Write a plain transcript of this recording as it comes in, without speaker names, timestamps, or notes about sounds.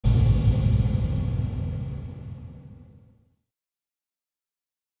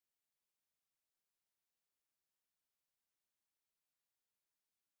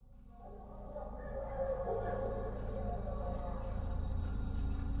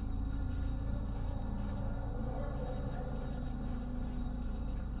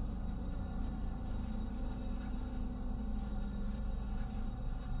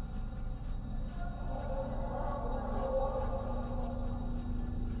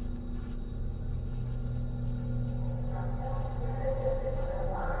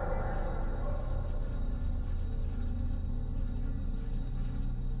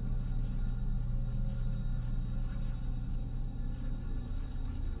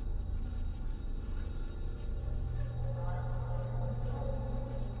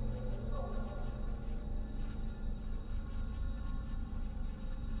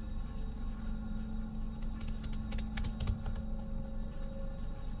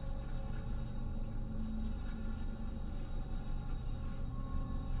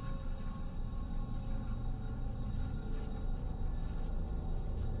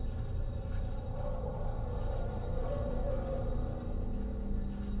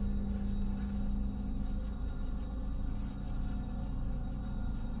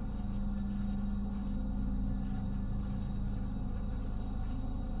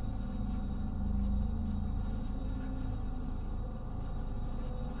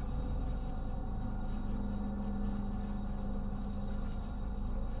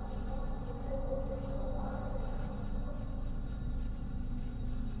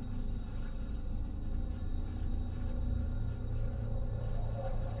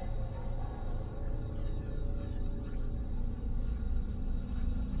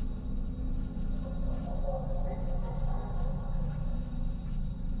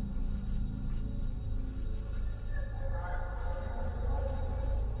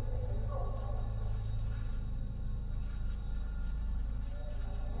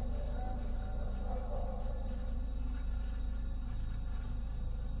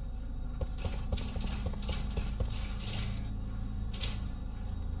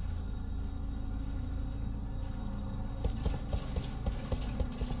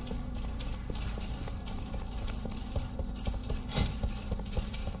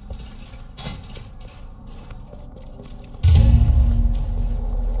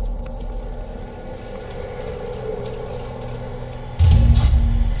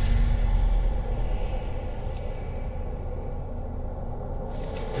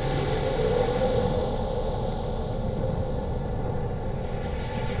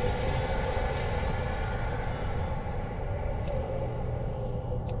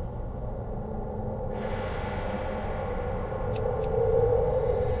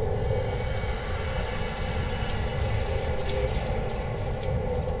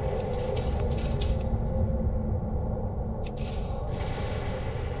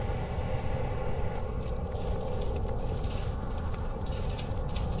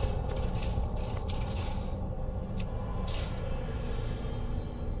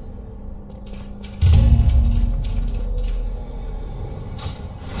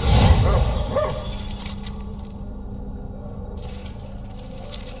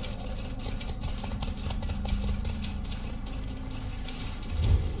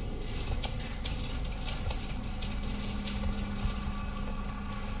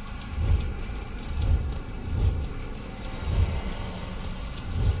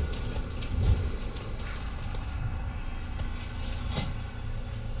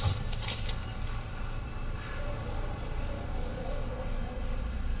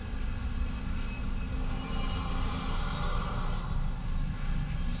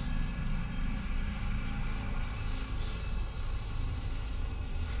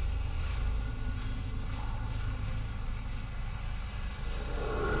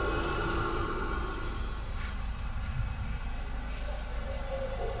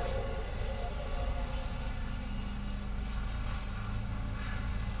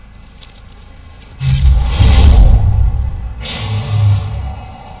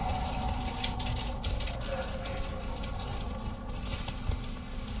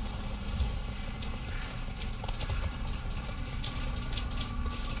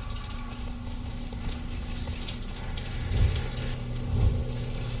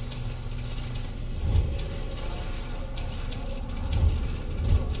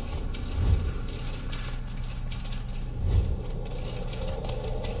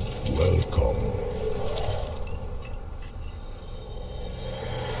Welcome.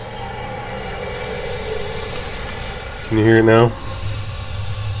 Can you hear it now?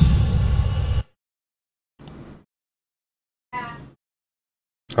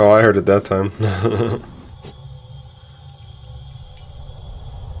 Oh, I heard it that time.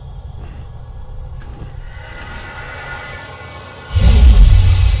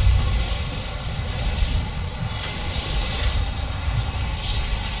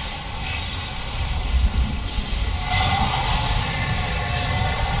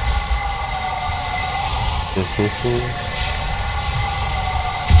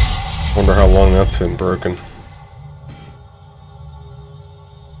 Wonder how long that's been broken.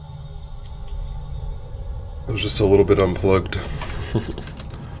 It was just a little bit unplugged.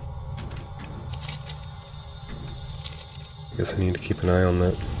 I guess I need to keep an eye on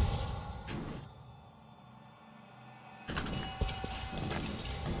that.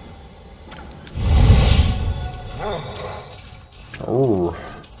 Oh.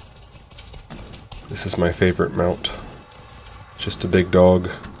 This is my favorite mount. Just a big dog.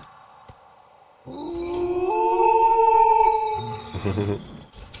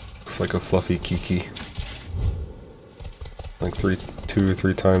 Looks like a fluffy Kiki. Like 2 or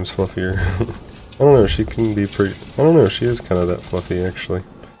 3 times fluffier. I don't know, she can be pretty... I don't know, she is kind of that fluffy actually.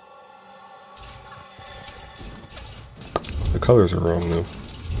 The colors are wrong though.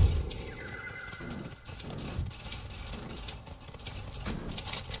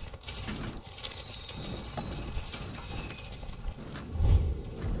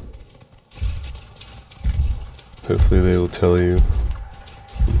 Hopefully they will tell you.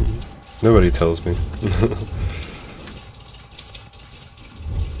 Nobody tells me.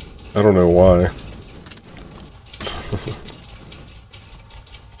 I don't know why.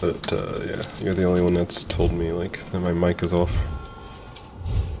 But yeah, you're the only one that's told me like that my mic is off.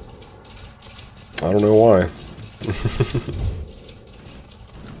 I don't know why.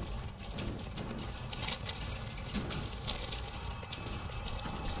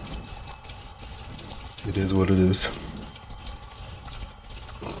 It is what it is.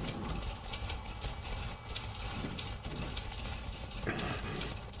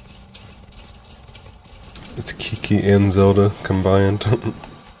 It's Kiki and Zelda combined.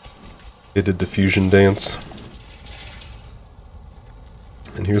 They did the fusion dance.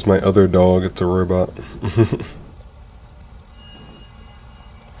 And here's my other dog, it's a robot.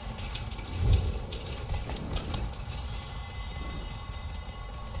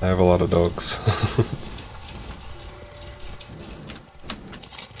 I have a lot of dogs.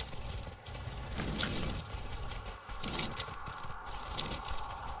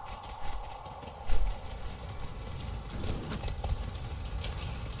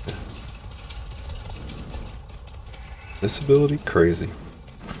 This ability, crazy.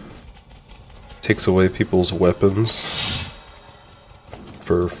 Takes away people's weapons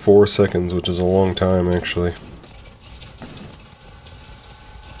for 4 seconds, which is a long time actually.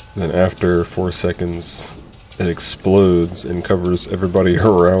 Then after 4 seconds, it explodes and covers everybody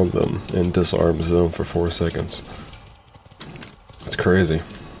around them and disarms them for 4 seconds. It's crazy.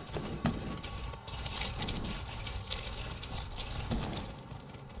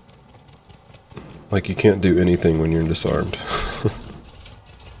 Like, you can't do anything when you're disarmed.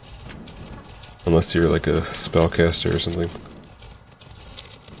 Unless you're like a spellcaster or something.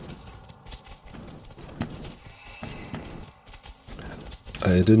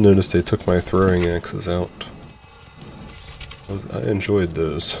 I did notice they took my throwing axes out. I enjoyed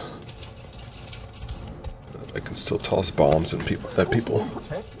those. I can still toss bombs at people.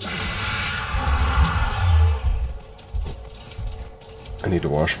 I need to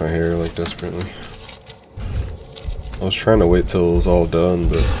wash my hair like desperately. I was trying to wait till it was all done,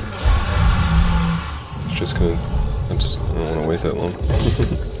 but it's just gonna... I don't want to wait that long.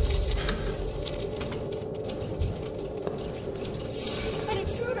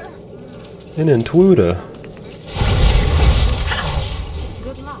 An intruder.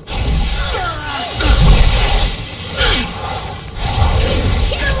 Good luck.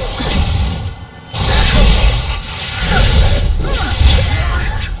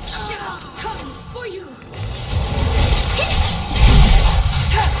 Coming for you.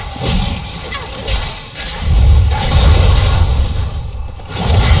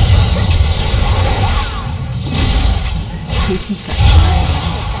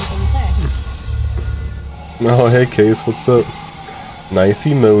 Oh, hey Case, what's up? Nice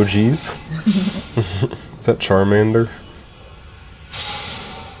emojis. Is that Charmander?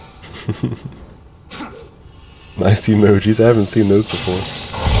 Nice emojis, I haven't seen those before.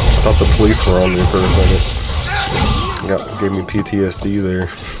 I thought the police were on me for a second. Gave me PTSD there.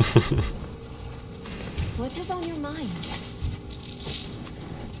 What is on your mind?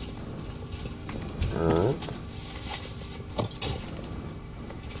 Alright.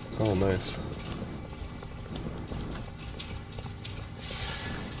 Oh, nice.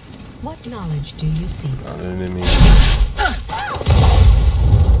 What knowledge do you seek? Not an enemy.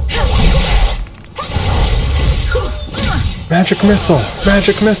 Magic missile!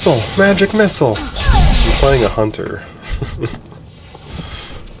 Magic missile! Magic missile! I'm playing a hunter.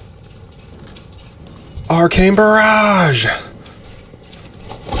 Arcane barrage!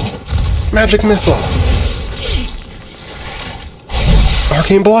 Magic missile!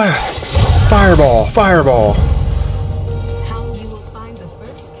 Arcane blast! Fireball! Fireball! How you will find the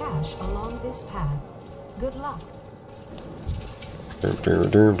first cache along this path. Good luck. Like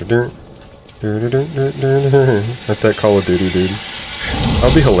that Call of Duty, dude.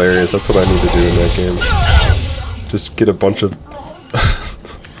 That'll be hilarious. That's what I need to do in that game. Just get a bunch of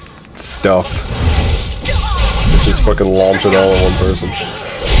stuff. Just fucking launch it all at one person.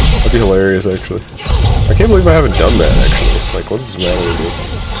 That'd be hilarious, actually. I can't believe I haven't done that, actually. Like, what does this matter with me?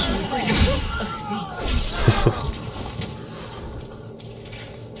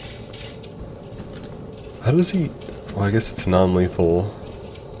 How does he... Well, I guess it's non-lethal.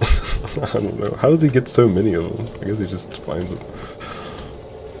 I don't know. How does he get so many of them? I guess he just finds them.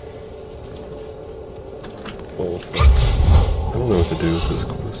 Well, I don't know what to do with this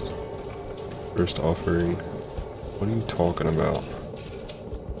quest. First offering. What are you talking about?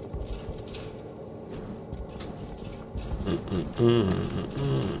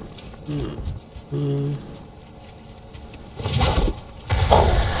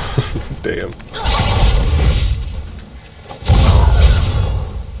 Damn.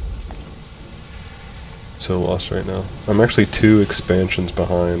 So lost right now. I'm actually 2 expansions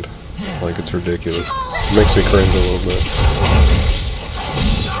behind. Like, it's ridiculous. It makes me cringe a little bit.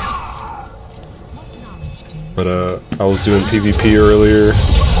 But I was doing PvP earlier.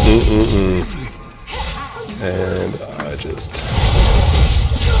 And I just...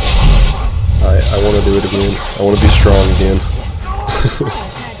 I want to do it again. I want to be strong again.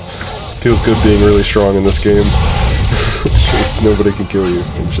 Feels good being really strong in this game. Because nobody can kill you.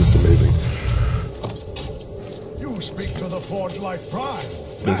 It's just amazing.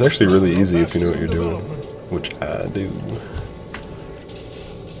 But it's actually really easy if you know what you're doing. Which I do.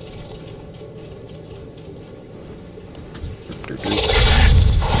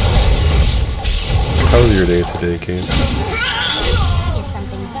 How was your day today, Case?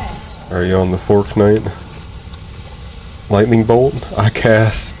 Are you on the fork night? Lightning bolt? I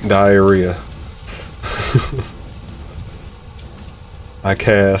cast diarrhea. I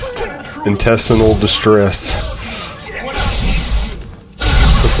cast intestinal distress.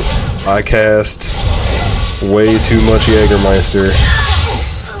 I cast way too much Jägermeister.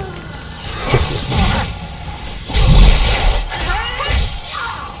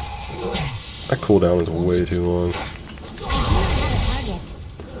 That cooldown is way too long.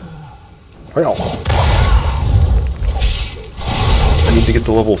 I need to get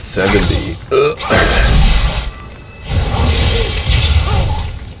to level 70.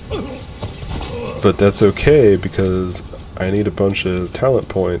 But that's okay because I need a bunch of talent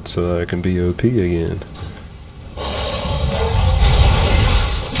points so that I can be OP again.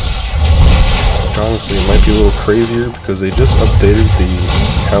 Which honestly, it might be a little crazier because they just updated the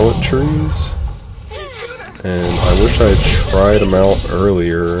talent trees. And I wish I had tried them out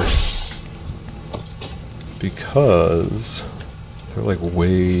earlier because they're like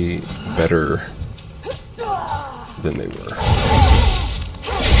way better than they were.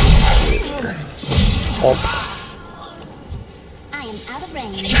 I am out of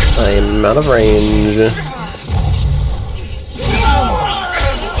range. I'm out of range.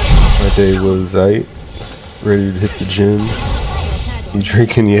 My day was out. Ready to hit the gym. You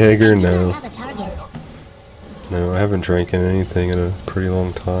drinking Jaeger? No. No, I haven't drank anything in a pretty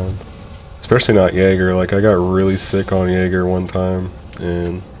long time. Especially not Jaeger. Like, I got really sick on Jaeger one time,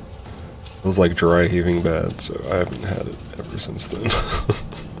 and it was like dry heaving bad, so I haven't had it ever since then.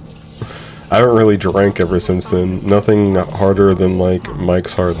 I haven't really drank ever since then. Nothing harder than, like,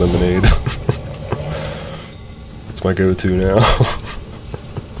 Mike's Hard Lemonade. That's my go-to now.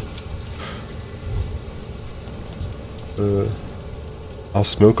 I'll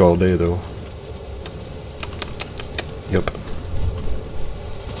smoke all day, though. Yep.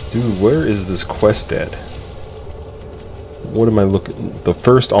 Dude, where is this quest at? What am I looking... The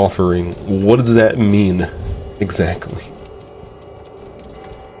first offering. What does that mean? Exactly.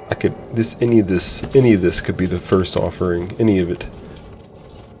 I could... Any of this could be the first offering. Any of it.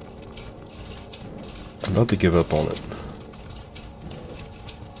 I'm about to give up on it.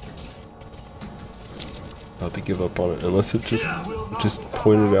 about to give up on it unless it just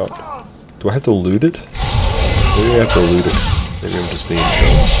pointed out. Do I have to loot it? Maybe I have to loot it. Maybe I'm just being dumb.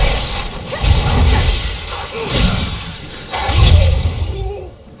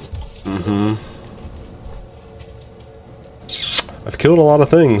 I've killed a lot of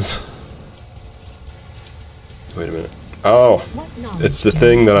things. Wait a minute. Oh, it's the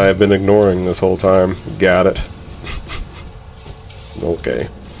thing that I've been ignoring this whole time. Got it. Okay.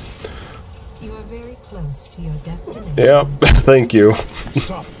 You are very close to your destination. Yep, thank you.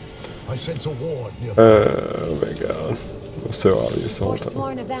 Stop. I sense a ward nearby. Oh my god. It was so obvious the whole time.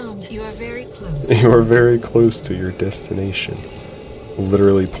 Forsworn abound. You are very close. You are very close to your destination.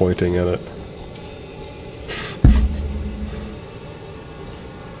 Literally pointing at it.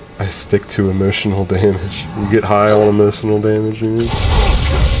 I stick to emotional damage. You get high on emotional damage, you mean?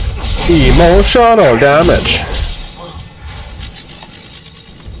 Emotional damage!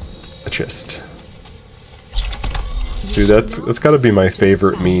 A chest. Dude, that's gotta be my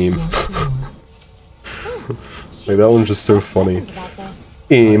favorite meme. Like, that one's just so funny.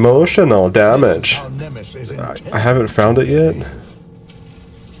 Emotional damage. I haven't found it yet.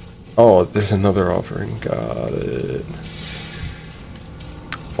 Oh, there's another offering. Got it.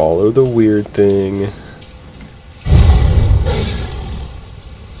 Follow the weird thing.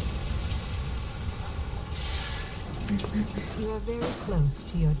 You are very close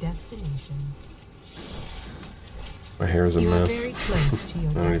to your destination. My hair is a You are mess. very close to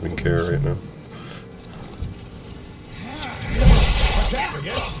your I don't even care right now.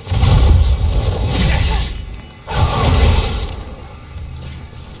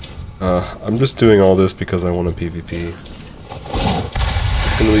 I'm just doing all this because I want a PvP.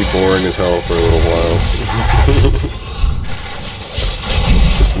 It's gonna be boring as hell for a little while.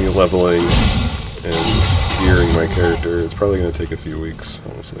 Just me leveling and gearing my character. It's probably gonna take a few weeks,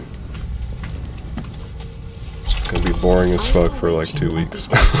 honestly. It's gonna be boring as fuck for like 2 weeks.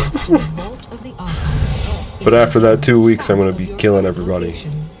 But after that 2 weeks, I'm gonna be killing everybody.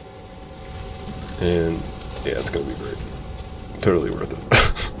 And yeah, it's gonna be great. Totally worth it.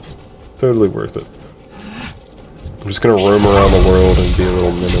 Totally worth it. I'm just gonna roam around the world and be a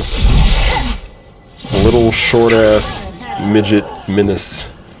little menace. A little short-ass midget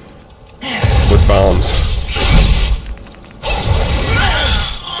menace with bombs.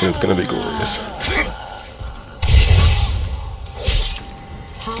 And it's gonna be glorious.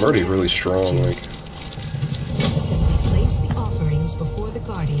 I'm already really strong, like.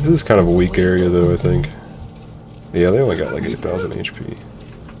 This is kind of a weak area though, I think. Yeah, they only got like 8,000 HP.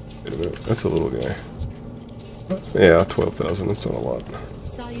 Wait a minute, that's a little guy. Yeah, 12,000, that's not a lot.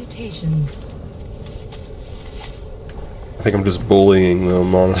 Salutations. I think I'm just bullying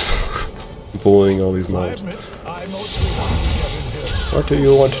them, honestly. Bullying all these mobs. What do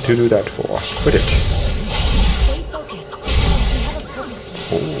you want to do that for? Quit it. Stay focused. We have a purpose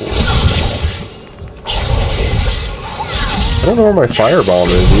here. I don't know where my firebomb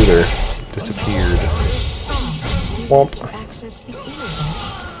is either. It disappeared. Womp. Access the inner.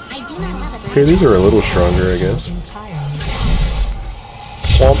 Okay, these are a little stronger, I guess.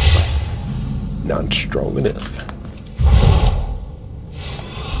 Womp. Not strong enough.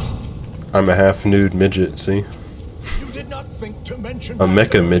 I'm a half-nude midget, see? You did not think to mention A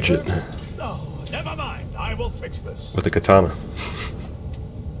mecha midget. Oh, never mind. I will fix this. With a katana.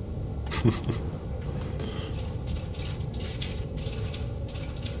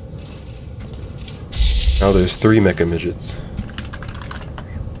 Now there's 3 mecha midgets.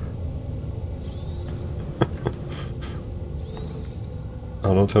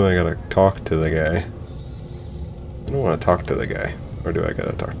 Oh, don't tell me I gotta talk to the guy. I don't want to talk to the guy. Or do I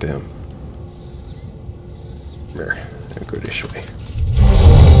gotta talk to him? Here, I'll go this way.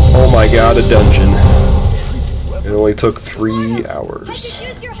 Oh my god, a dungeon. It only took 3 hours.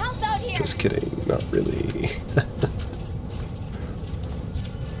 Just kidding, not really.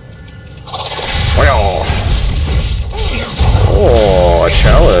 Oh, a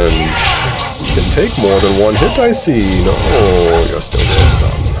challenge. You can take more than 1 hit, I see. No, you're still dead,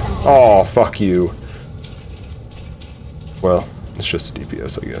 son. Oh, fuck you. Well, it's just a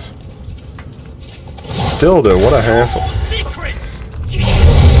DPS, I guess. Still, though, what a hassle.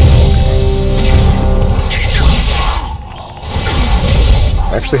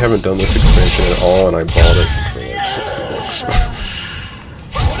 I actually haven't done this expansion at all, and I bought it for like 60 bucks.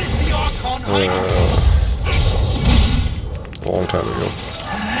 A long time ago.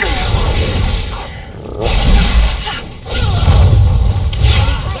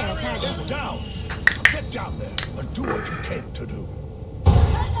 Get down there and do what you came to do.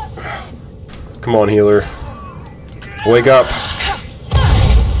 Come on, healer. Wake up.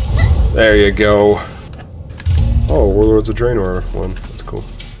 There you go. Oh, Warlords of Draenor one. That's cool.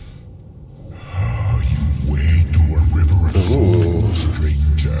 You wade to a river of souls,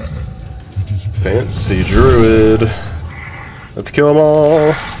 stranger. It is Fancy druid. Let's kill them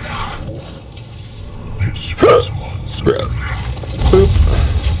all. Boop.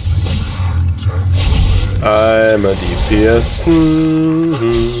 I'm a DPS,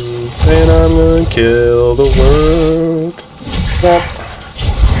 and I'm gonna kill the world. Boop.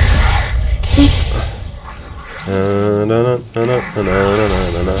 Boop.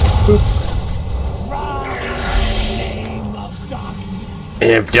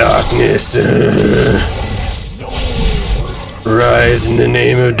 Of darkness, rise in the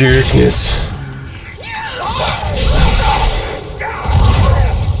name of darkness.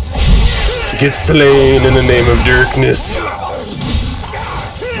 Get slain in the name of darkness.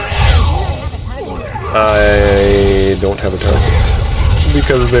 I don't have a target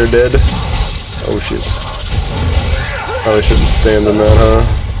because they're dead. Oh shit. Probably shouldn't stand in that, huh?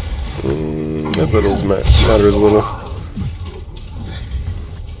 That little's matters a little.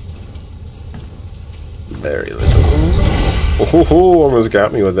 Very little. Oh, almost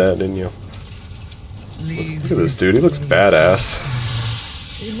got me with that, didn't you? Look at this dude, he looks badass.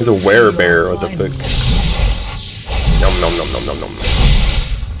 He's a werebear. What the fuck? Nom nom nom nom nom nom.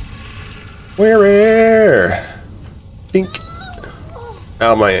 Where? Dink.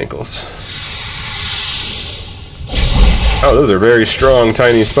 Ow, my ankles. Oh, those are very strong,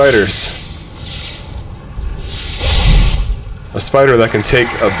 tiny spiders. A spider that can take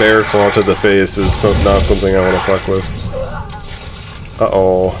a bear claw to the face is not something I want to fuck with.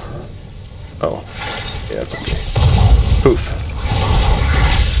 Uh-oh. Oh. Yeah, it's okay. Poof.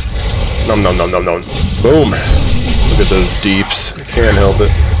 Nom nom nom nom nom. Boom! Look at those deeps. I can't help it.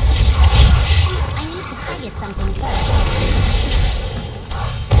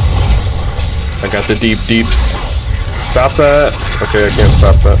 I got the deeps. Stop that! Okay, I can't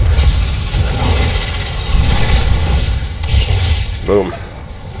stop that. Boom.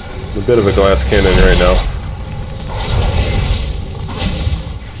 I'm a bit of a glass cannon right now.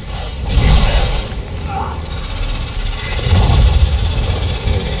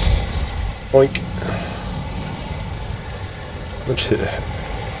 Boink. Much hit?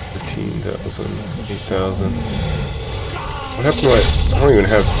 15,000, 8,000. What happened to I don't even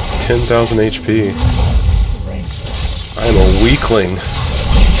have 10,000 HP. I am a weakling.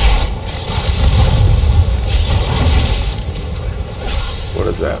 What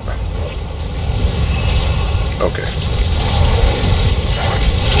is that? Okay.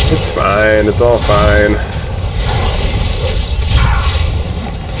 It's fine, it's all fine.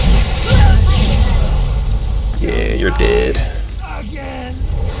 Yeah, you're dead.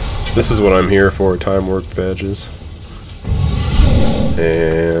 This is what I'm here for, time work badges.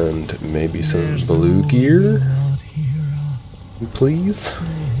 And maybe some blue gear? Please?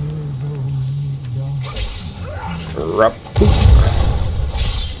 Rup.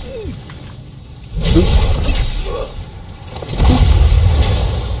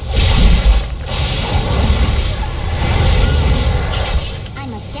 I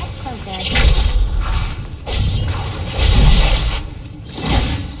must get closer.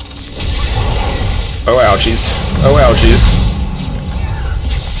 Oh ouchies. Oh ouchies.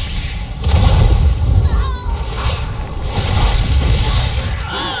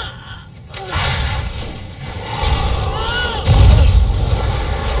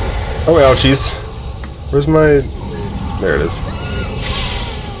 Oh ouchies. Where's my... There it is.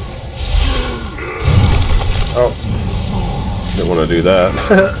 Oh. Didn't want to do that. I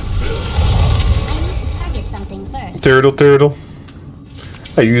need to target something first. Turtle.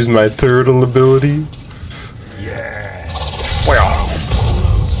 I use my turtle ability. Yeah. Wow.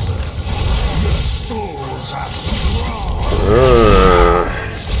 Your souls are strong.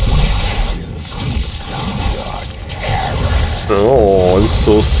 Oh, I'm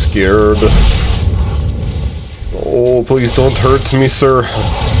so scared. Oh, please don't hurt me, sir.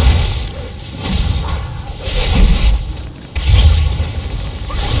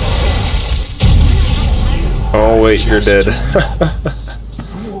 Oh, wait, you're dead.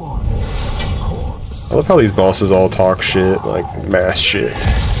 I love how these bosses all talk shit, like mass shit.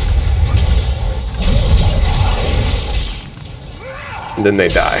 And then they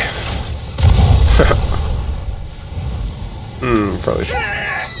die. Probably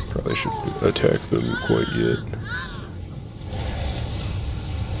should attack them quite yet.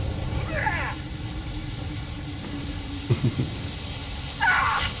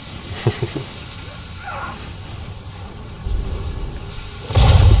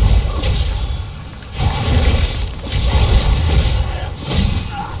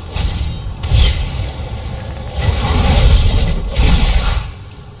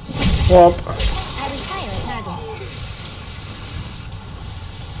 Womp. I require a target.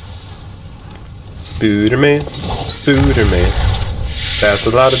 Spooderman. Spooderman. That's a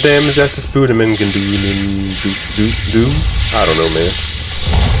lot of damage that a Spooderman can do. I don't know, man.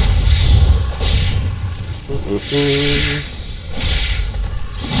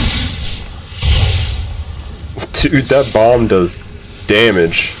 Dude, that bomb does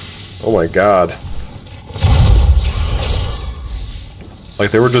damage. Oh my god.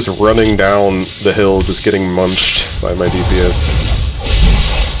 Like they were just running down the hill, just getting munched by my DPS.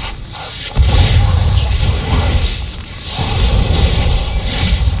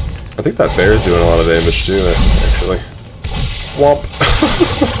 I think that bear's doing a lot of damage too, actually. Womp.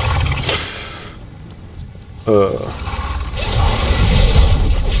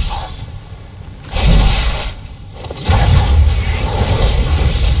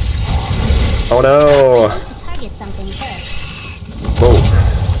 Oh no! To target something first. Whoa.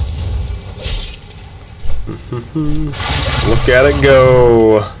 Look at it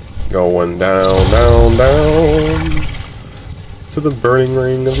go! Going down, down, down to the burning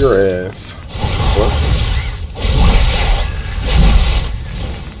ring of your ass. What?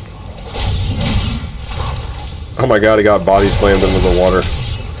 Oh my god, he got body slammed into the water.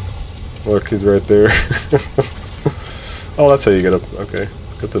 Look, he's right there. Oh, that's how you get up. Okay,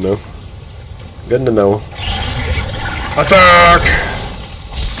 good to know. Good to know. Attack!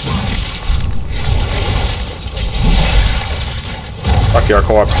 Fuck your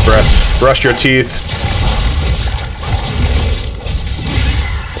corpse breath. Brush your teeth.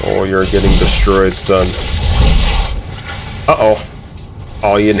 Oh, you're getting destroyed, son. Uh-oh.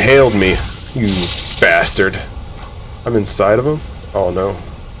 Oh, he inhaled me. You bastard. I'm inside of him? Oh, no.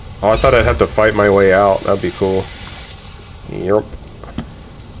 Oh, I thought I'd have to fight my way out. That'd be cool. Yep.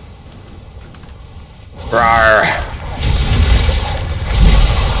 Rawr.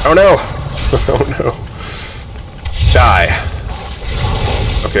 Oh, no. Oh, no. Die.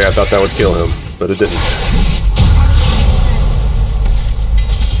 Okay, I thought that would kill him, but it didn't.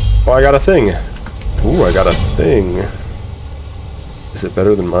 Oh, I got a thing. Ooh, I got a thing. Is it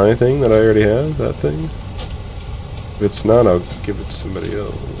better than my thing that I already have? That thing? If it's not, I'll give it to somebody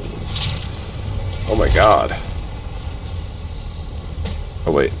else. Oh my god.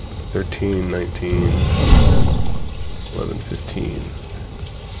 Oh wait. 13, 19, 11, 15.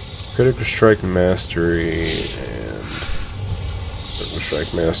 Critical Strike Mastery and Critical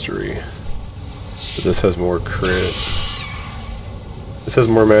Strike Mastery. But this has more crit. This has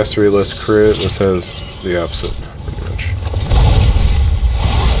more mastery, less crit. This has the opposite, pretty much.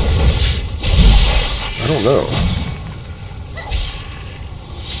 I don't know.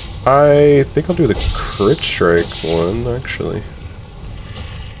 I think I'll do the crit strike one, actually.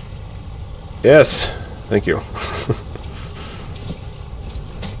 Yes! Thank you.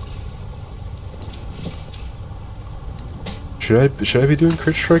 Should I be doing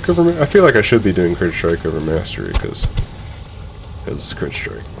crit strike over I feel like I should be doing crit strike over mastery, because it's crit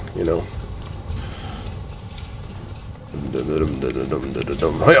strike, you know.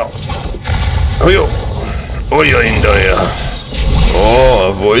 Oh,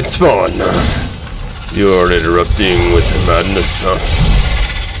 avoid spawn. You are interrupting with madness, huh?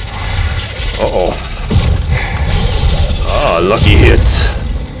 Uh-oh. Ah, lucky hit.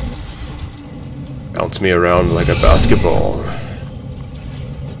 Bounce me around like a basketball.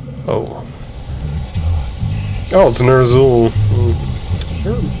 Oh. Oh, it's Nerzul. I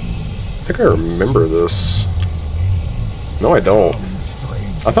think I remember this. No, I don't.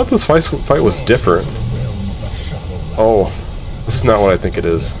 I thought this fight was different. Oh. This is not what I think it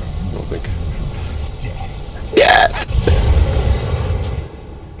is. I don't think. Yeah.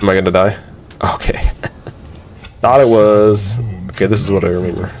 Am I gonna die? Okay. Thought it was. Okay, this is what I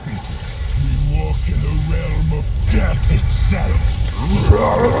remember. We walk in the realm of death itself.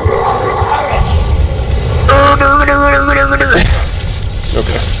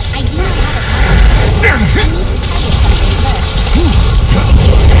 Okay. I do not have a target.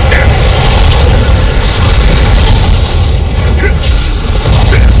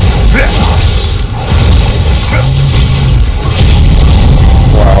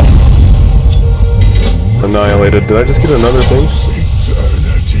 Wow. Annihilated. Did I just get another thing?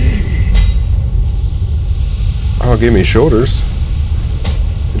 Oh, it gave me shoulders.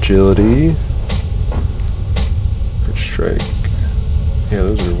 Agility. Crit strike. Yeah,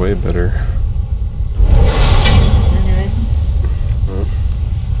 those are way better.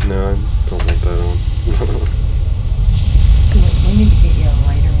 No, I don't want that one. I need to get you a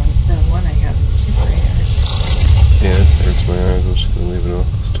lighter one. The one I got is super hard. Yeah, it hurts my eyes. I'm just gonna leave it off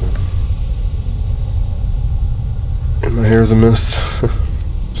this time. And my hair's a mess.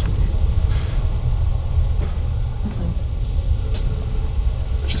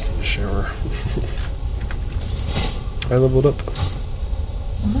 I leveled up.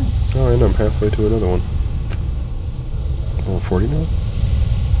 Oh, and I'm halfway to another one. Level 40 now?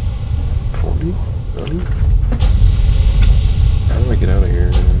 40? Really? How do I get out of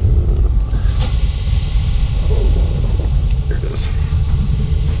here? There it is.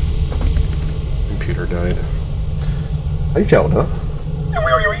 Computer died. Hi, Jonah.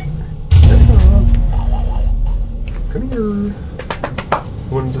 Come here.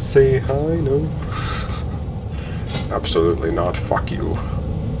 Wanted to say hi? No? Absolutely not. Fuck you.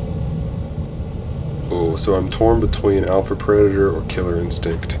 Oh, so I'm torn between Alpha Predator or Killer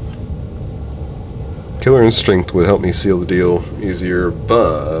Instinct. Killer Instinct would help me seal the deal easier,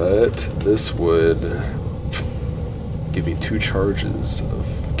 but this would give me 2 charges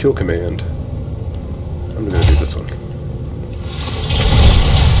of Kill Command. I'm gonna do this one.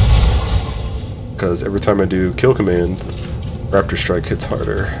 Because every time I do Kill Command, Raptor Strike hits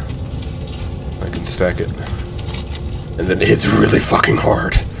harder. I can stack it. And then it hits really fucking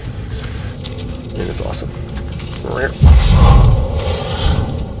hard. And it's awesome.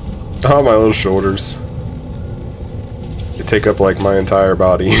 Oh, my little shoulders. They take up like my entire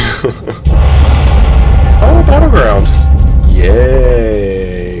body. Oh, Battleground!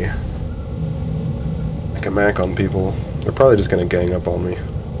 Yay! I can mac on people. They're probably just gonna gang up on me.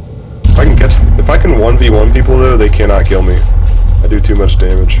 If I can 1v1 people though, they cannot kill me. I do too much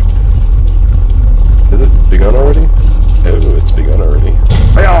damage. Is it begun already? Oh, it's begun already.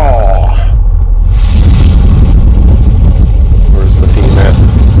 Hi-yah! Where's my team at?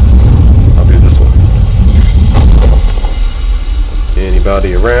 I'll do this one.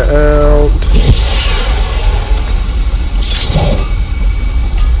 Anybody around?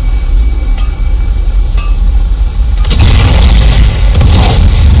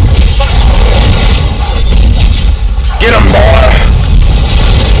 Get him, boy!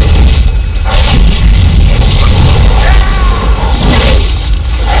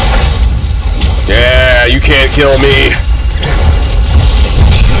 Yeah, you can't kill me.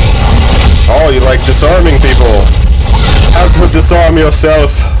 Oh, you like disarming people. Have to disarm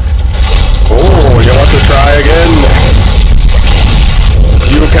yourself. Oh, you want to try again?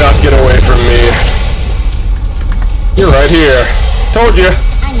 You cannot get away from me. You're right here. Told you.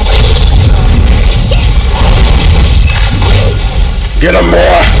 Get him,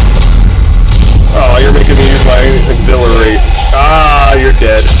 boy! Oh, you're making me use my auxiliary. Ah, you're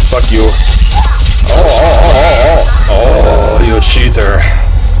dead. Fuck you. Oh, you cheater.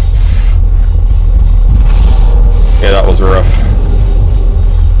 Yeah, that was rough.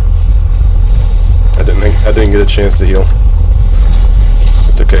 I didn't get a chance to heal.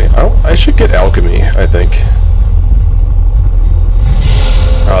 It's okay. I should get alchemy, I think.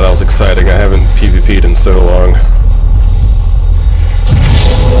 Oh, that was exciting. I haven't PvP'd in so long.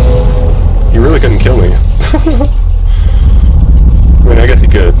 He really couldn't kill me. I mean, I guess he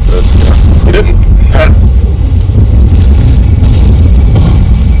could, but he didn't.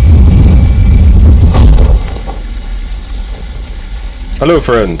 Hello,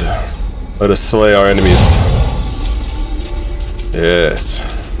 friend. Let us slay our enemies. Yes.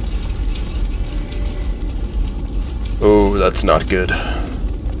 Oh, that's not good.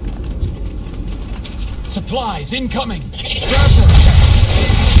 Supplies incoming.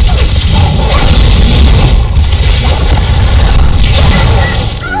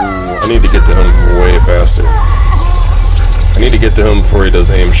 I need to get to him way faster. I need to get to him before he does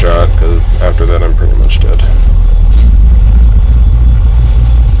aim shot, because after that I'm pretty much dead.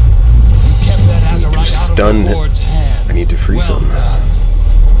 Stun. I need to freeze him.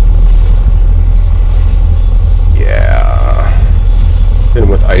 Yeah. Hit him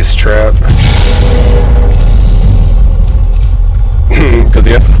with Ice Trap. Because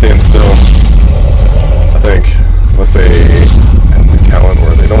he has to stand still. I think. Unless they have the talent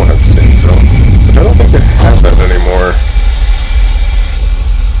where they don't have to stand still. Which I don't think they have that anymore.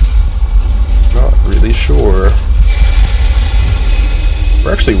 Not really sure.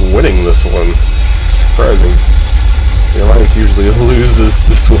 We're actually winning this one. Surprising. The Alliance usually loses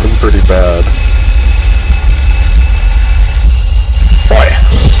this one pretty bad. Boy!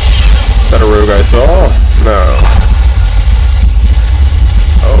 Is that a rogue I saw? No.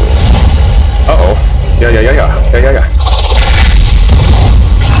 Oh. Uh-oh. Yeah.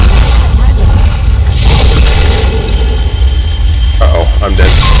 Uh-oh, I'm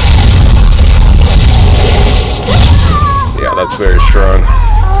dead. Yeah, that's very strong.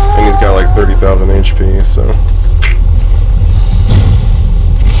 And he's got like 30,000 HP, so...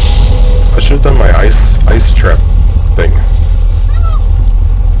 I should have done my ice trap thing.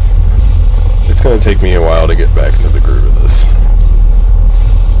 It's gonna take me a while to get back into the groove of this.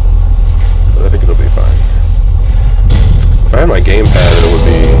 But I think it'll be fine. If I had my gamepad, it would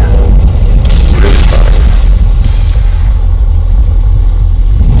be really fine.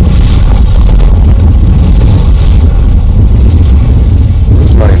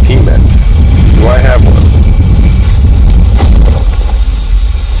 Where's my team at? Do I have one?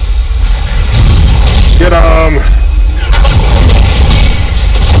 Get 'em!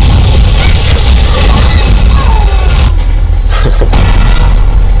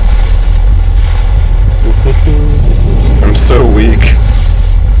 I'm so weak.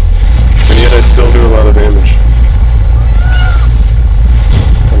 And yet I still do a lot of damage.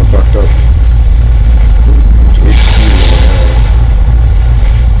 Kinda fucked up.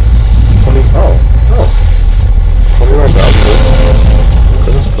 Oh. 29,000.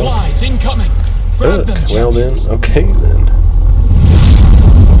 Okay, Supplies incoming. Grab them, well then, champions. okay then.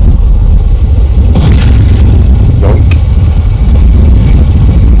 Noink.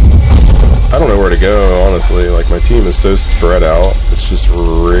 I don't know where to go, honestly. Like, my team is so spread out. It's just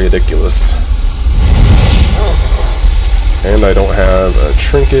ridiculous. And I don't have a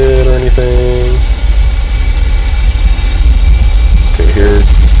trinket or anything. Okay,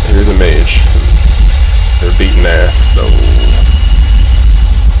 here's a mage. They're beating ass, so...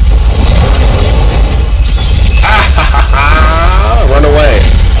 Ah! Run away!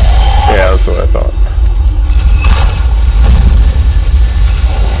 Yeah, that's what I thought.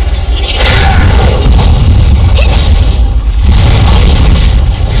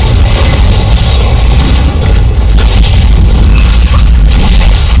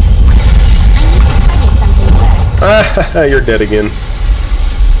 You're dead again.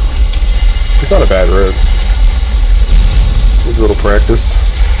 It's not a bad road. Needs a little practice.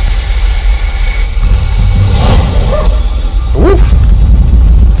 Woof!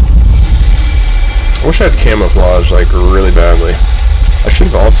 I wish I had camouflage, like, really badly. I should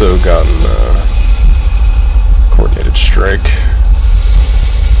have also gotten, coordinated strike.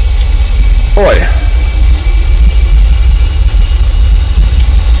 Boy!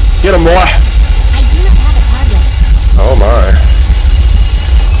 Get him, boy! I do not have a target. Oh my.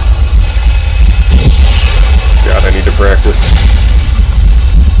 God, I need to practice.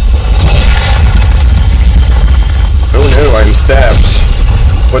 Oh no, I'm sapped.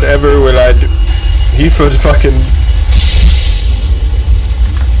 Whatever will I do? He would fucking...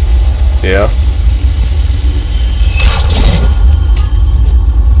 Yeah.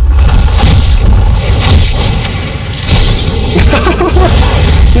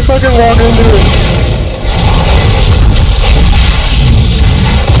 You fucking walk into it.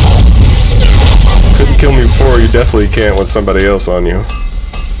 Couldn't kill me before, you definitely can't with somebody else on you.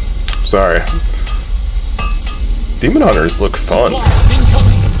 Sorry. Demon Hunters look fun.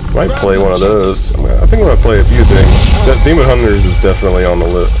 Might play one of those. I think I'm gonna play a few things. Demon Hunters is definitely on the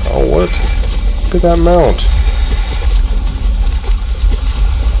list. Oh, what? Look at that mount.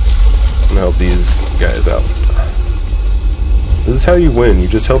 I'm gonna help these guys out. This is how you win. You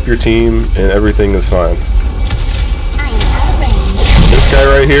just help your team and everything is fine. I am out of range. This guy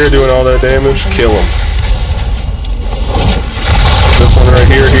right here doing all that damage, kill him. This one right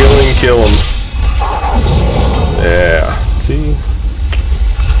here healing, kill him. Yeah. See?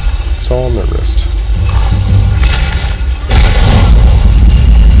 It's all on the wrist.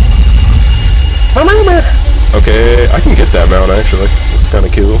 Okay, I can get that mount actually. It's kind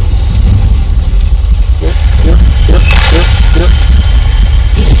of cool. Yep.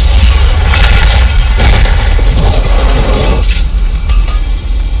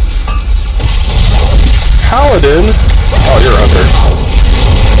 Paladin? Oh, you're under.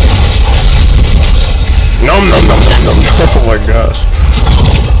 Nom nom nom nom nom nom. Oh my gosh.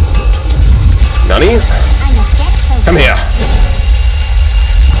 Nani? I must get closer. Come here. I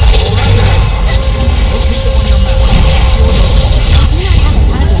do not have a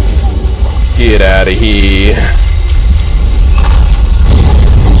target. Get out of here.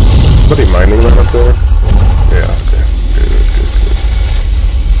 Somebody mining right up there? Yeah, okay. Good.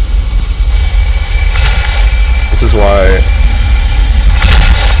 This is why...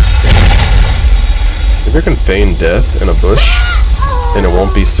 Maybe I can feign death in a bush, and it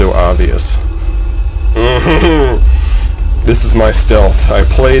won't be so obvious. This is my stealth. I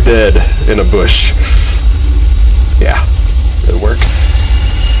play dead in a bush. Yeah, it works.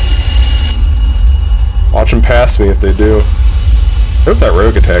 Watch them pass me if they do. I hope that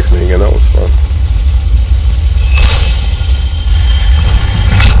rogue attacks me again. That was fun.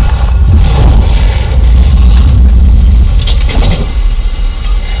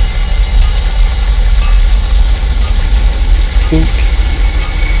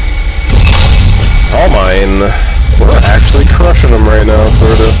 All mine. We're actually crushing them right now,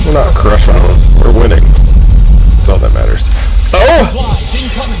 sort of. We're not crushing them. We're winning. That's all that matters. Oh! Supplies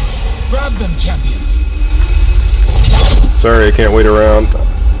incoming. Grab them, champions. Sorry, I can't wait around.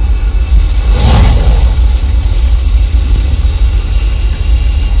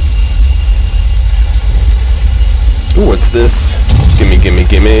 Ooh, what's this? Gimme, gimme,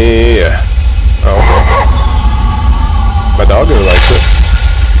 gimme. Oh, okay. My doggo likes it.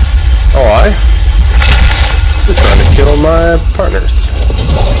 Oh, You're trying to kill my partners.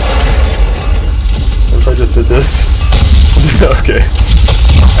 What if I just did this? Okay.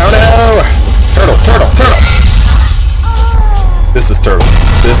 Oh no! Turtle, turtle, turtle! This is turtle.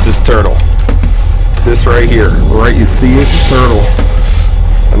 This is turtle. This right here. Right, you see it? Turtle.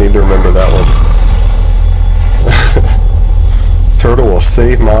 I need to remember that one. Turtle will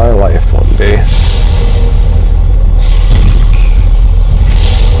save my life one day.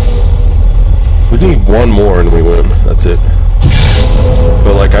 We need one more and we win. That's it.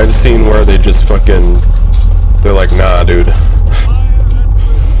 But like I've seen where they just fucking, they're like, nah, dude.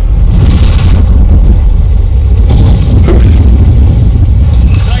 Poof.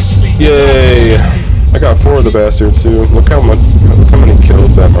 Yay! I got 4 of the bastards too. Look how many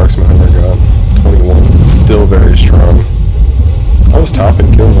kills that marksman hunter got. 21. It's still very strong. I was top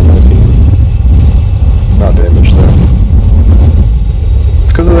in kills on my team. Not damaged though.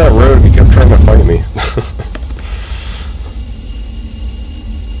 It's because of that rogue, he kept trying to fight me.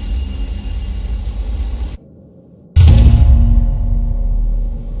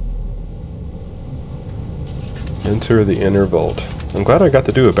 Enter the inner vault. I'm glad I got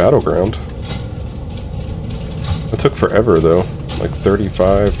to do a battleground. It took forever though, like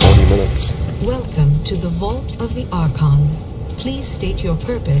 35, 40 minutes. Welcome to the Vault of the Archon. Please state your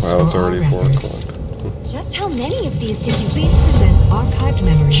purpose Wow, it's for our already 4 records. o'clock. Just how many of these did you Please present archived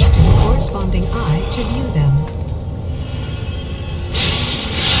memories to the corresponding eye to view them.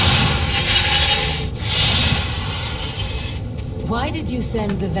 Why did you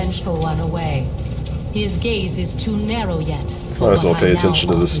send the Vengeful One away? His gaze is too narrow yet. Might as well pay attention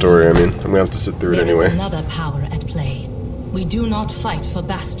to the story, I mean. I'm gonna have to sit through it There is anyway. another power at play. We do not fight for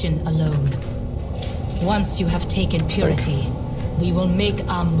Bastion alone. Once you have taken purity, we will make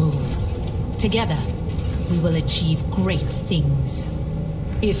our move. Together, we will achieve great things.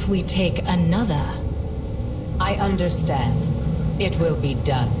 If we take another... I understand. It will be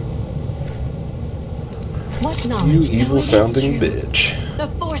done. What You knowledge? evil-sounding bitch. The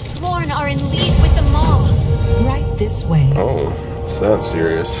Forsworn are in league with the Maw. Right this way. Oh, it's that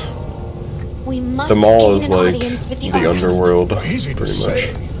serious. We must The mall gain is an like audience with the Archon. underworld, Easy to pretty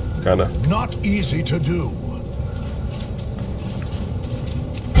say. much. Kinda. Not easy to do.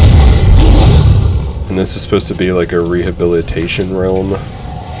 And this is supposed to be like a rehabilitation realm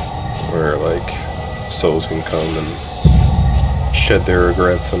where like souls can come and shed their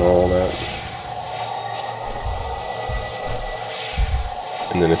regrets and all that.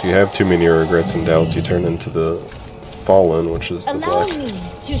 And then if you have too many regrets and doubts, you turn into the Fallen, which is the Allow black me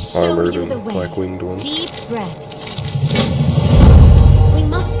to show armored you and the way. black winged ones. Deep breaths. We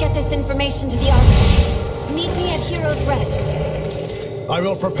must get this information to the Archon. Meet me at Hero's Rest. I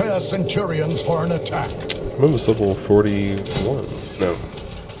will prepare Centurions for an attack. I'm almost level 41. No.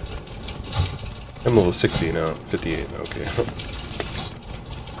 I'm level 60 now. 58. Okay.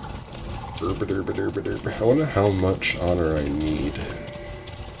 I wonder how much honor I need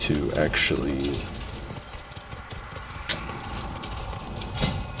to actually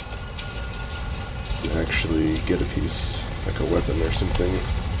get a piece, like a weapon or something.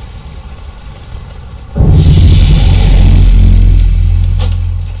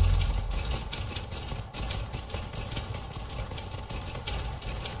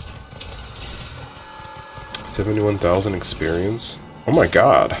 $71,000 experience? Oh my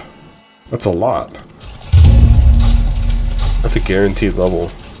god. That's a lot. That's a guaranteed level.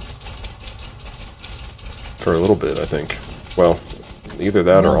 For a little bit, I think. Well, either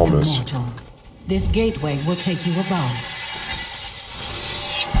that or Welcome, almost. mortal. This gateway will take you above.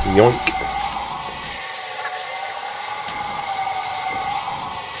 Yoink.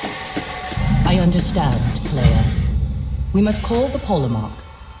 I understand, player. We must call the Polemarch.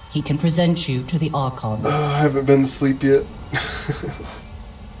 He can present you to the Archon. I haven't been asleep yet.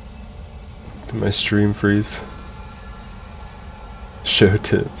 Did my stream freeze? Show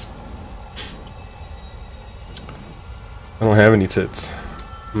tits. I don't have any tits.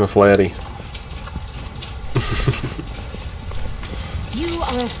 I'm a flatty. You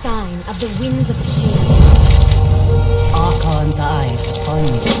are a sign of the winds of change. Archon's eyes upon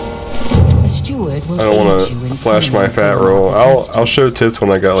you. The steward will I don't aid want you to in flash my summoning fat the roll. Lord of I'll Justice. show tits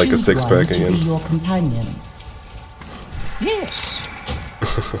when I got like a Choose six one pack to be again. your companion. Yes.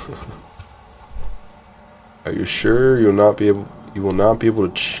 Are you sure you will not be able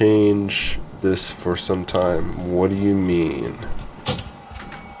to change this for some time? What do you mean?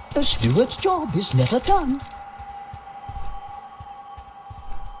 The steward's job is never done.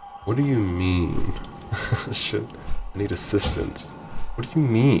 What do you mean? Shit. I need assistance. What do you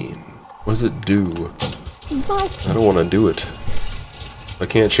mean? What does it do? I don't want to do it. If I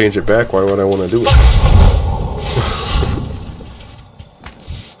can't change it back, why would I want to do it?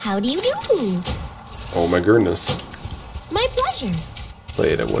 How do you do? Oh my goodness. My pleasure.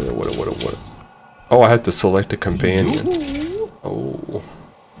 Wait, what? Oh, I have to select a companion. Oh.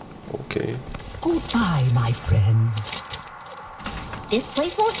 Okay. Goodbye, my friend. This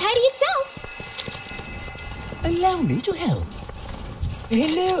place won't tidy itself. Allow me to help.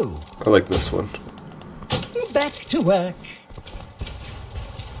 Hello. I like this one. Back to work.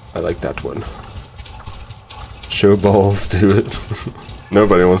 I like that one. Show balls to it.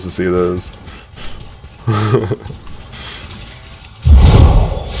 Nobody wants to see those.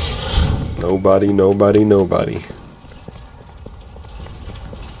 Nobody.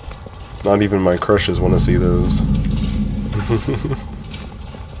 Not even my crushes want to see those.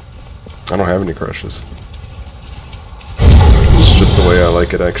 I don't have any crushes. It's just the way I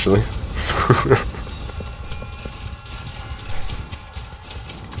like it, actually.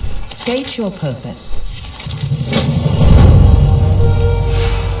 State your purpose.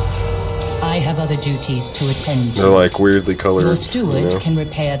 I have other duties to attend to. They're like weirdly colored. Your steward you know? can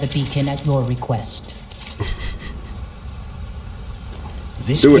repair the beacon at your request.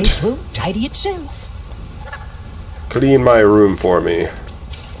 This Do it. place will tidy itself. Clean my room for me.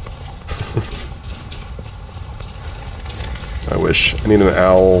 I wish. I need an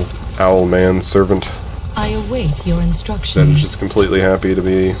owl man servant I await your that instructions. is just completely happy to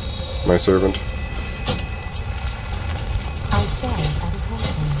be my servant. I stay at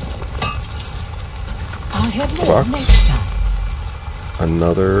attention. I'll have more Box. next time.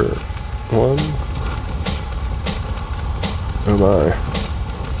 Another one. Oh my.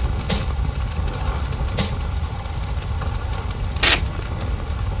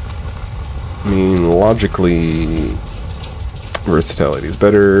 I mean, logically, versatility is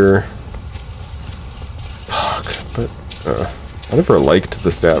better. Fuck, but I never liked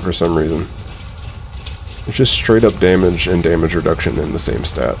the stat for some reason. It's just straight up damage and damage reduction in the same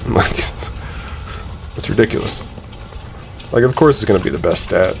stat. Like, it's ridiculous. Like, of course it's gonna be the best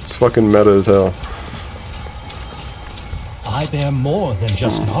stat. It's fucking meta as hell. I bear more than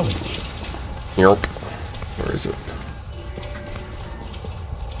just knowledge. Yep. Where is it?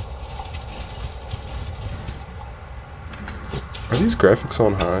 Are these graphics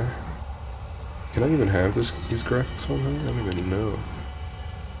on high? Can I even have these graphics on high? I don't even know.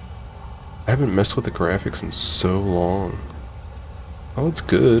 I haven't messed with the graphics in so long. Oh, it's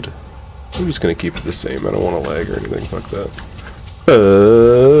good. I'm just gonna keep it the same. I don't want to lag or anything. Fuck that.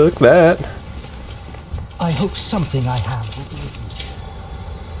 Fuck that. I hope something I have will be of use.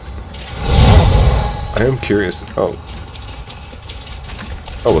 I am curious. Oh.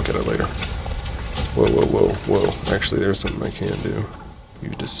 I'll look at it later. Whoa. Actually, there's something I can do.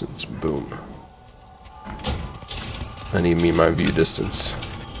 View distance. Boom. I need me my view distance.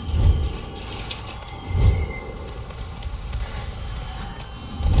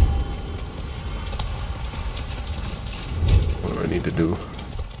 What do I need to do?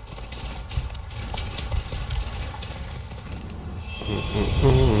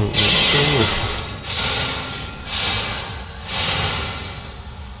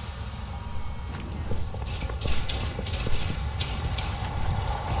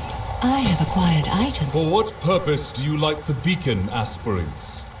 I have acquired items. For what purpose do you like the beacon,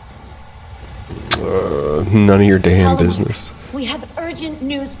 aspirants? None of your damn Palamon, business. We have urgent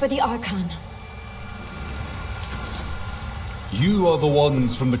news for the Archon. You are the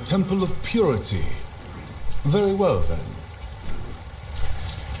ones from the Temple of Purity. Very well, then.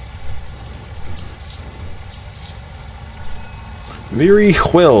 Very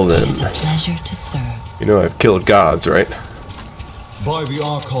well, It then. is a pleasure to serve. You know I've killed gods, right? By the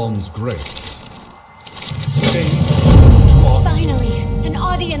Archon's grace. Stay to Finally, an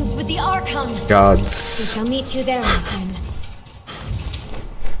audience with the Archon. We Gods. shall meet you there, my friend.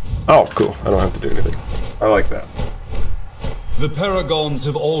 Oh, cool. I don't have to do anything. I like that. The Paragons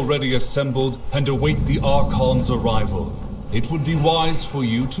have already assembled and await the Archon's arrival. It would be wise for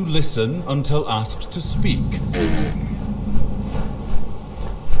you to listen until asked to speak.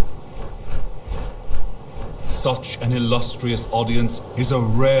 Such an illustrious audience is a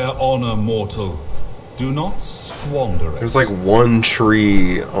rare honor, mortal. Do not squander it. There's like one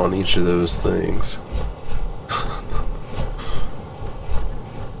tree on each of those things.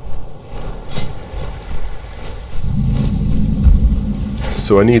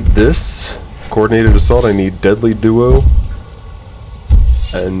 so I need this coordinated assault. I need deadly duo.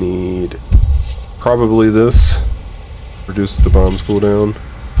 I need probably this. Reduce the bomb's cooldown.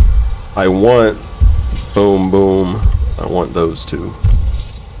 I want boom boom. I want those two.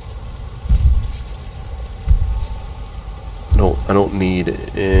 I don't need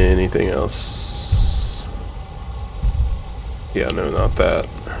anything else. Yeah, no, not that.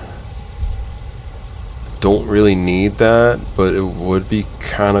 Don't really need that, but it would be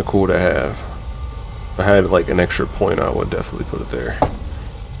kind of cool to have. If I had like an extra point, I would definitely put it there.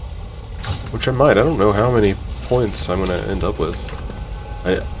 Which I might. I don't know how many points I'm gonna end up with.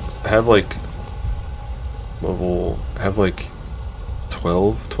 I have like I have like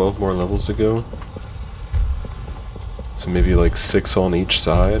 12 more levels to go. So maybe like 6 on each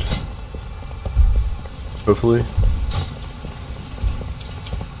side. Hopefully.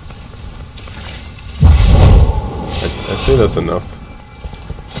 I'd say that's enough.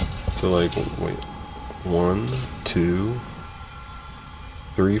 So like, wait. 1, 2,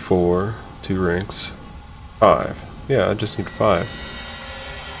 3, 4, 2 ranks. 5. Yeah, I just need 5.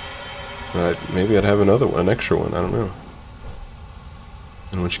 Maybe I'd have another one, an extra one, I don't know.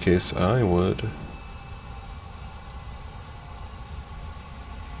 In which case I would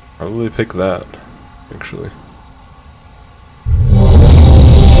probably pick that, actually.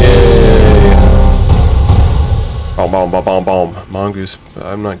 Yay! Bomb, bomb, bomb, bomb, bomb. Mongoose.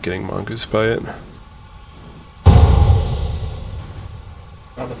 I'm not getting mongoose by it. Not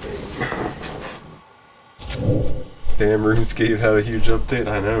a thing. Damn, RuneScape had a huge update.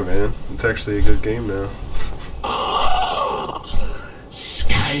 I know, man. It's actually a good game now.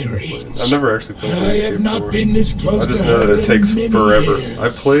 Skyrim. I've never actually played RuneScape I have not before. been this close. I just to know that it takes many forever. years. I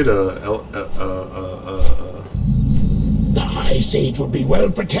played The High Sage will be well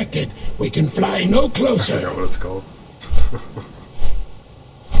protected. We can fly no I closer. forgot what it's called.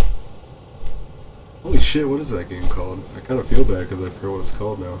 Holy shit, what is that game called? I kind of feel bad because I forgot what it's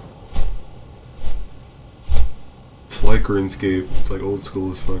called now. It's like RuneScape. It's like old school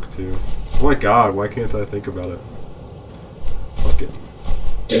as fuck too. Oh my god, why can't I think about it? Fuck it.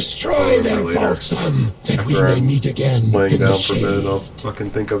 Destroy their later. vault, son, that we After may I'm meet again Laying in the down for shade. bed, I'll fucking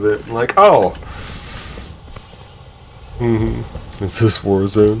think of it. I'm like, oh! Is this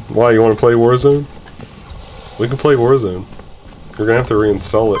Warzone? Why, you want to play Warzone? We can play Warzone. You're gonna have to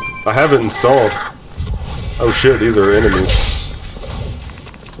reinstall it. I have it installed. Oh shit, these are enemies.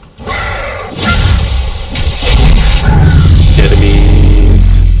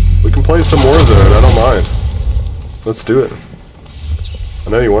 Enemies. We can play some Warzone, I don't mind. Let's do it. I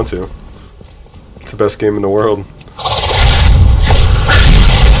know you want to. It's the best game in the world.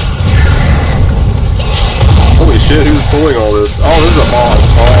 Holy shit, who's pulling all this? Oh, this is a boss.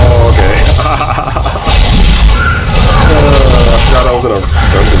 Oh, okay. I forgot I was in a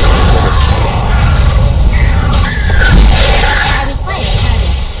dungeon for a second.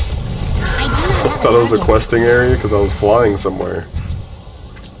 I thought it was a questing area because I was flying somewhere.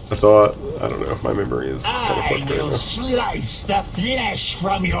 I thought, I don't know, my memory is kind of fucked right now. Slice the flesh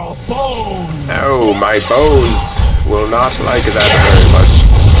from your bones. No, my bones will not like that very much.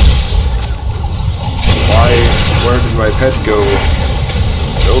 Why? Where did my pet go?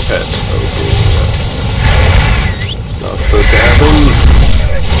 No pet. Okay, that's not supposed to happen.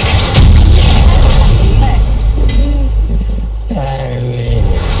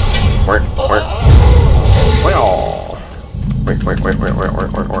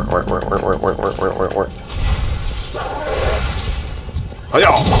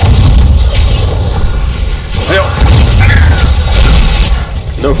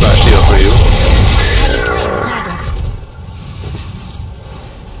 No flash shield for you.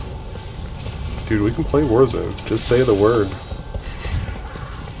 Dude, we can play Warzone. Just say the word.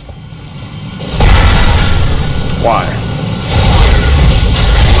 Why?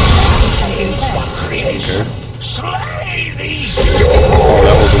 Okay. Slay these. Oh,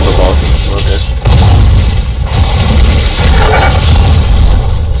 that wasn't the boss. Okay.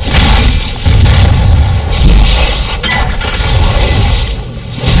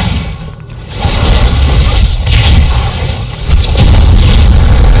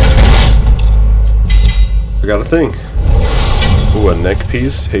 I got a thing. Ooh, a neck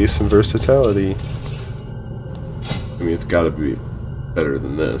piece, haste and versatility. I mean, it's gotta be better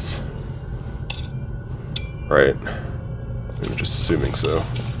than this. Right? I'm just assuming so.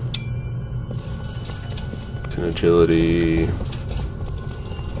 10 agility.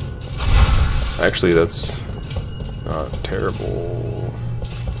 Actually, that's not terrible.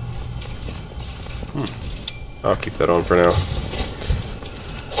 I'll keep that on for now.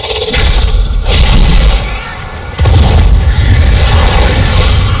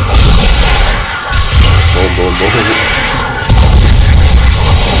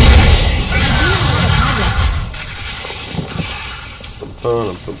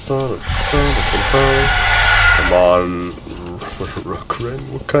 Come on, Rookren.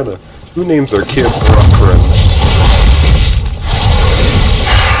 What kind of... Who names their kids Rookren?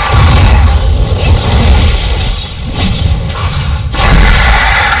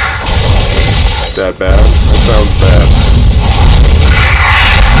 Is that bad? That sounds bad.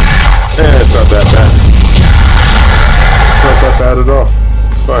 It's not that bad. It's not that bad at all.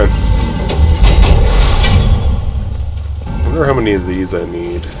 It's fine. I wonder how many of these I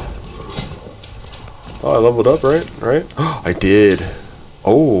need. Oh, I leveled up, right? Right? I did.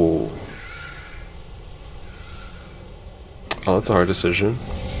 Oh. Oh, that's a hard decision.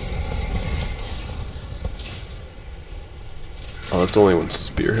 Oh, that's only when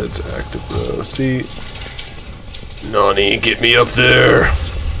Spearhead's active, though. See? Nani, get me up there!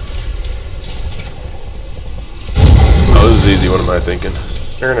 Oh, this is easy. What am I thinking?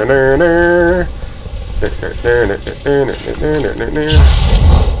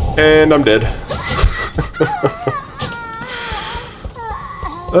 And I'm dead.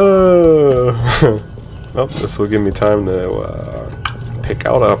 Well, this will give me time to pick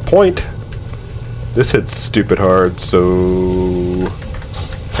out a point. This hits stupid hard, so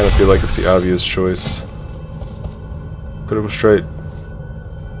kind of feel like it's the obvious choice. Critical strike,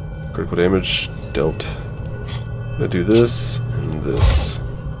 critical damage dealt. I'm gonna do this and this.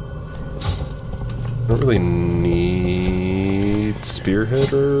 I don't really need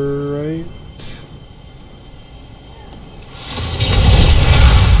Spearheader, right?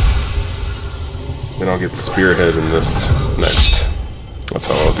 Then I'll get Spearhead in this next. That's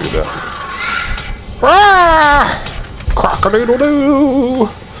how I'll do that. Ah! Cock-a-doodle-doo!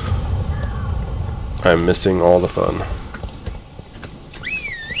 I'm missing all the fun.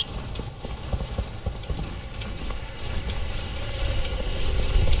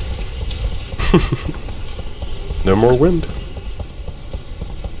 No more wind.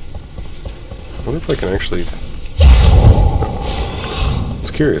 I wonder if I can actually...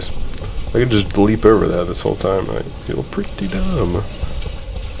 It's curious. I could just leap over that this whole time. I feel pretty dumb.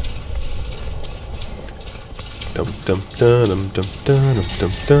 Dum dum dum dum dum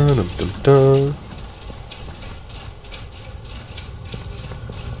dum dum dum dum.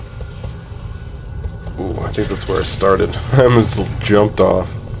 Ooh, I think that's where I started. I almost jumped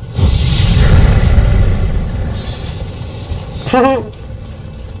off.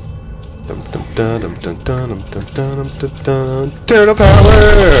 Turtle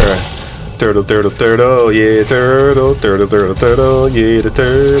power! Turtle, turtle, turtle, yeah, turtle, turtle, turtle, turtle, yeah, the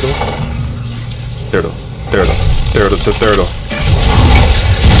turtle. Turtle, turtle, turtle, turtle.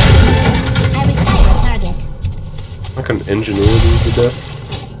 I require a target. I can engineer these to death.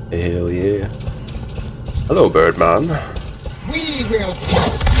 Hell yeah. Hello, Birdman. We will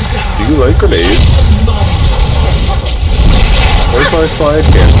test Do you like grenades? Where's my slide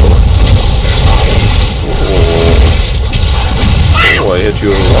cancel? Oh, I hit you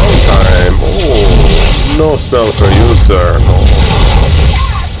a long time. Oh, no spell for you, sir. No.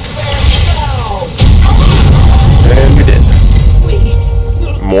 And you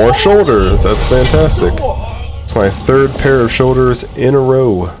did. More shoulders. That's fantastic. It's my third pair of shoulders in a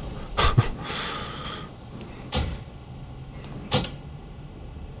row.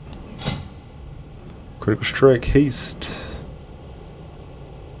 Critical strike, haste.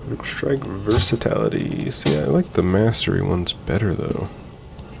 Critical strike, versatility. See, I like the mastery ones better though.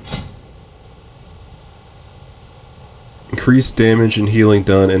 Increased damage and healing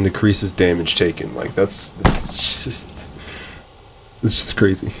done and decreases damage taken. Like it's just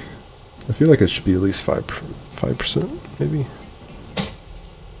crazy. I feel like it should be at least 5%, maybe.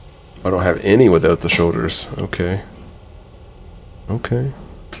 I don't have any without the shoulders. Okay. Okay.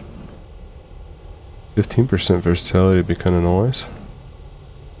 15% versatility would be kind of nice.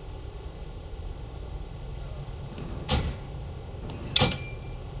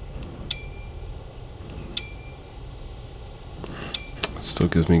 It still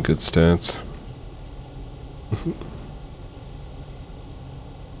gives me good stats.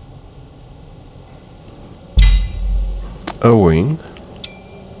 A wing.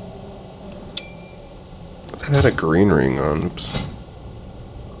 That had a green ring on. Oops.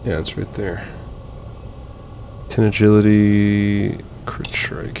 Yeah, it's right there. 10 agility, crit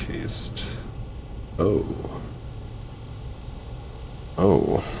strike, haste. Oh.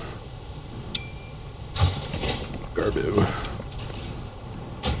 Oh. Garbo.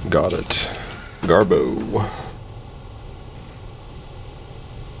 Got it. Garbo.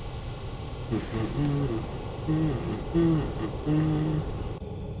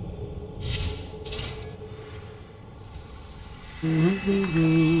 Oh,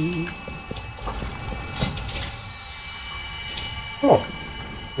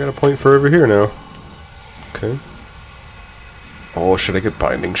 I got a point for over here now. Okay. Oh, should I get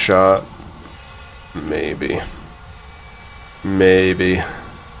binding shot? Maybe. Maybe.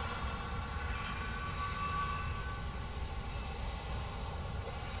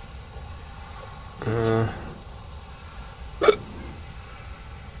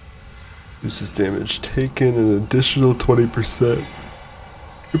 Reduces damage taken an additional 20%.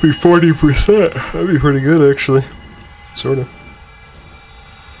 It'd be 40%. That'd be pretty good, actually. Sort of.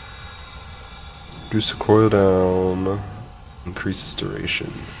 Reduce the cooldown. Increases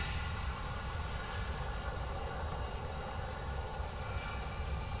duration.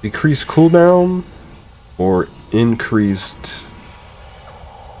 Decrease cooldown or increased.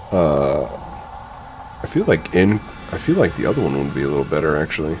 I feel like the other one would be a little better,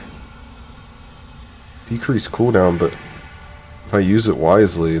 actually. Decrease cooldown, but if I use it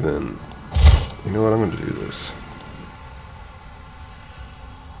wisely, then you know what? I'm going to do this.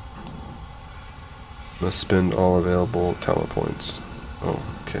 Must spend all available talent points. Oh,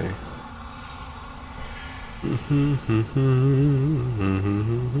 okay.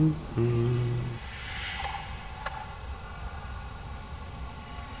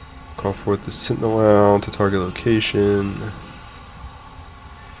 Call forth the sentinel owl to target location.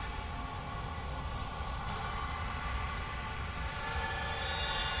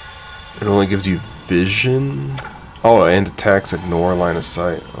 It only gives you vision. Oh, and attacks ignore line of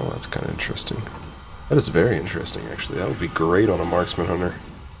sight. Oh, that's kind of interesting. That is very interesting, actually. That would be great on a marksman hunter.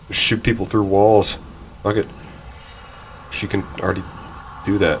 Just shoot people through walls. Fuck it. She can already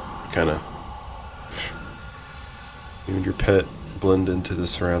do that, kind of. You and your pet blend into the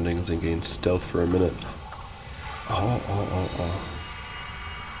surroundings and gain stealth for a minute. Oh.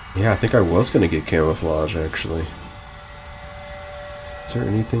 Yeah, I think I was going to get camouflage, actually. Is there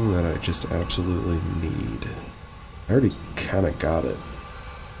anything that I just absolutely need? I already kind of got it.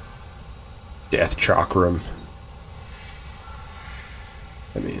 Death Chakram.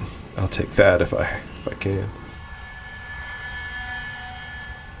 I mean, I'll take that if I can.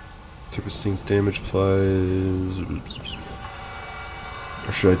 Serpentine's damage applies.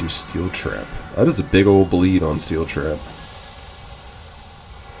 Or should I do Steel Trap? That is a big old bleed on Steel Trap.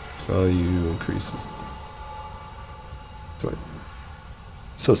 Its value increases.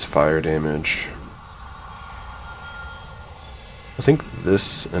 So it's fire damage. I think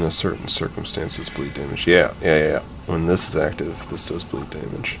this, in a certain circumstances, bleed damage. Yeah. When this is active, this does bleed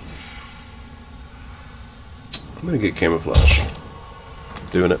damage. I'm gonna get camouflage.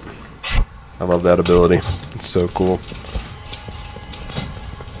 Doing it. I love that ability. It's so cool.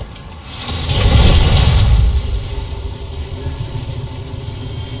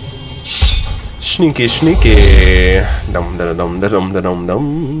 Sneaky, sneaky. Dum da dum da dum da dum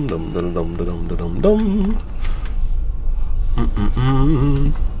dum dum da dum da dum da dum dum.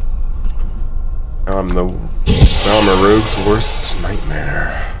 Now I'm a rogue's worst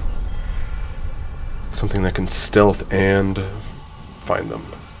nightmare. Something that can stealth and find them.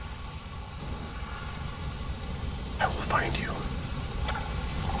 I will find you.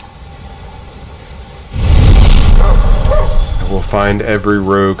 I will find every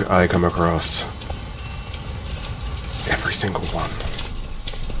rogue I come across. Every single one.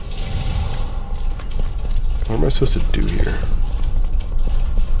 What am I supposed to do here?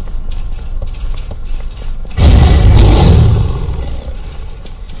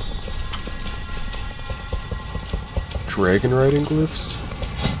 Dragon riding glyphs?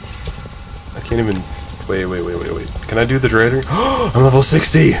 I can't even... Wait. Can I do the dragon? I'm level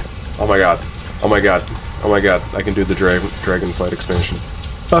 60! Oh my god. I can do the dragon flight expansion.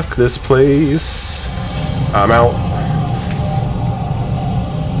 Fuck this place. I'm out.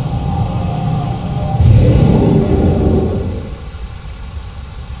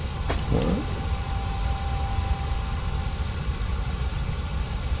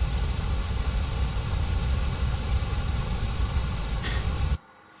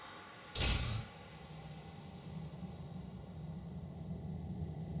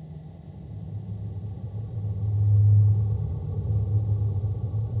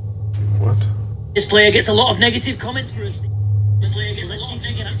 This player gets a lot of negative comments for us. This player gets let's see if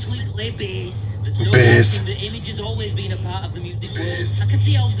she can actually play bass. Bass. The image has always been a part of the music world. I can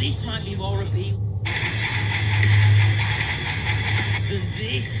see how this might be more appealing than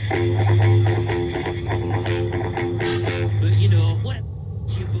this. But you know, whatever.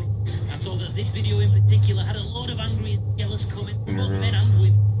 I saw that this video in particular had a load of angry and jealous comments from both men and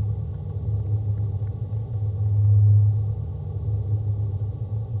women.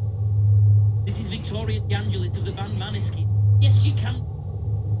 This is Victoria De Angelis of the band Maneskin. Yes, she can.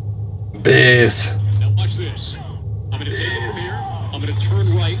 Bass. Now watch this. I'm gonna take it from here. I'm gonna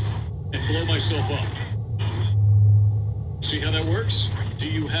turn right and blow myself up. See how that works? Do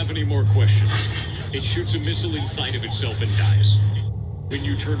you have any more questions? It shoots a missile inside of itself and dies. When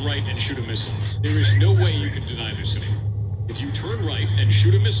you turn right and shoot a missile, there is no way you can deny this anymore. If you turn right and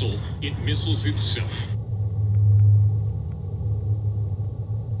shoot a missile, it missiles itself.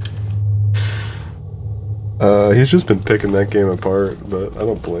 He's just been picking that game apart, but I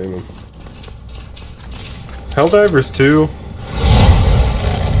don't blame him. Helldivers 2? I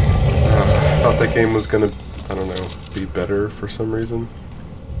thought that game was gonna, I don't know, be better for some reason.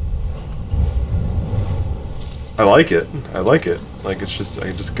 I like it. I like it. Like, it's just, I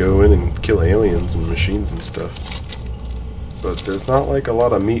can just go in and kill aliens and machines and stuff. But there's not, like, a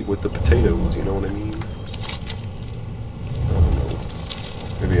lot of meat with the potatoes, you know what I mean? I don't know.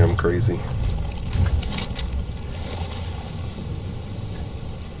 Maybe I'm crazy.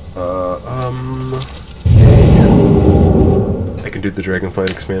 I can do the Dragonflight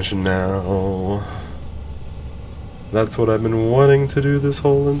expansion now. That's what I've been wanting to do this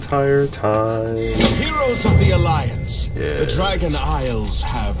whole entire time. Heroes of the Alliance, yes. The Dragon Isles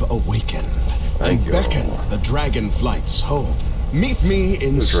have awakened. Thank you. Beckon the Dragonflights home. Meet me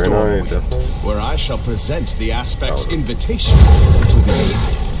in Stormwind, where I shall present the Aspect's invitation to the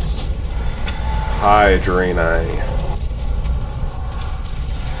Alliance. Hi, Draenei.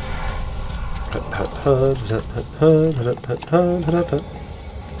 I'm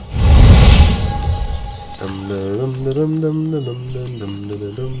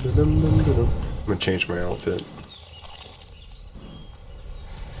gonna change my outfit.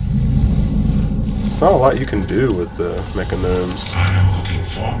 There's not a lot you can do with the mecha gnomes. I am looking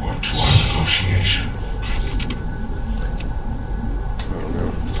forward to our negotiation. I don't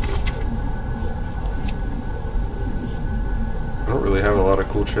know. I don't really have a lot of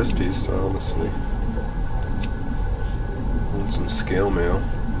cool chest pieces, honestly. I want some scale mail.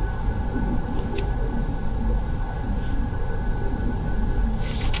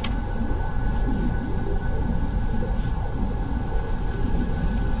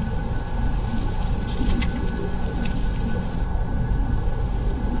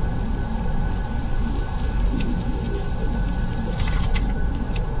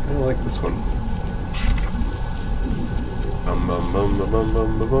 I like this one. Bum bum bum bum bum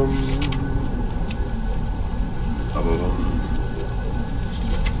bum bum bum. Bum bum bum.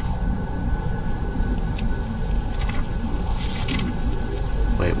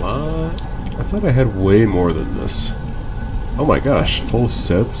 Wait, what? I thought I had way more than this. Oh my gosh, whole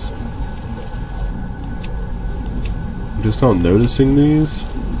sets? I'm just not noticing these.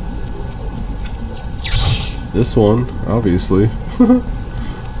 This one, obviously.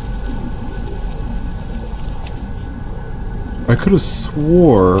 I could have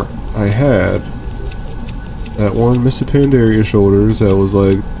swore I had that one Mr. Pandaria shoulders that was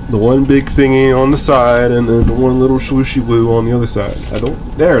like the one big thingy on the side and then the one little swooshy woo on the other side. I don't.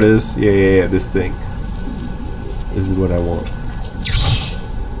 There it is. Yeah, this thing. This is what I want.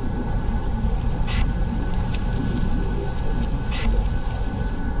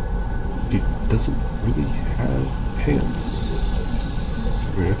 He doesn't really have pants.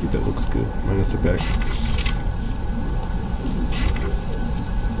 I mean, I think that looks good. Minus the back.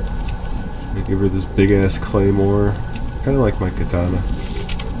 I give her this big ass claymore. Kind of like my katana.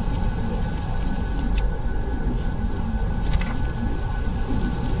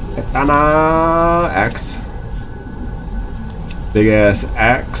 Katana axe. Big ass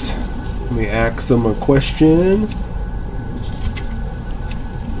axe. Let me ask him a question.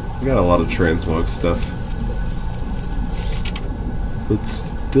 I got a lot of transmog stuff, but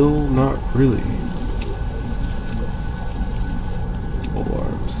still not really. Full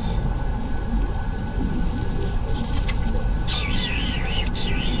arms.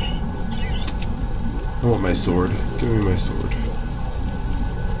 I want my sword. Give me my sword.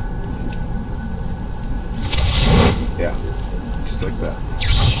 Yeah, just like that.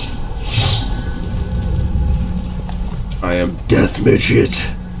 I am Death Midget.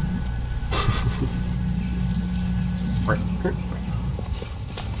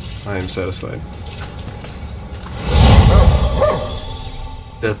 I am satisfied.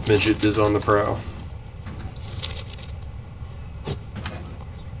 Death Midget is on the prowl.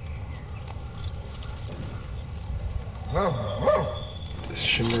 This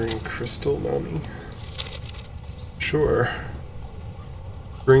shimmering crystal, Nami? Sure.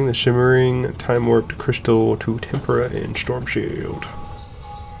 Bring the shimmering time-warped crystal to Tempera and Storm Shield.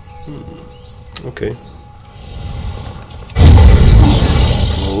 Okay.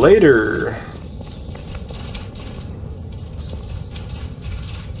 Later.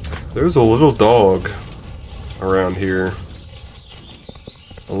 There's a little dog around here.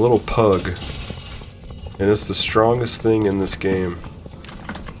 A little pug. And it's the strongest thing in this game.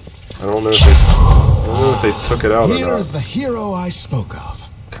 I don't know if they took it out or not. Here is the hero I spoke of.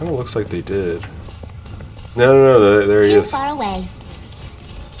 Kinda looks like they did. No, there he is. Too far away.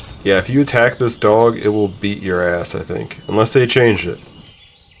 Yeah, if you attack this dog, it will beat your ass, I think. Unless they changed it.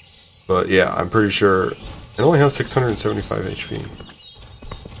 But yeah, I'm pretty sure it only has 675 HP.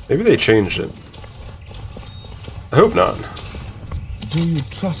 Maybe they changed it. I hope not. Do you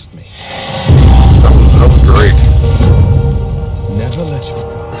trust me? That was great. Never let you go.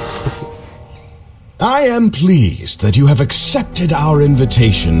 I am pleased that you have accepted our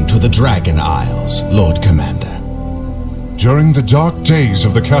invitation to the Dragon Isles, Lord Commander. During the dark days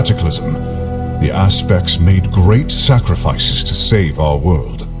of the Cataclysm, the Aspects made great sacrifices to save our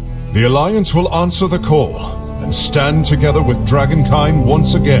world. The Alliance will answer the call and stand together with Dragonkind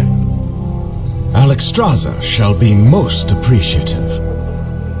once again. Alexstrasza shall be most appreciative.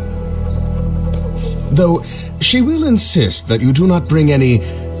 Though she will insist that you do not bring any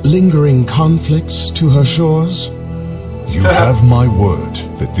lingering conflicts to her shores. You have my word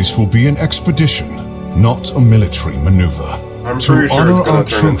that this will be an expedition, not a military maneuver. To honor our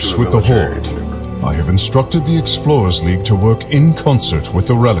truce with the Horde, I have instructed the Explorers League to work in concert with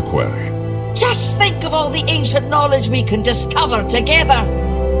the Reliquary. Just think of all the ancient knowledge we can discover together.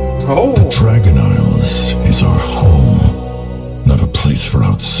 The Dragon Isles is our home, not a place for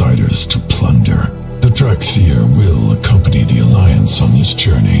outsiders to plunder. The Draxier will accompany the Alliance on this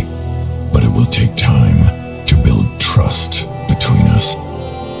journey, but it will take time to build trust between us.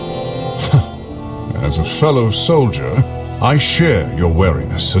 As a fellow soldier, I share your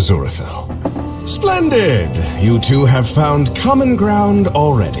wariness, Azurathel. Splendid! You two have found common ground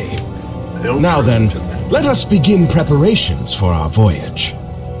already. Now then, let us begin preparations for our voyage.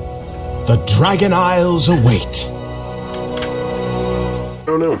 The Dragon Isles await.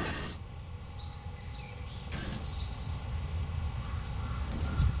 Oh no.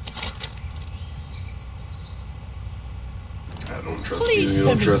 I don't trust you, you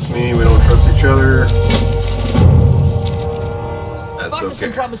don't trust me, we don't trust each other. That's Spotted okay.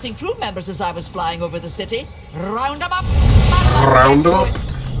 some promising crew members as I was flying over the city. Round them up! Round them up!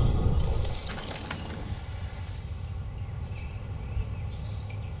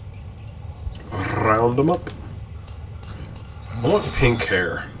 Round them up. I want pink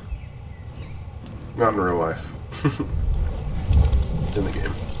hair. Not in real life. In the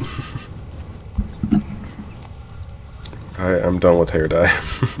game. I'm done with hair dye.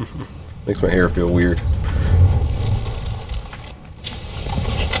 Makes my hair feel weird.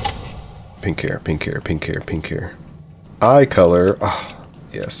 Pink hair, pink hair, pink hair, pink hair. Eye color. Ah,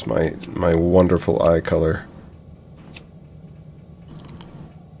 yes, my wonderful eye color.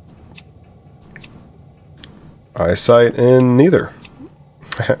 Eyesight in neither.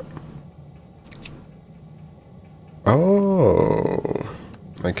 Oh,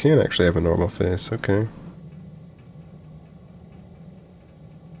 I can actually have a normal face. Okay.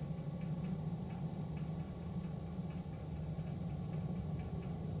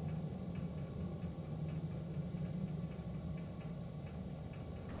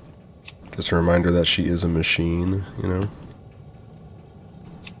 Just a reminder that she is a machine, you know?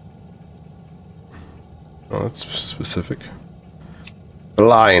 Oh, that's specific.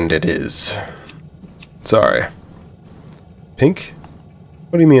 Blind it is. Sorry. Pink?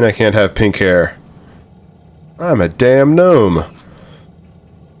 What do you mean I can't have pink hair? I'm a damn gnome.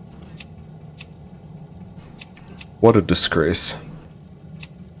 What a disgrace.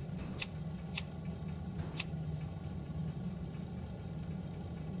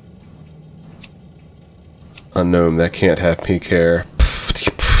 A gnome that can't have pink hair.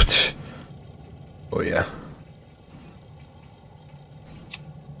 Oh yeah.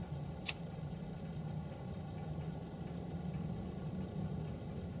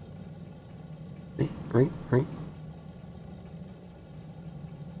 Ring.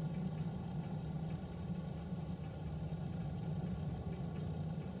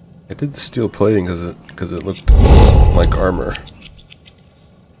 I did the steel plating because it looked like armor.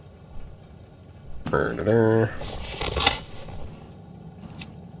 I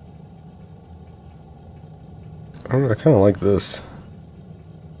don't know, I kind of like this.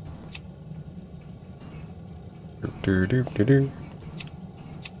 Let's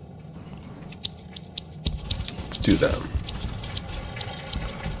do that.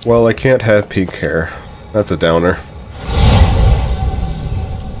 Well, I can't have pink hair. That's a downer.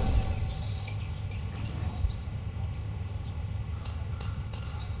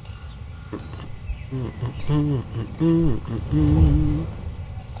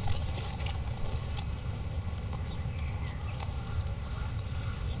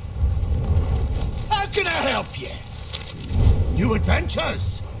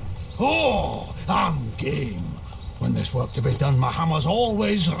 adventures? Oh, I'm game. When there's work to be done, my hammer's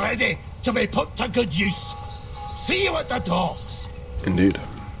always ready to be put to good use. See you at the docks. Indeed.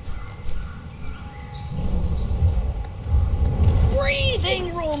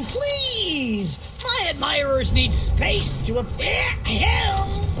 Breathing room, please! My admirers need space to appear.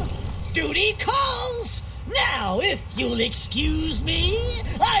 Hell! Duty calls! Now, if you'll excuse me,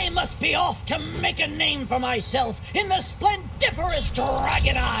 I must be off to make a name for myself in the splendiferous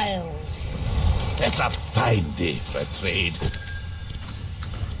Dragon Isles. It's a fine day for a trade. I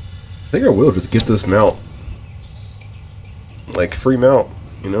think I will just get this mount. Like, free mount,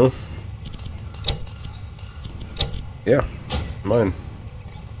 you know? Yeah, mine.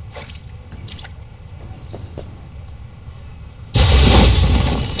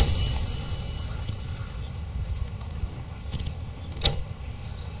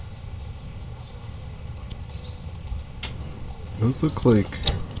 Those look like...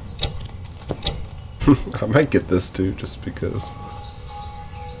 I might get this too, just because.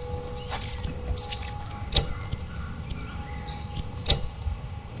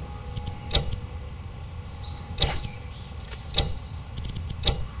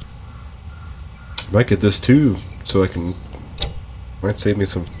 Might get this too, so I can... Might save me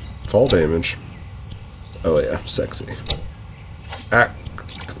some fall damage. Oh yeah, sexy. Ah!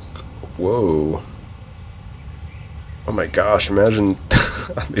 Whoa. Oh my gosh, imagine...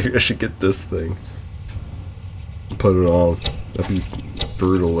 Maybe I should get this thing. Put it on. That'd be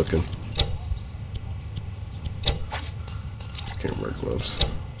brutal looking. Can't wear gloves.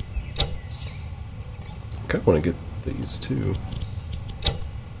 I kinda wanna get these too.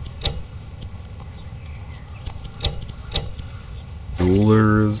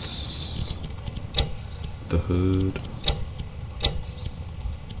 Rulers. The hood.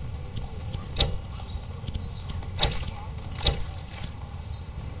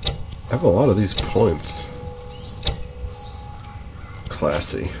 I have a lot of these points.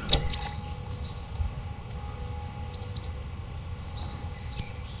 Classy.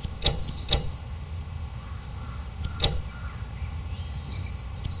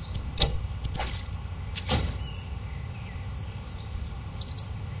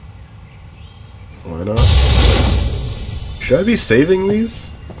 Why not? Should I be saving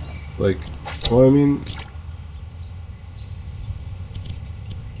these? Like, well, I mean...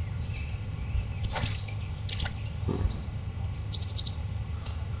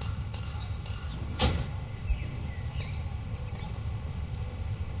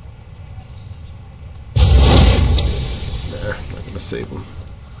 Save them.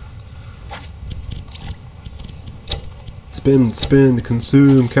 Spend, spend,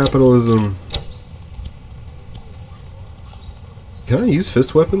 consume, capitalism. Can I use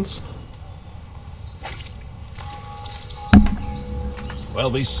fist weapons?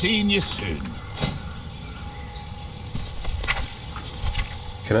 We'll be seeing you soon.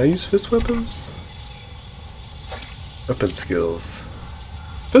 Can I use fist weapons? Weapon skills.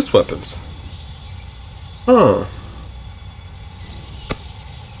 Fist weapons. Huh.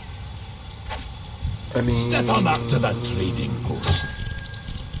 I mean, step on up to that trading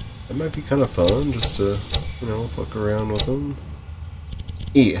post. That might be kind of fun, just to, you know, fuck around with them.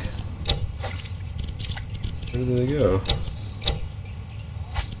 Yeah. Where did they go?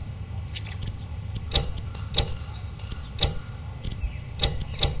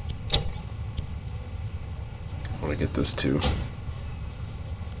 I want to get this too.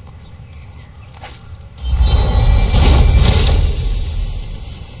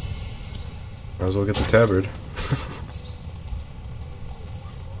 Might as well get the tabard.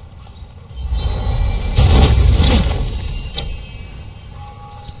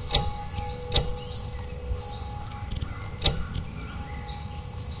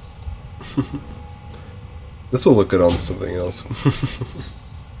 This will look good on something else.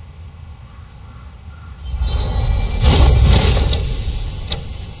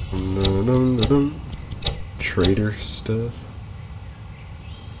 Trader stuff.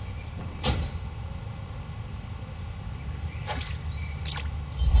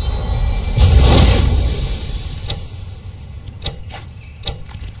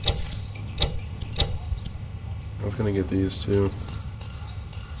 I was gonna get these too.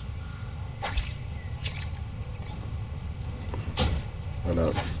 Why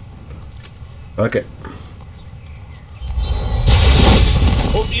not? Okay.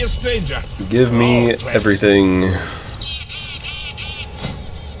 Won't be a stranger. Give me everything.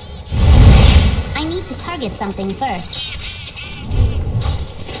 I need to target something first.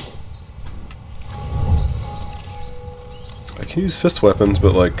 I can use fist weapons,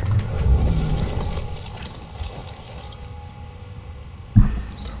 but like...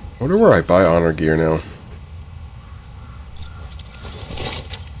 wonder where I buy honor gear now.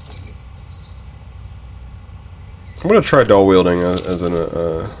 I'm gonna try dual wielding as an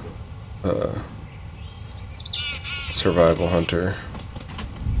survival hunter.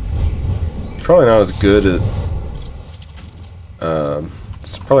 Probably not as good at.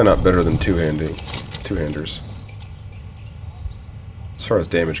 It's probably not better than two-handers. As far as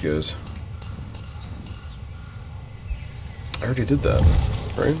damage goes. I already did that,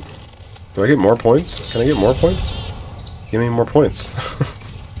 right? Do I get more points? Can I get more points? Give me more points.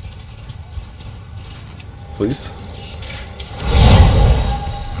 Please?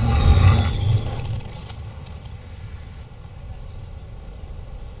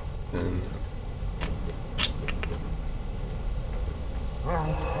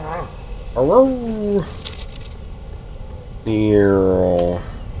 Hello. Near.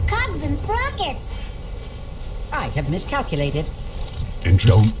 Cogs and sprockets. I have miscalculated. And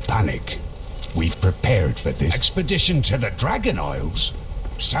don't panic. We've prepared for this expedition to the Dragon Isles.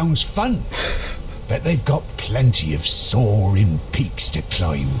 Sounds fun. Bet they've got plenty of soaring peaks to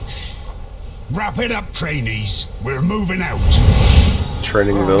climb. Wrap it up, trainees. We're moving out.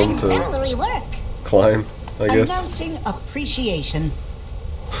 Training them to Exemplary work. climb, I guess. Announcing appreciation.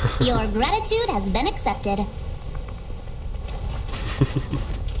 Your gratitude has been accepted.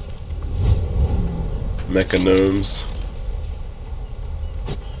 Mecha gnomes.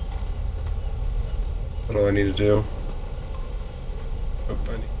 What do I need to do? Oh,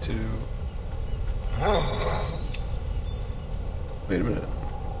 I need to. Wait a minute.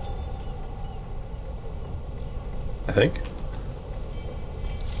 I think.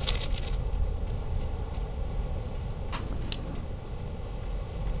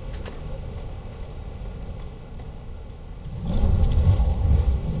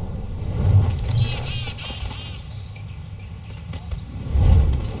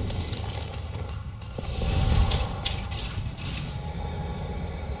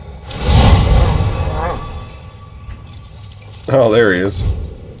 Oh, there he is.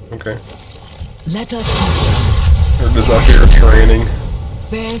 Okay. Let us. We're just up here training.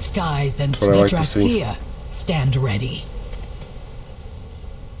 Fair skies and Snitdrathia, stand ready.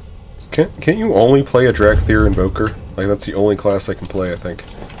 Can't you only play a Dracthyr Invoker? Like, that's the only class I can play, I think.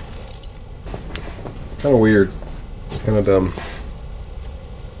 Kinda weird. Kinda dumb.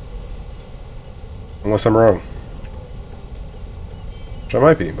 Unless I'm wrong. Which I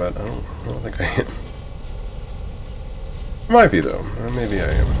might be, but I don't think I am. I might be, though. Or maybe I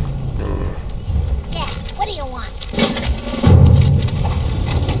am. I don't know. Yeah, what do you want?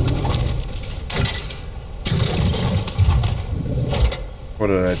 What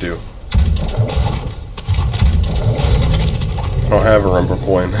did I do? I don't have a Rumble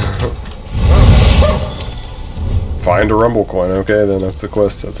Coin. Find a Rumble Coin. Okay, then that's the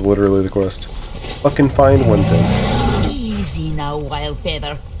quest. That's literally the quest. Fucking find one thing. Easy now,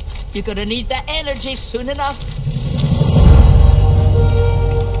 Wildfeather. You're gonna need that energy soon enough.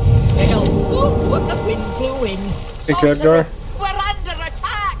 Well, look what the wind blew in. Hey, Khadgar. We're under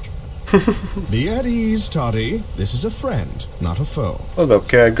attack. Be at ease, Toddy. This is a friend, not a foe. Hello,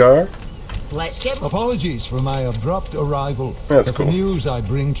 Khadgar. Let's get. Apologies for my abrupt arrival. That's but cool. The news I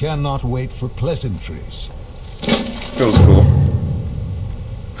bring cannot wait for pleasantries. Feels cool.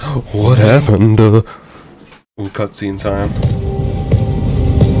 What happened? Cutscene time.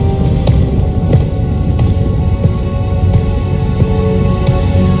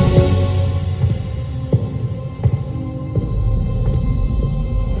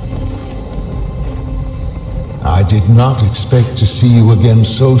 I did not expect to see you again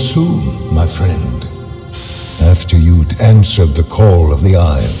so soon, my friend. After you'd answered the call of the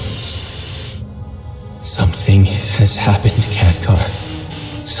Isles. Something has happened, Khadgar.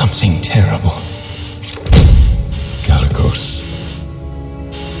 Something terrible. Kalikos,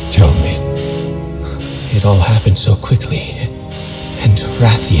 tell me. It all happened so quickly. And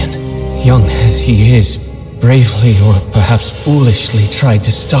Rathian, young as he is, bravely or perhaps foolishly tried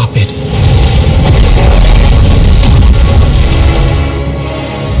to stop it.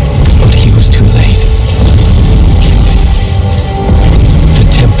 But he was too late. The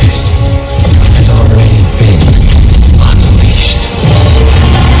Tempest had already been unleashed.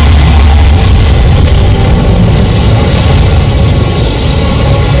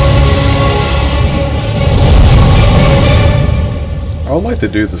 I would like to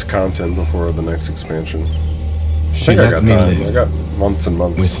do this content before the next expansion. I She think I let got me time. live I got months and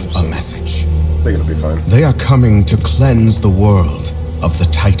months. with a message. I think it'll be fine. They are coming to cleanse the world of the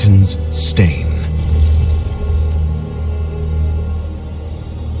Titan's stain.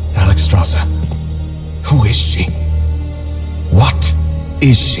 Alexstrasza, who is she? What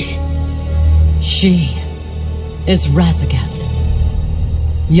is she? She is Razagath,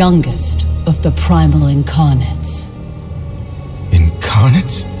 youngest of the primal incarnates.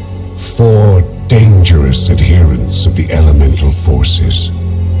 Incarnates? 4 dangerous adherents of the elemental forces.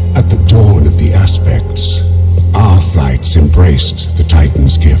 At the dawn of the aspects, our flights embraced the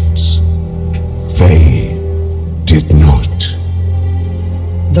Titan's gifts. They did not.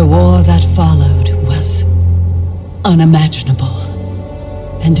 The war that followed was unimaginable,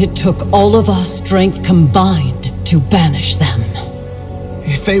 and it took all of our strength combined to banish them.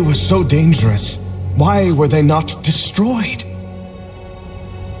 If they were so dangerous, why were they not destroyed?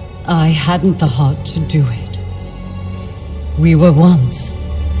 I hadn't the heart to do it. We were once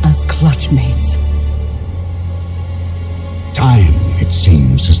as clutchmates. Time, it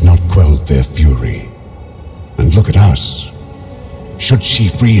seems, has not quelled their fury. And look at us. Should she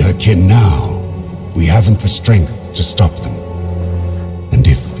free her kin now, we haven't the strength to stop them. And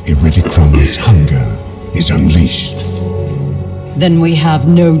if Iridicrum's hunger is unleashed, then we have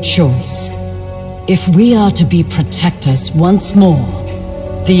no choice. If we are to be protectors once more,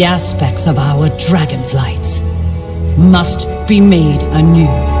 the aspects of our dragonflights must be made anew.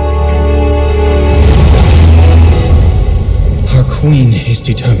 Our queen is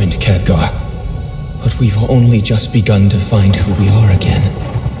determined, Khadgar. But we've only just begun to find who we are again.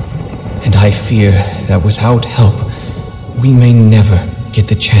 And I fear that without help, we may never get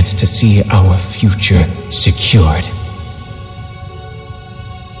the chance to see our future secured.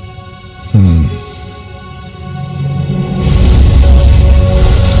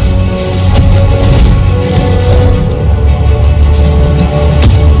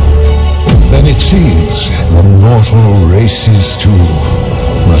 Then it seems the mortal races too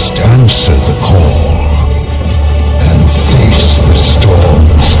must answer the call and face the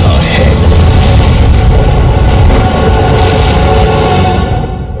storms ahead.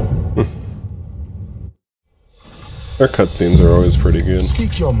 Their cutscenes are always pretty good.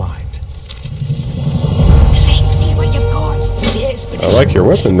 Speak your mind. Let's see what you've got. I like your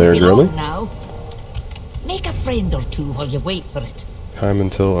weapon there, girly. Now. Make a friend or two while you wait for it. Time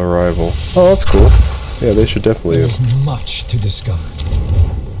until arrival. Oh, that's cool. Yeah, they should definitely. There's much to discover.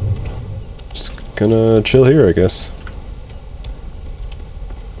 Just gonna chill here, I guess.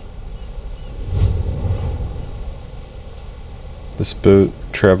 This boat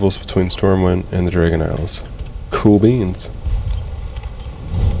travels between Stormwind and the Dragon Isles. Cool beans.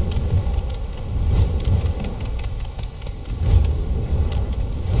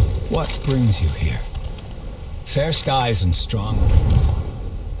 What brings you here? Fair skies and strong winds.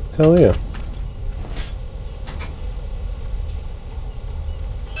 Hell yeah.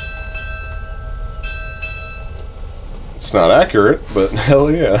 It's not accurate, but hell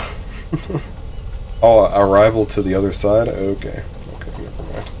yeah. Oh, arrival to the other side? Okay. Okay, never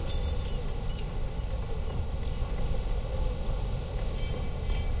mind.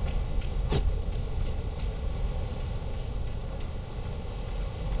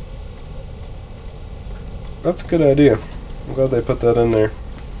 That's a good idea. I'm glad they put that in there.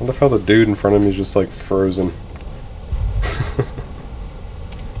 I love how the dude in front of me is just like frozen.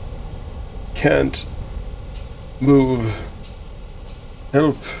 Can't move.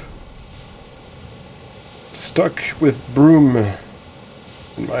 Help. Stuck with broom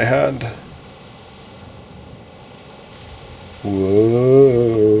in my hand.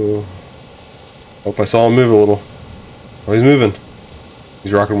 Whoa. Oh, I saw him move a little. Oh, he's moving.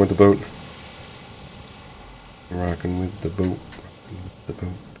 He's rocking with the boat. Rocking with the boat. The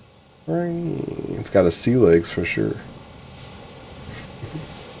boat. It's got a sea legs for sure.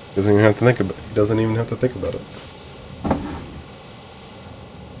 Doesn't even have to think about it. He doesn't even have to think about it.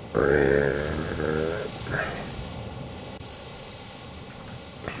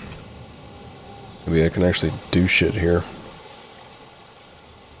 Maybe I can actually do shit here.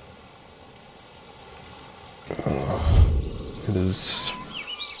 It is.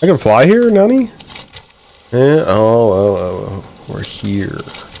 I can fly here, Nani? Eh, oh, we're here.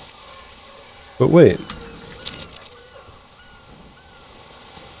 But wait.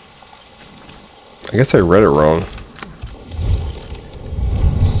 I guess I read it wrong.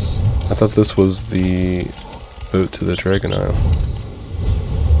 I thought this was the boat to the Dragon Isle.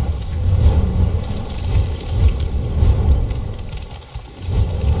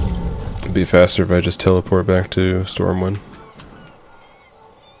 It'd be faster if I just teleport back to Stormwind.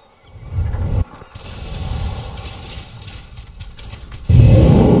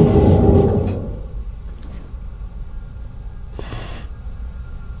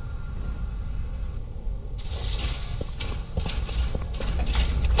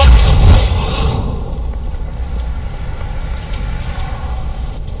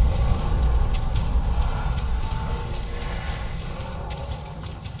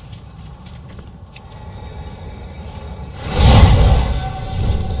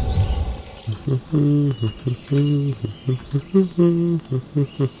 I'm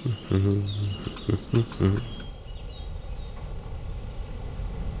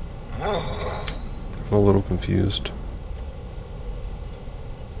a little confused.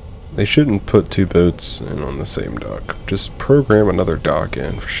 They shouldn't put two boats in on the same dock. Just program another dock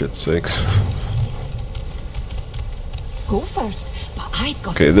in, for shit's sakes. Go first, but I've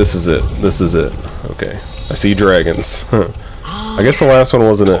got. Okay, this is it. This is it. Okay. I see dragons. I guess the last one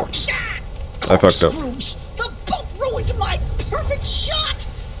wasn't it. I fucked up. The boat ruined my perfect shot!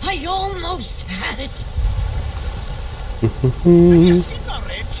 I almost had it. Have you seen the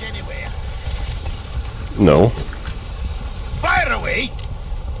wrench anywhere? No. Fire away!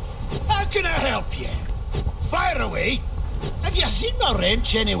 How can I help you? Fire away! Have you seen my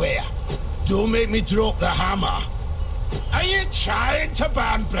wrench anywhere? Don't make me drop the hammer. Are you trying to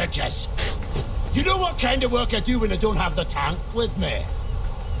burn bridges? You know what kind of work I do when I don't have the tank with me?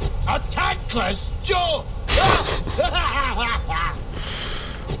 A tankless Joe!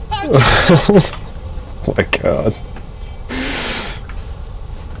 Oh my god.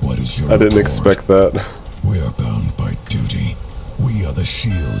 What is your I didn't report? expect that. We are bound by duty. We are the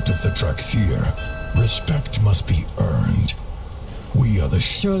shield of the Drakthir. Respect must be earned. We are the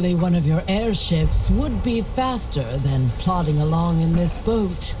Surely one of your airships would be faster than plodding along in this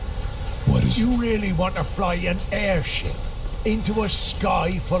boat. What is you really want to fly an airship into a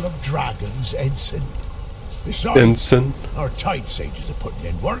sky full of dragons, Ensign? Besides, Ensign? Our tide sages are putting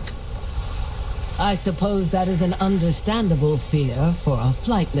in work. I suppose that is an understandable fear for a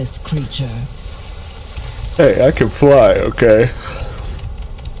flightless creature. Hey, I can fly, okay?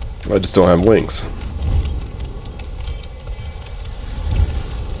 I just don't have wings.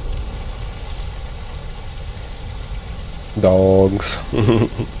 Dogs.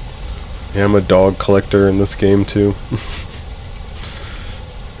 Yeah, I'm a dog collector in this game too.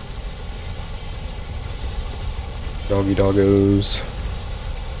 Doggy doggos.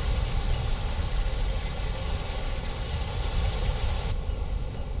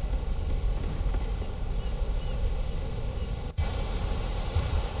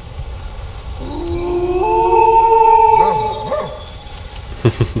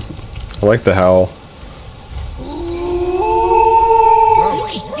 I like the howl.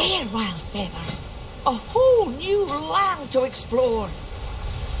 Looky there, Wildfeather. A whole new land to explore.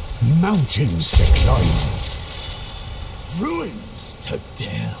 Mountains to climb. Ruins to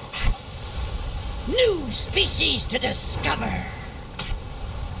delve. New species to discover.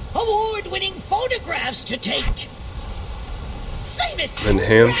 Award-winning photographs to take. Famous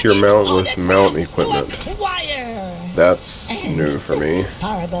Enhance your mount with mount equipment. acquire. That's new for me.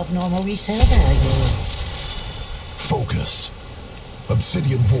 Far above normal resale value. focus?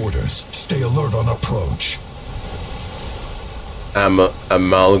 Obsidian warders, stay alert on approach.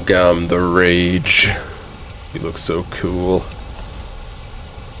 Amalgam the Rage. He looks so cool.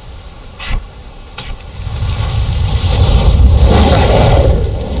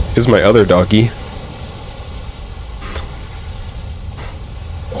 Here's my other doggy.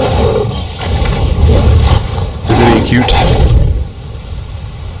 Isn't he cute?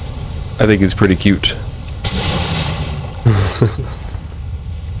 I think he's pretty cute.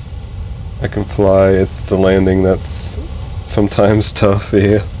 I can fly, it's the landing that's sometimes tough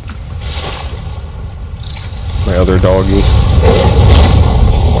here. My other doggy.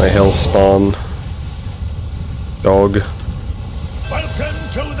 My hellspawn dog. Welcome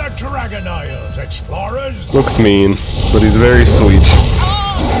to the Dragon Isles, explorers. Looks mean, but he's very sweet.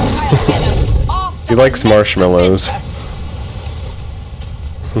 He likes marshmallows.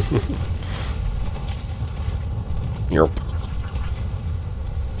 Yerp.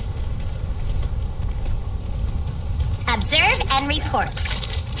 Observe and report.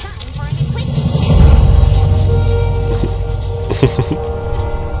 Time for an equipment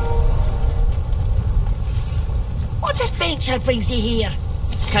What adventure brings you here?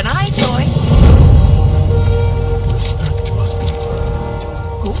 Can I join? Respect must be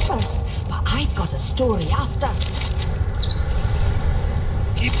earned. Go first, but I've got a story after.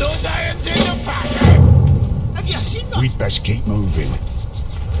 Keep those irons in the fire! Have you seen them? We'd best keep moving.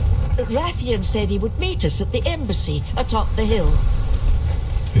 Rathian said he would meet us at the embassy atop the hill.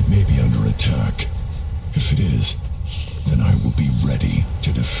 It may be under attack. If it is, then I will be ready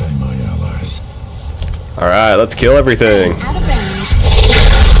to defend my allies. Alright, let's kill everything. out of range.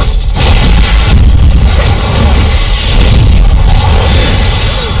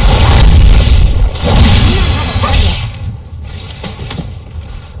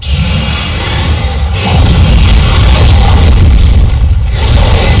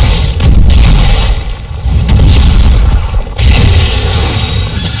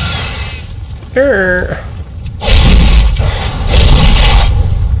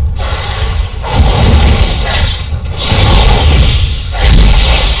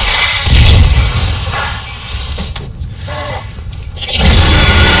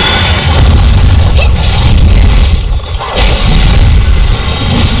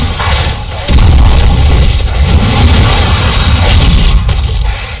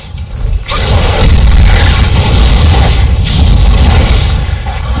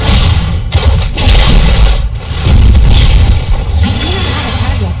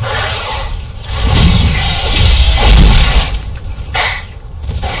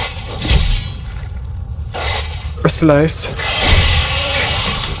 A slice.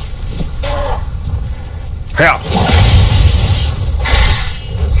 Yeah.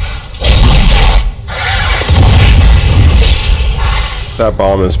 That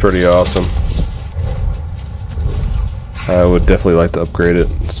bomb is pretty awesome. I would definitely like to upgrade it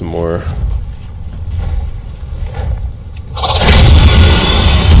some more.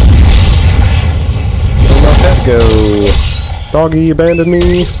 Where'd my pet go? Doggy abandoned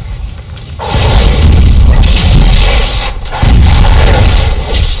me.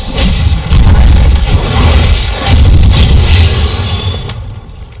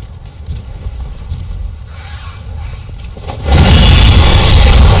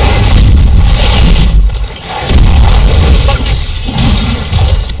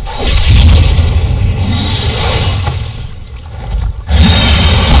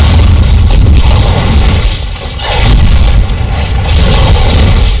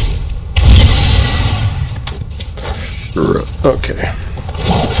 Okay.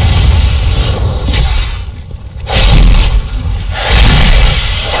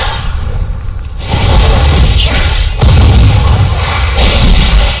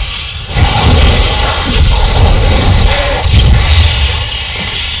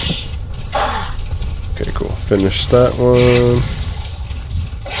 Okay, cool. Finish that one.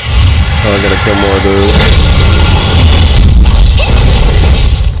 Oh, I gotta kill more of those.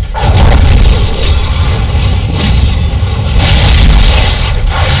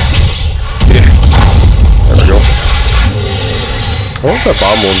 I wonder if that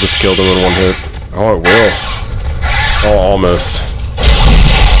bomb one just killed him in one hit. Oh, it will. Oh, almost.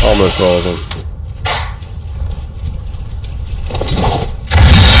 Almost all of them.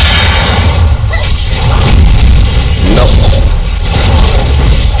 Nope.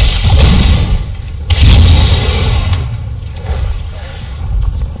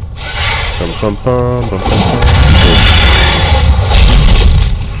 Bum, bum, bum, bum, bum.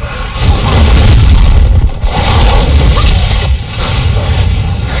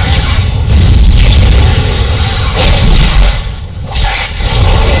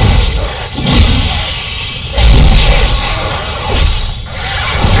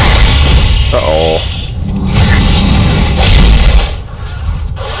 Uh-oh.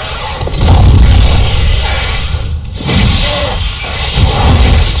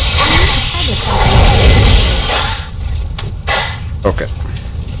 Okay.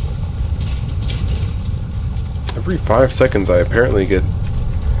 Every 5 seconds I apparently get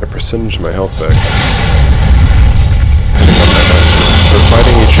a percentage of my health back. They're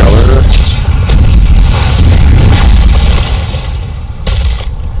fighting each other.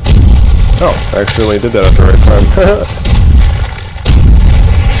 Oh, I accidentally did that at the right time.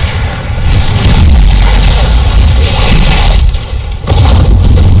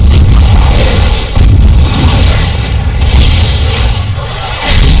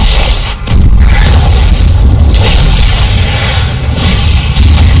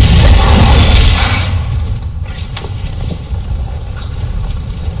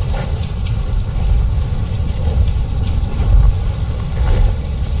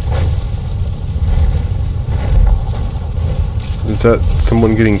 Is that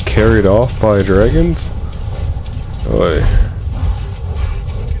someone getting carried off by dragons? Oy.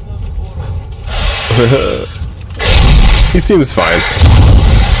 He seems fine.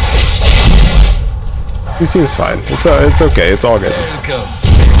 He seems fine. It's okay. It's all good.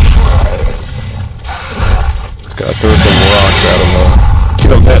 Just gotta throw some rocks at him though.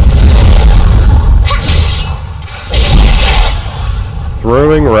 Get him hit.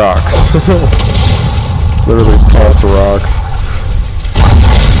 Throwing rocks. Literally toss rocks.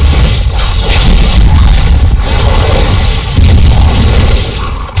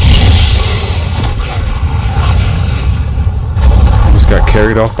 Got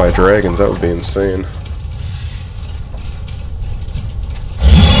carried off by dragons, that would be insane.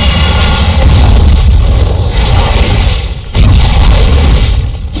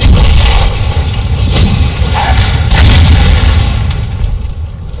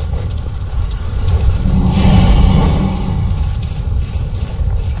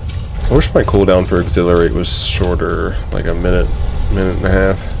 I wish my cooldown for Exhilarate was shorter, like a minute and a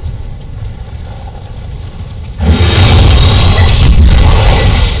half.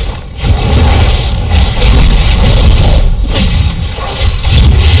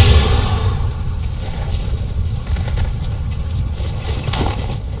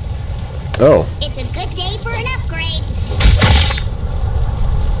 Oh. It's a good day for an upgrade.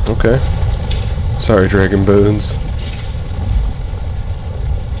 Okay. Sorry, Dragon Bones.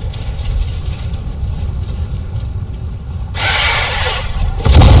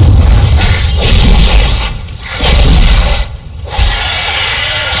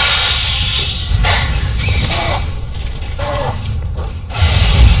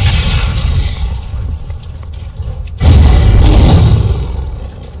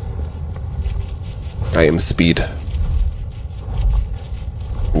 I am speed.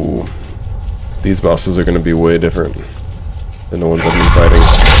 Ooh. These bosses are going to be way different than the ones I've been fighting.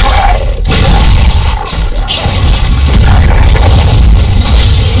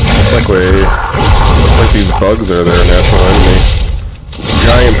 Looks like these bugs are their natural enemy.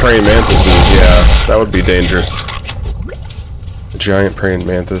 Giant praying mantises, yeah, that would be dangerous. A giant praying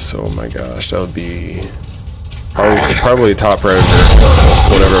mantis, oh my gosh, that would be probably top predator,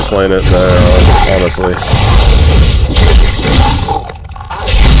 whatever planet they're on, honestly.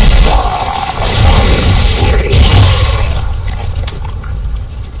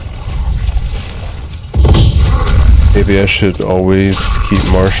 Maybe I should always keep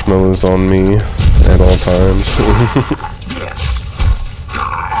marshmallows on me at all times.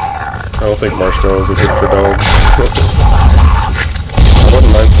 I don't think marshmallows are good for dogs. I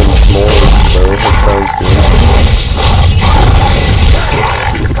wouldn't mind some s'mores though, that sounds good.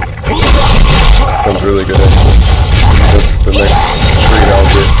 Sounds really good. That's the next treat I'll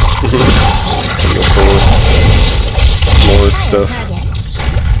get from the store. S'mores stuff.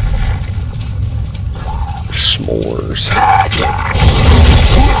 S'mores.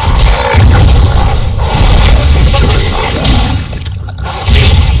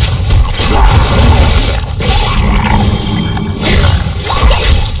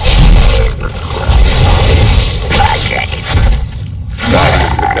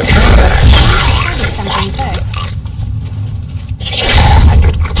 Something first.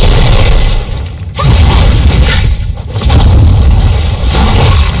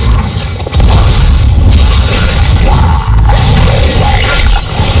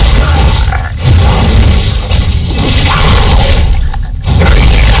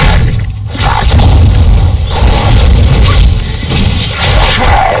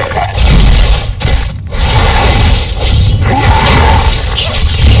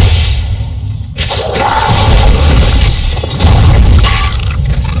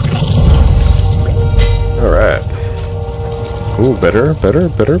 Ooh, better.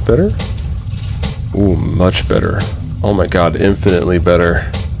 Ooh, much better. Oh my god, infinitely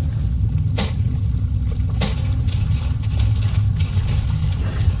better.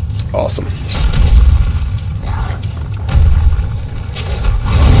 Awesome.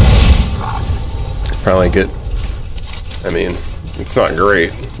 Finally get, I mean, it's not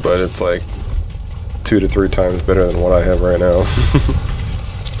great, but it's like 2 to 3 times better than what I have right now.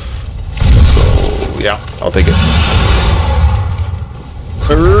 So, yeah, I'll take it.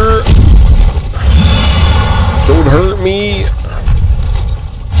 Don't hurt me.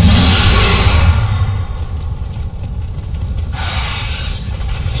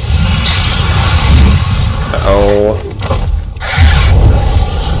 Uh-oh.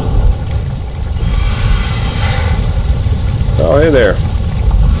 Oh, hey there.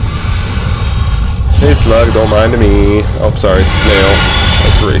 Hey, slug, don't mind me. Oh, sorry, snail.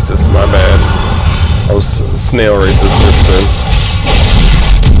 That's racist, my bad. I was snail racist this time.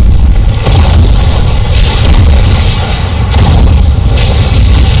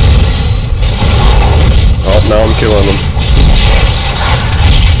 Now I'm killing them.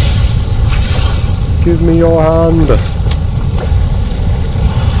 Give me your hand. Do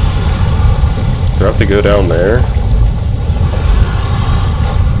I have to go down there?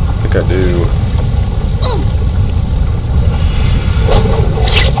 I think I do.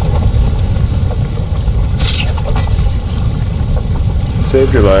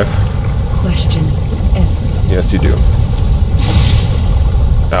 Saved your life. Question F. Yes, you do.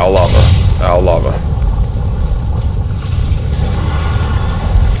 Ow lava. Ow lava.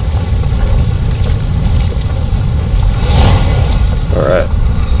 Alright.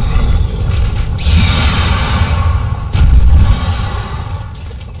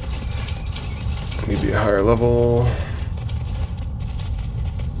 Need to be a higher level.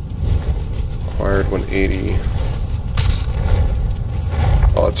 Acquired 180.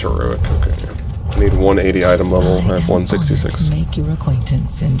 Oh, it's heroic. Okay. I need 180 item level. I have 166. To make your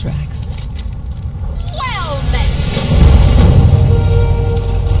acquaintance, Syndrax. Well then.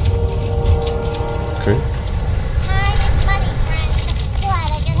 Okay.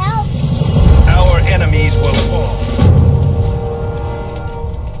 Enemies will fall.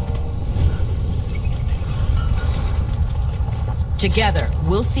 Together,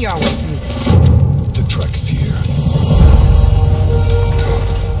 we'll see our way through this. The Drakthir.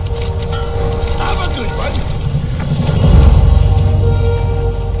 Have a good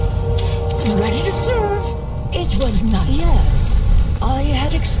one. Ready to serve? It was not. Yes. I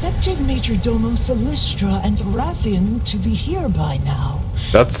had expected Major Domo Solistra and Rathian to be here by now.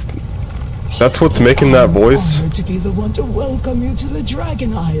 That's what's making that voice? I'm honored to be the one to welcome you to the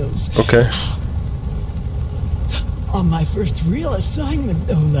Dragon Isles. Okay. On my first real assignment,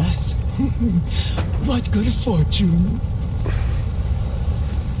 no less. What good fortune.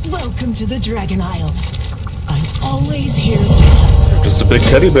 Welcome to the Dragon Isles. I'm always here to help. Just a big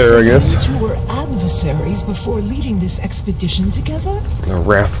teddy bear, I guess. You two were adversaries before leading this expedition together? A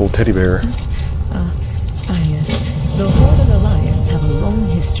wrathful teddy bear. Yes. The Horde and Alliance have a long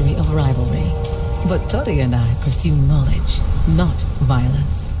history of rivalry. But Toddy and I pursue knowledge, not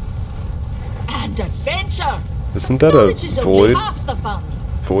violence. And adventure! Isn't that a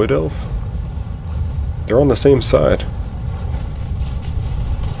void elf? They're on the same side.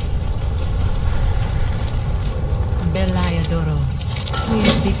 Belayadoros,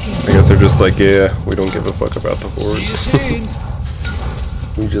 please be patient. I guess they're just like, yeah, we don't give a fuck about the Horde.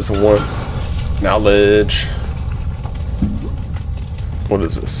 We just want knowledge. What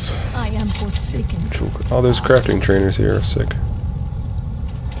is this? I am forsaken. Oh, there's crafting trainers here. Sick.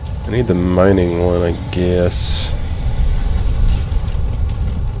 I need the mining one, I guess.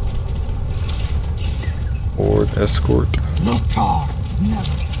 Horde escort.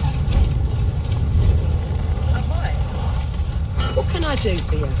 What can I do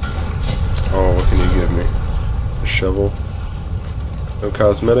for you? Oh, what can you give me? A shovel. No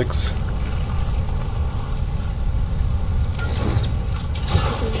cosmetics.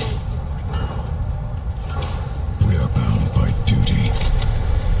 We are bound by duty.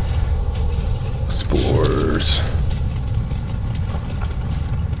 Explorers.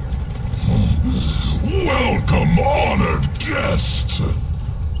 Welcome, honored guest.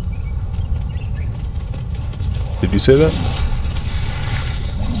 Did you say that?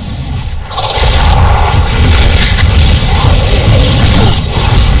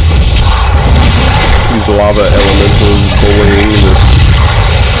 These lava elementals bullying this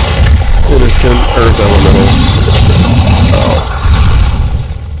innocent earth elemental. Oh.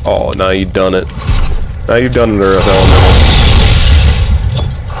 Oh, now you've done it. Now you've done it, earth elemental.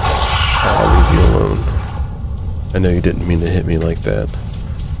 I'll leave you alone. I know you didn't mean to hit me like that.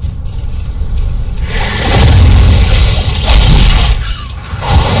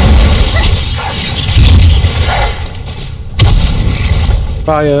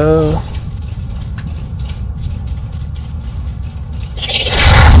 Fire!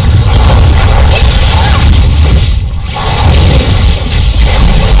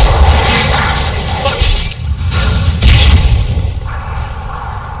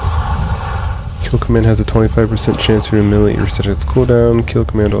 Kill command has a 25% chance to annihilate your set its cooldown. Kill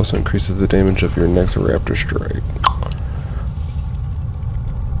command also increases the damage of your next raptor strike.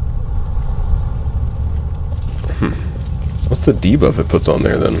 What's the debuff it puts on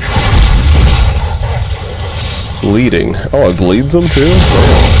there then? Bleeding. Oh, it bleeds them too?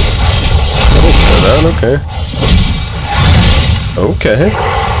 I didn't know that, okay. Okay.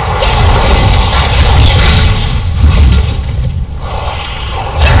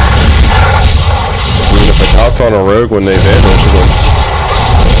 I mean, if a dot's on a rogue when they vanish,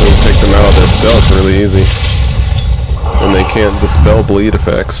 it'll take them out of their stealth really easy. And they can't dispel bleed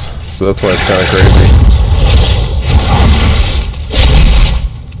effects, so that's why it's kind of crazy.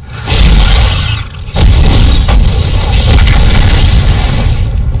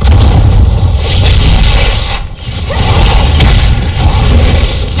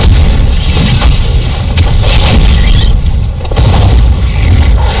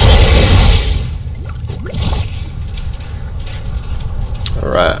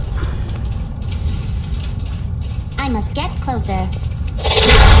 Alright. I must get closer.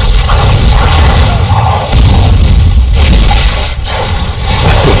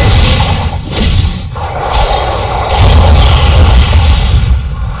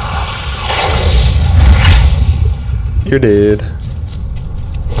 You're dead.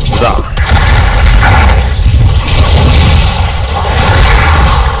 Zah.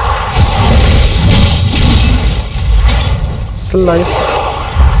 Slice.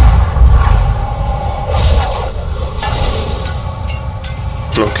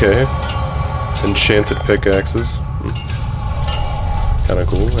 Okay. Enchanted pickaxes. Kinda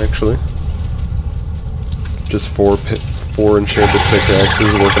cool, actually. Just four enchanted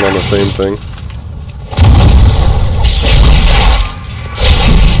pickaxes working on the same thing.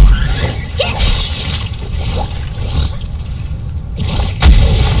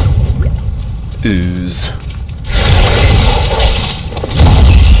 Ooze.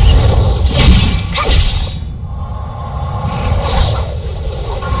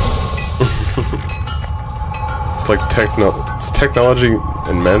 It's technology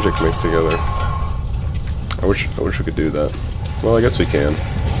and magic mixed together. I wish we could do that. Well, I guess we can.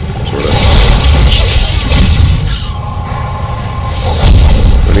 Sort of.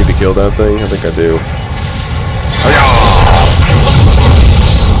 Do I need to kill that thing? I think I do. Oh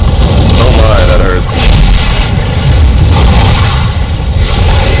my, that hurts.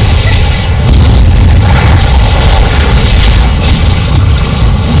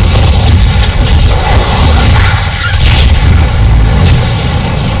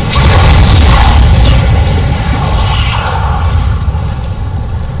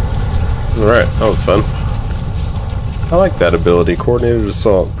 Alright, that was fun. I like that ability, Coordinated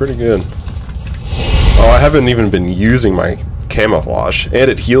Assault, pretty good. Oh, I haven't even been using my camouflage, and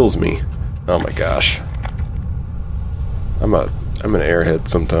it heals me. Oh my gosh. I'm an airhead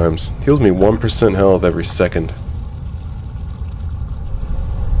sometimes. Heals me 1% health every second.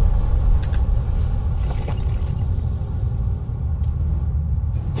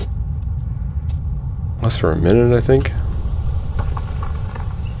 Lasts for a minute, I think.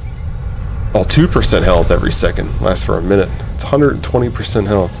 Oh, 2% health every second. Lasts for a minute. It's 120%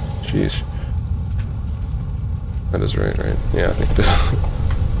 health. Jeez. That is right? Yeah, I think it is.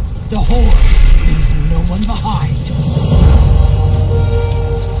 The Horde leaves no one behind.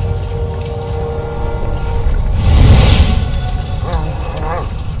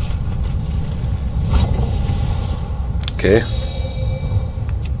 Okay.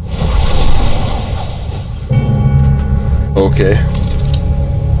 Okay.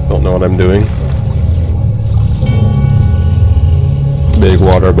 Don't know what I'm doing. Big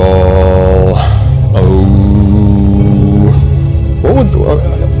water ball. Oh.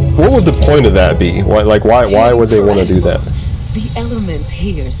 What would the point of that be? Why would they want to do that? The elements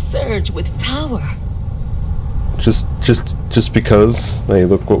here surge with power. Just because? Hey,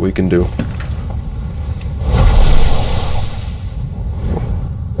 look what we can do.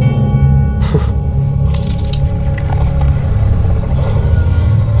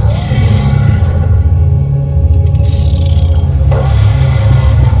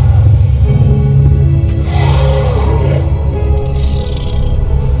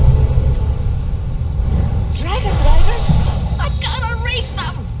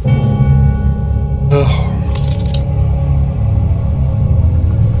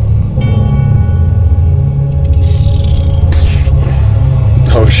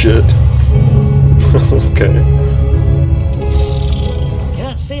 Oh shit. Okay.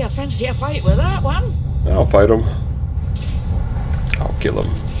 Can't say I fancy a fight with that one. I'll fight him. I'll kill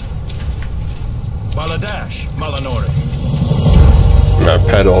him. Baladash, Malanori. My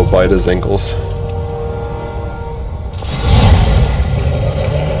pet will bite his ankles.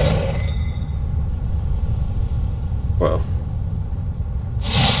 Well.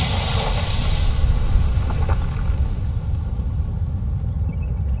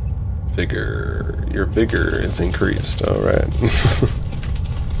 Vigor. Your vigor is increased. Alright.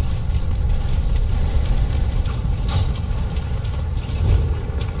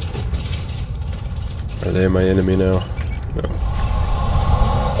 Are they my enemy now? No.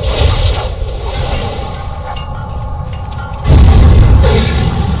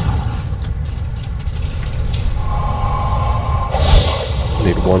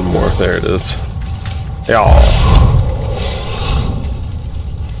 Need one more. There it is. Yeah.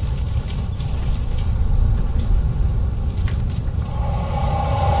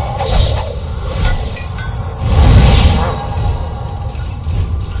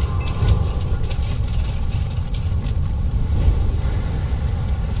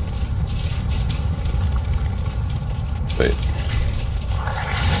 Wait.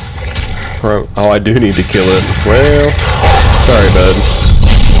 Oh, I do need to kill it. Well, sorry, bud.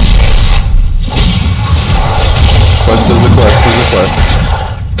 Quest is a quest is a quest.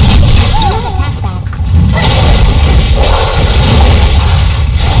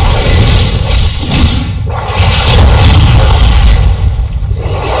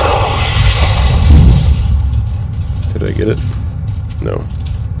 Did I get it? No.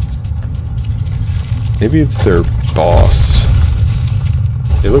 Maybe it's their boss.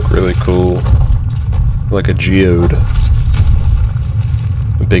 They look really cool. Like a geode.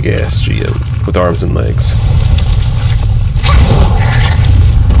 A big ass geode with arms and legs.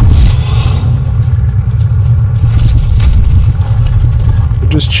 They're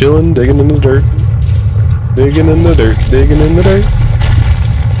just chilling, digging in the dirt. Digging in the dirt, digging in the dirt.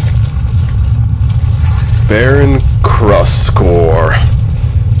 Barren Crust Core.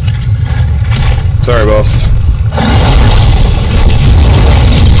 Sorry, boss.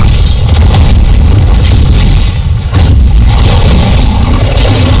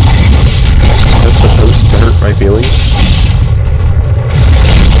 That's supposed to hurt my feelings.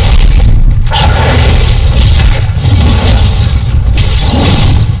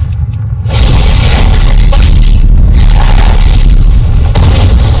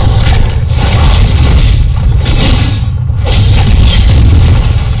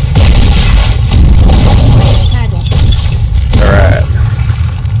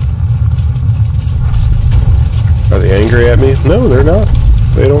 at me. No, they're not.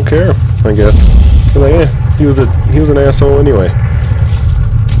 They don't care, I guess. They're like, eh, he was an asshole anyway.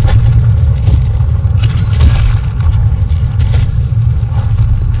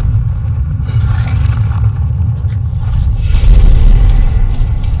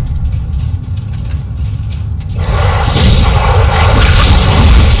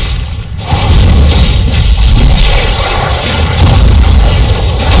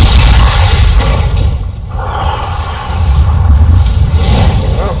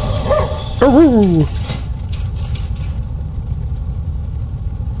 Ooh.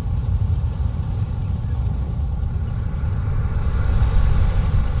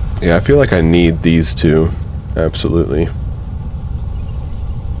 Yeah, I feel like I need these two. Absolutely.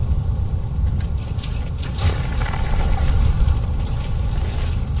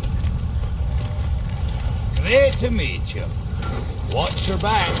 Great to meet you. Watch your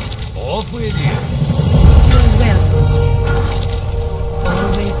back. Off with you. You're welcome.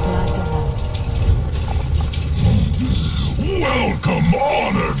 Always glad to have. Welcome,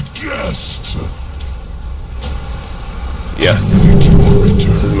 honored guest. Yes.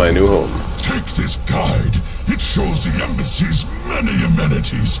 This is my new home. Take this guide. It shows the embassy's many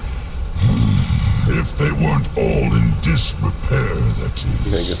amenities. If they weren't all in disrepair, that is.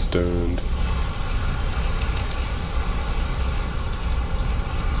 Mega stoned.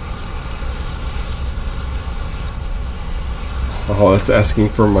 Oh, it's asking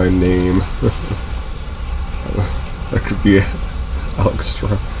for my name. That could be Alex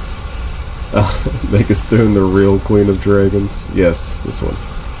Mega Stone, the real Queen of Dragons. Yes, this one.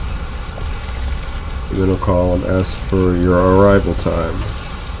 And then I'll call and ask for your arrival time.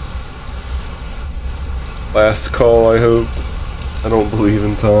 Last call, I hope. I don't believe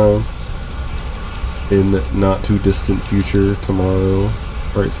in time. In not too distant future, tomorrow.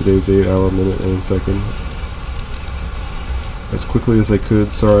 Right, today's 8 hour, minute, and second. As quickly as I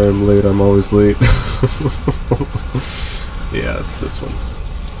could. Sorry I'm late, I'm always late. Yeah, it's this one.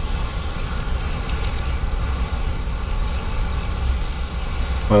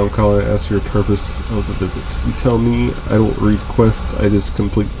 I'm calling to ask for your purpose of the visit. You tell me. I don't read quests, I just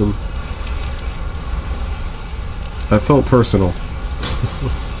complete them. That felt personal.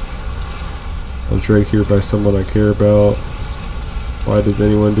 I was dragged here by someone I care about. Why does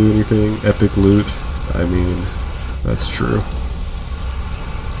anyone do anything? Epic loot. I mean, that's true.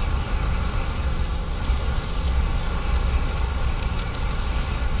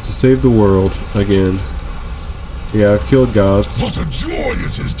 To save the world, again. Yeah, I've killed gods. What a joy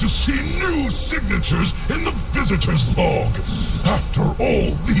it is to see new signatures in the visitor's log after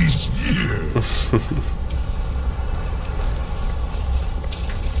all these years.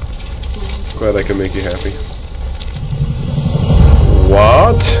 Glad I can make you happy.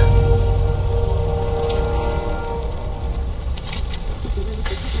 What?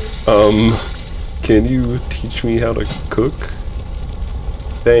 Can you teach me how to cook?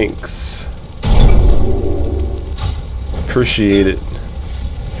 Thanks. Appreciate it.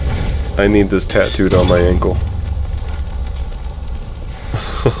 I need this tattooed on my ankle.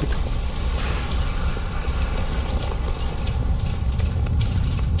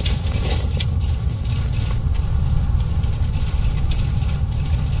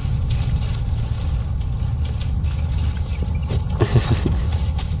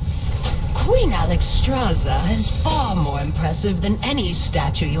 Queen Alexstrasza is far more impressive than any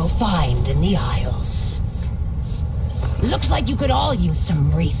statue you'll find in the Isles. Looks like you could all use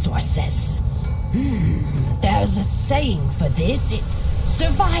some resources. There's a saying for this. It's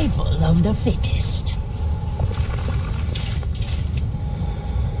survival of the fittest.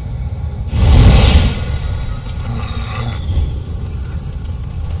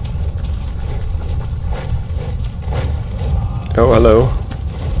 Oh, hello.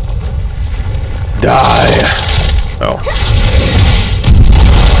 Die! Oh.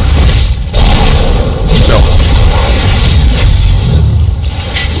 No.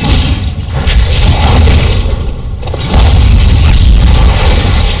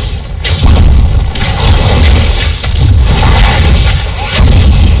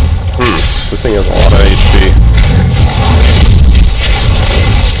 This thing has a lot of HP.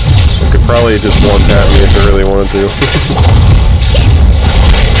 I could probably just one-tap me if I really wanted to.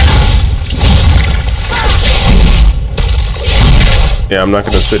 Yeah, I'm not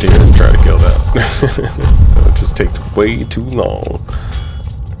gonna sit here and try to kill that. It'll just take way too long.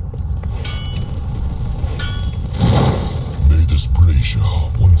 May this brazier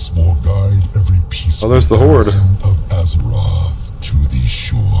once more guide every piece Oh, there's the horde. of Azeroth to these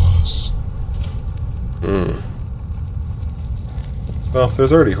shores. Well,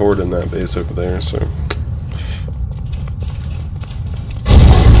 there's already horde in that base over there, so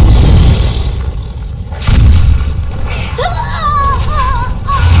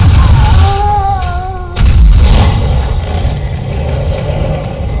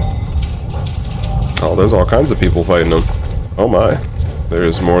Oh, there's all kinds of people fighting them. Oh my.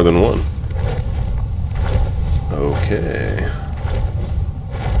 There's more than one. Okay.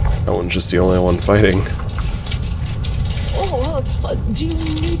 That one's just the only one fighting. Oh, do you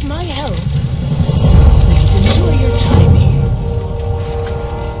need my help? Please enjoy your time here.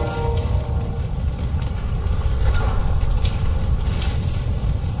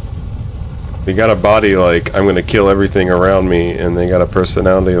 They got a body like, I'm gonna kill everything around me, and they got a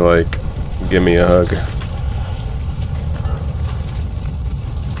personality like, give me a hug.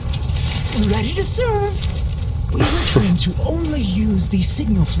 Ready to serve. We were trained to only use these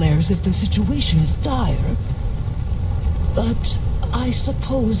signal flares if the situation is dire. But I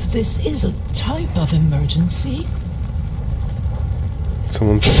suppose this is a type of emergency.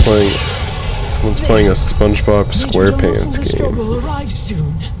 Someone's playing a SpongeBob SquarePants game. Will arrive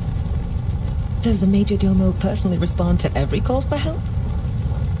soon. Does the Major Domo personally respond to every call for help?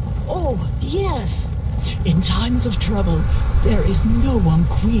 Oh, yes. In times of trouble, there is no one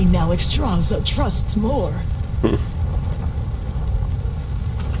Queen Alexstrasza trusts more.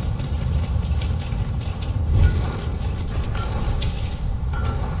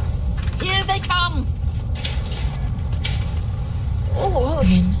 Here they come! Oh,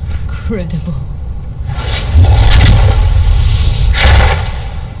 incredible.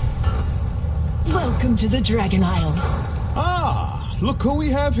 Welcome to the Dragon Isles. Ah, look who we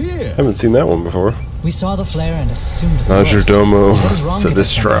have here. Haven't seen that one before. We saw the flare and assumed the Major Domo What is wrong,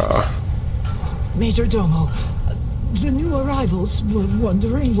 Sinistra. Major Domo, the new arrivals were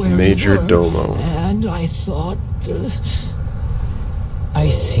wondering where Major we were, Domo. and I thought... I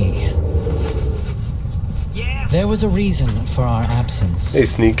see. There was a reason for our absence. Hey,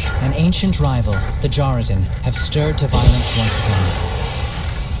 Sneak. An ancient rival, the Jaredin, have stirred to violence once again.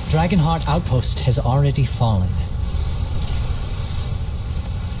 Dragonheart Outpost has already fallen.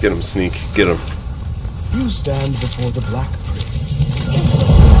 Get him, Sneak. Get him. You stand before the Black Prince.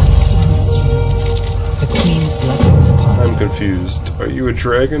 The Queen's blessings upon you. I'm confused. Are you a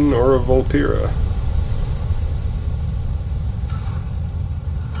dragon or a Volpira?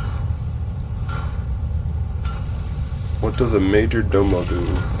 What does a Major Domo do?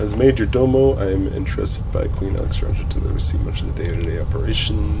 As Major Domo, I am entrusted by Queen Alexstrasza to oversee much of the day-to-day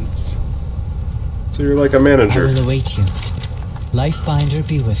operations. So you're like a manager. I will await you. Lifebinder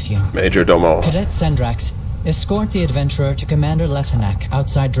be with you. Major Domo. Cadet Sendrax, escort the adventurer to Commander Lethanak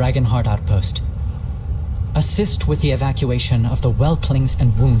outside Dragonheart Outpost. Assist with the evacuation of the whelplings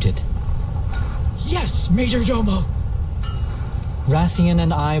and wounded. Yes, Major Domo. Rathian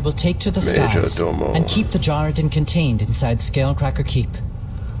and I will take to the skies Domo. and keep the Jaredin contained inside Scalecracker Keep.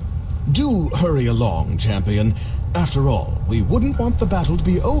 Do hurry along, champion. After all, we wouldn't want the battle to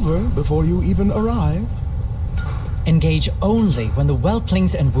be over before you even arrive. Engage only when the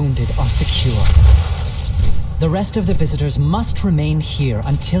whelplings and wounded are secure. The rest of the visitors must remain here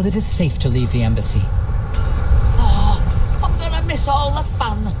until it is safe to leave the embassy. Oh, I'm gonna miss all the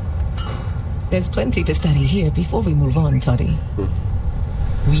fun. There's plenty to study here before we move on, Toddy.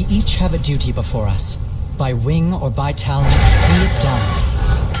 We each have a duty before us. By wing or by talent, see it done.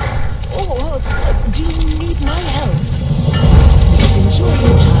 Oh, do you need my help? Please enjoy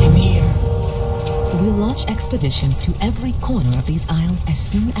your time here. We'll launch expeditions to every corner of these isles as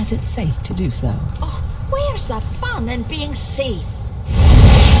soon as it's safe to do so. Oh, where's the fun in being safe?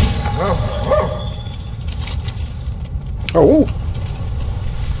 Oh.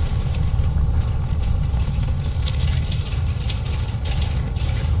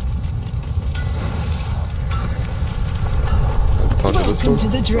 Welcome to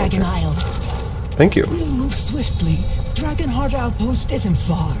the Dragon Isles. Thank you. We'll move swiftly. Dragonheart Outpost isn't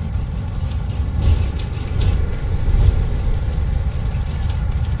far.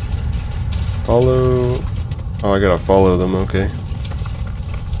 Follow... Oh, I gotta follow them, okay.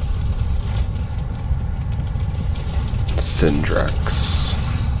 Sendrax.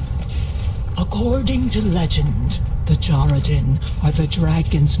 According to legend, the Jaredin are the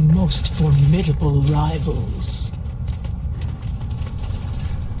dragon's most formidable rivals.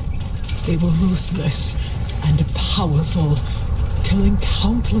 They were ruthless and powerful, killing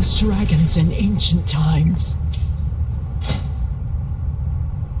countless dragons in ancient times.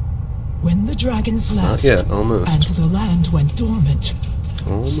 When the dragons left, and the land went dormant,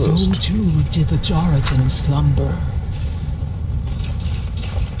 so too did the Jaredin slumber.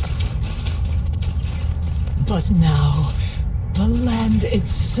 But now, the land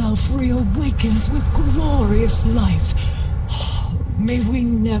itself reawakens with glorious life. May we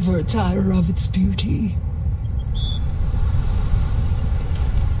never tire of its beauty.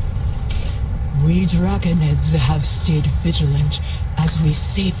 We Dragonids have stayed vigilant as we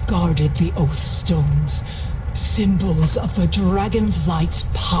safeguarded the Oath Stones, symbols of the Dragonflight's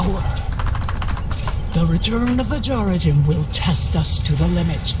power. The return of the Jaradim will test us to the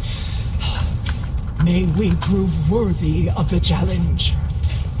limit. May we prove worthy of the challenge.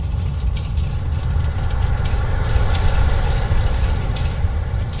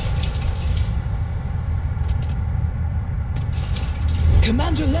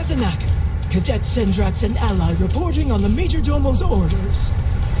 Commander Lethenak, Cadet Sendrax and Ally reporting on the Major Domo's orders.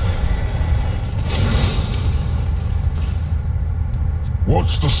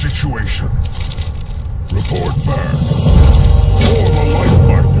 What's the situation? Report back. For the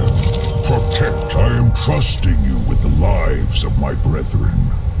Lifebinder. Protect. I am trusting you with the lives of my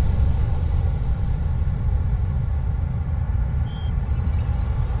brethren.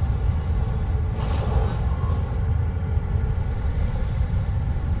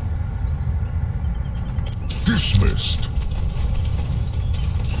 Dismissed.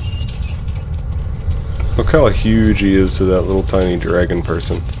 Look how huge he is to that little tiny dragon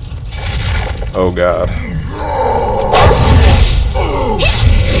person. Oh god.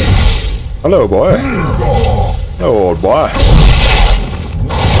 Hello, boy. Hello, old boy.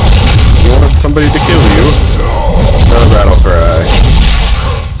 You wanted somebody to kill you? No battle cry.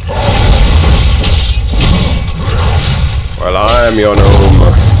 Well, I'm your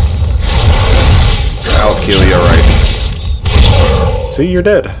gnome. I'll kill you right. See, you're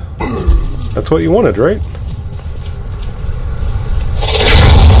dead. That's what you wanted, right?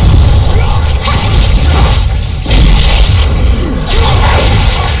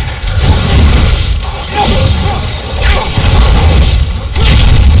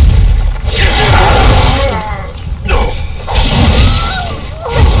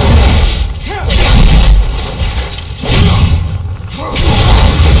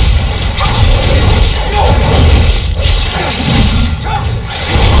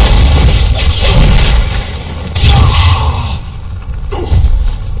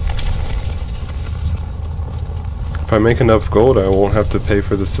 If I make enough gold, I won't have to pay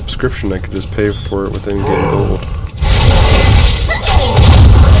for the subscription. I could just pay for it with in-game gold.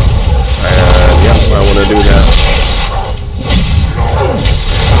 And yeah, I want to do that.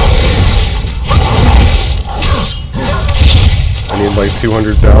 I need like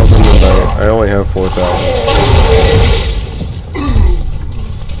 200,000 and I only have 4,000. I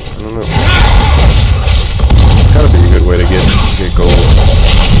don't know. It's gotta be a good way to get gold.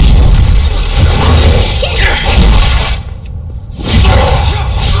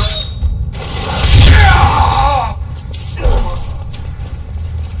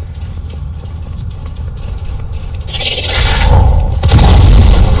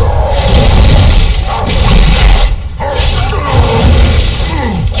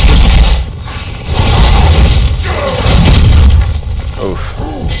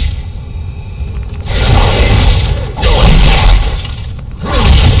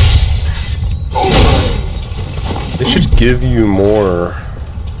 Give you more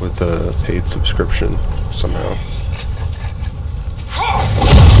with a paid subscription somehow.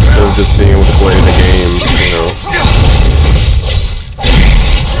 Instead of just being able to play the game, you know.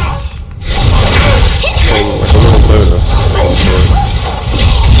 Like a little bonus.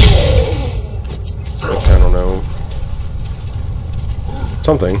 I don't know.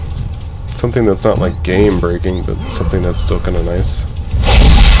 Something that's not like game breaking, but something that's still kind of nice.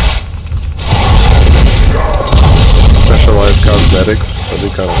 Specialized cosmetics, that'd be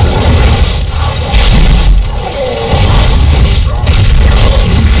kind of cool.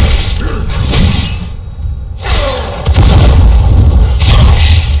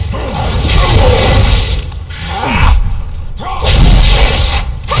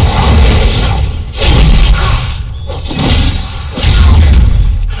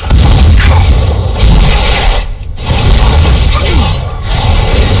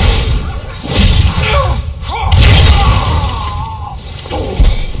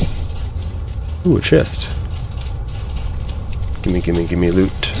 Ooh, a chest. Gimme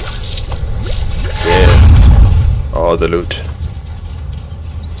loot. Yes. All the loot.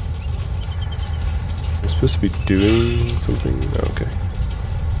 I'm supposed to be doing something? Okay.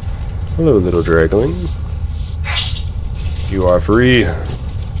 Hello, little dragling. You are free.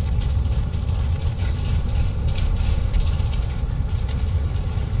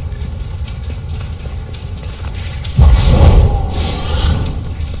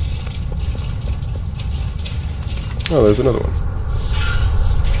 Oh, there's another one.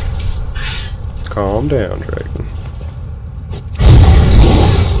 Calm down, dragon.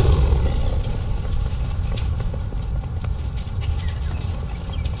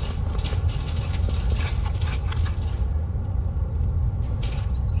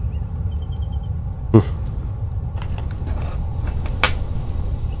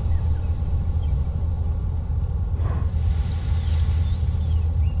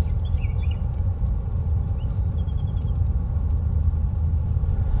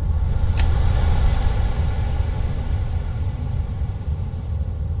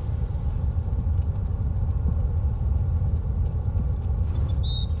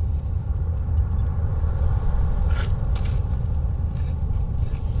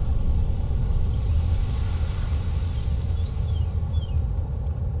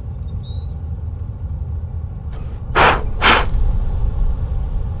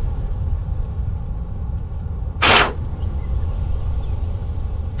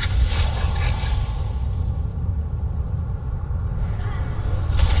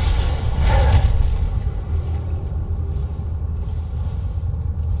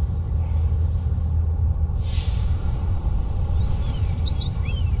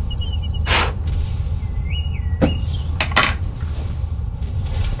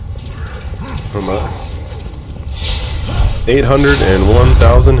 I'm at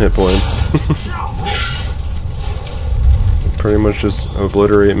 801,000 hit points. Pretty much just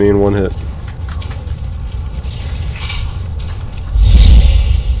obliterate me in one hit.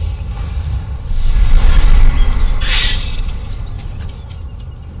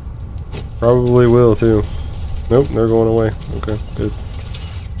 Probably will too. Nope, they're going away. Okay, good.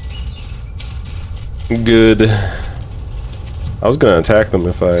 Good. I was gonna attack them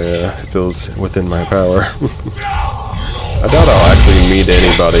if it was within my power. I doubt I'll actually meet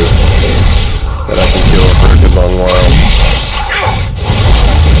anybody that I can kill for a good long while.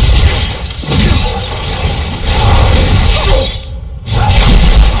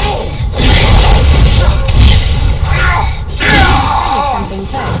 Something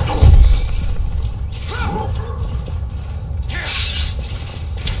first.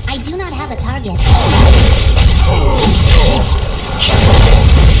 I do not have a target.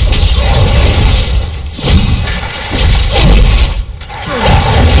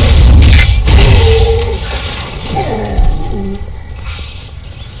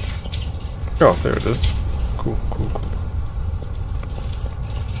 Oh, there it is. Cool, cool, cool.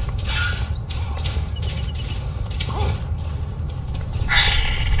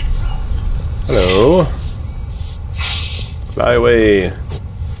 Hello. Fly away.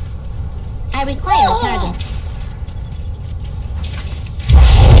 I require a target.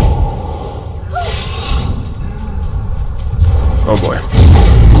 Oh boy.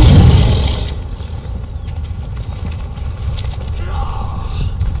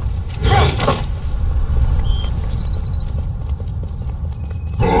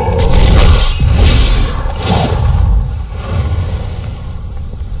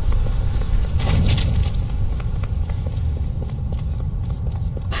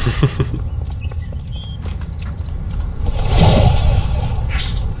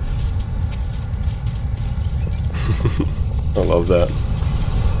 I love that.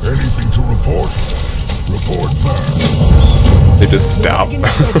 Anything to report? Report back. They just stop. Wait,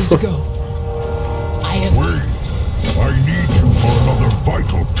 I need you for another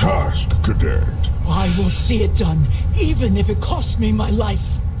vital task, Cadet. I will see it done, even if it costs me my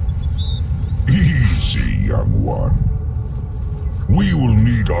life. Easy, young one. We will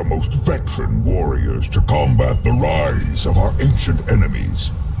need our most veteran warriors to combat the rise of our ancient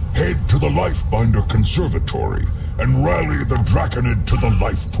enemies. Head to the Lifebinder Conservatory and rally the Draconid to the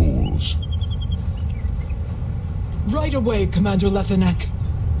life pools. Right away, Commander Lethanek.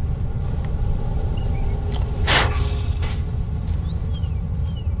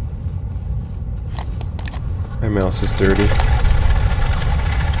 My mouse is dirty.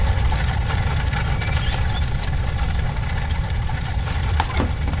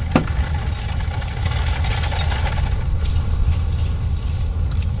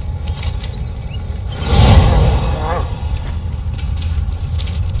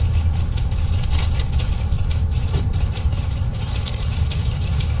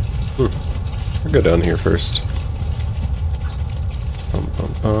 I'll go down here first.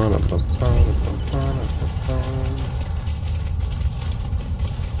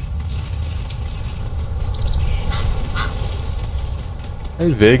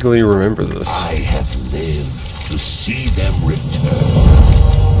 I vaguely remember this. I have lived to see them return.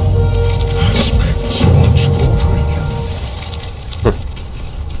 Aspects once over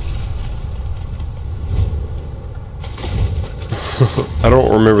I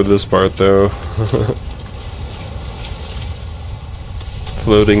don't remember this part though.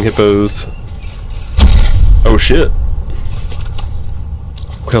 Floating hippos. Oh shit.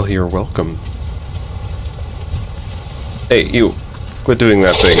 Well, you're welcome. Hey, you. Quit doing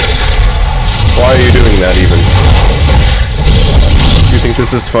that thing. Why are you doing that even? You think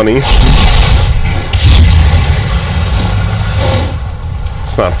this is funny?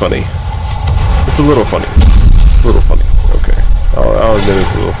 It's not funny. It's a little funny. It's a little funny. Okay. I'll admit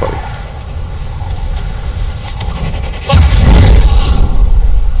it's a little funny.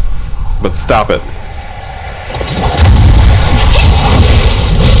 But stop it.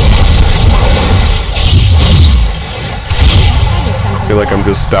 I feel like I'm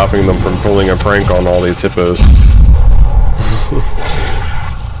just stopping them from pulling a prank on all these hippos.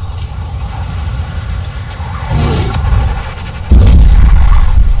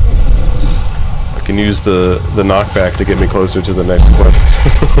 I can use the knockback to get me closer to the next quest. I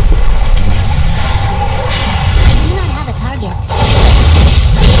do not have a target.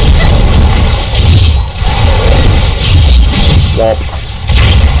 Womp.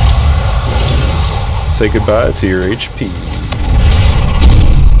 Say goodbye to your HP.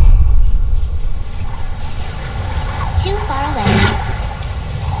 Too far away.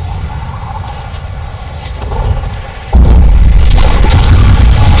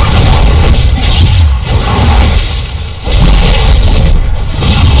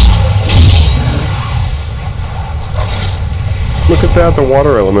 look at that, the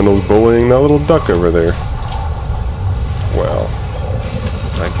water elemental's bullying that little duck over there. Well,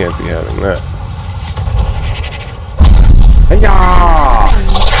 I can't be having that. Hi-ya!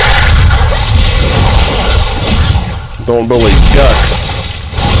 Don't bully ducks.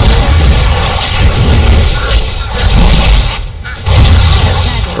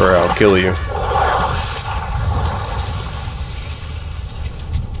 Or I'll kill you.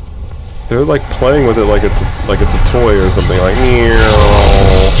 They're like playing with it like it's a toy or something, like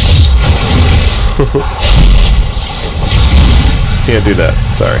Can't do that.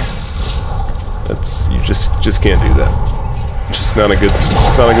 Sorry. That's you just can't do that. It's just not a good look.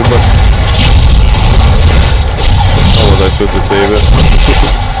 Oh, was I supposed to save it?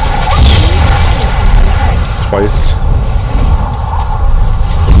 Twice.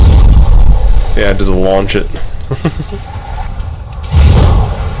 Yeah, just launch it.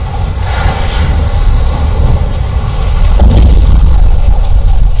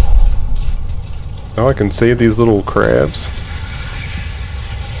 Oh, I can save these little crabs.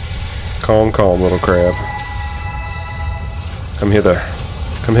 Calm, calm, little crab. Come hither.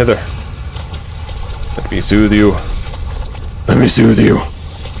 Come hither. Let me soothe you. Let me soothe you.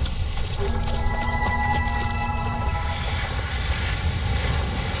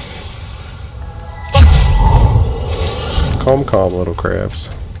 Calm, calm, little crabs.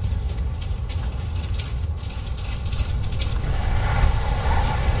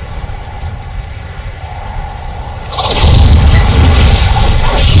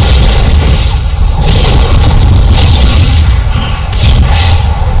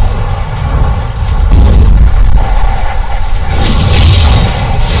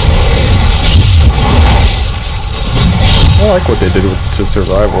 I like what they did to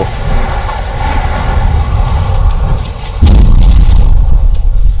survival.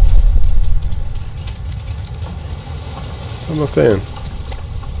 I'm a fan.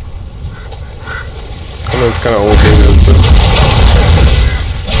 I know it's kind of old-dated, but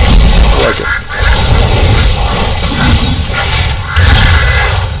I like it.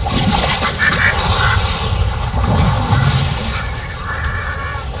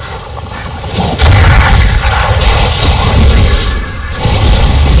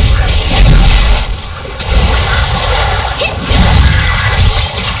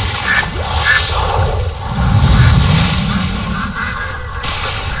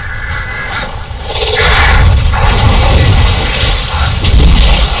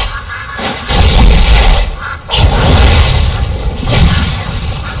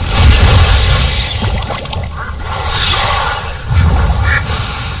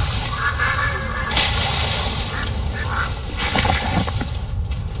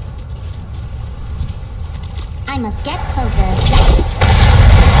 I must get closer.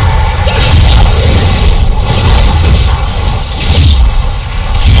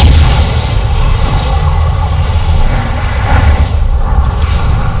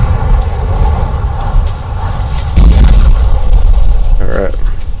 Alright. I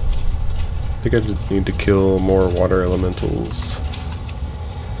think I just need to kill more water elementals.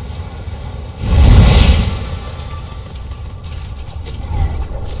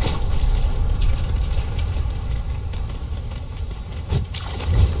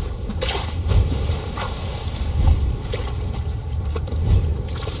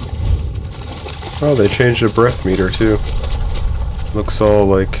 Oh, they changed the breath meter too. Looks all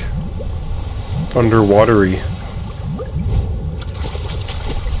like underwatery.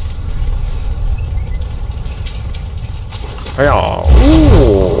 Hiya!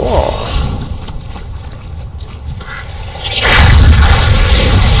 Ooh! Oh.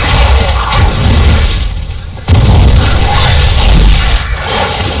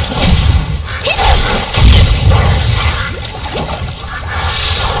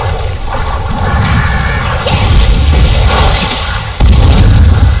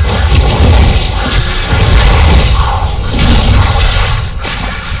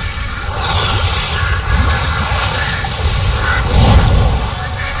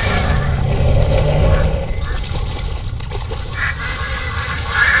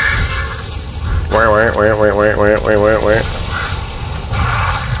 Wait.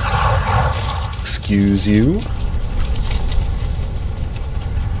 Excuse you.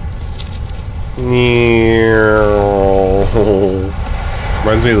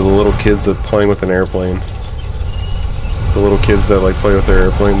 Reminds me of the little kids that playing with an airplane. The little kids that like play with their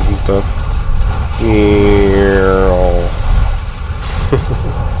airplanes and stuff.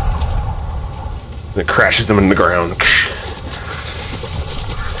 It crashes them in the ground.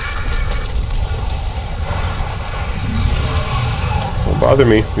 Don't bother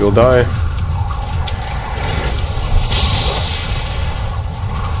me, you'll die.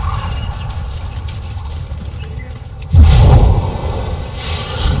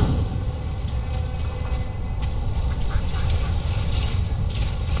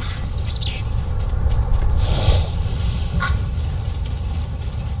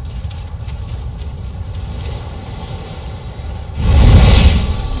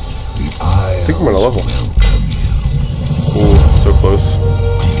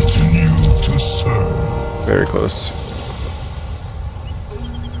 Very close.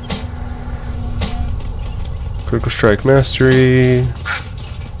 Critical Strike Mastery.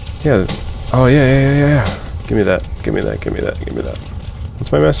 Yeah. Oh, yeah. Give me that. Give me that. Give me that. Give me that.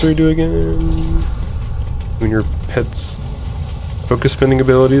 What's my mastery do again? When your pet's focus spending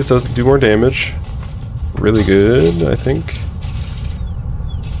abilities does do more damage. Really good, I think.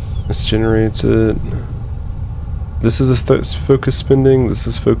 This generates it. This is a focus spending. This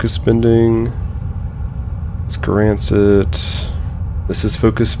is focus spending. This grants it. This is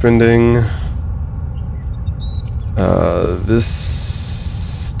focus spending.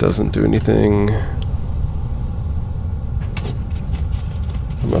 This doesn't do anything.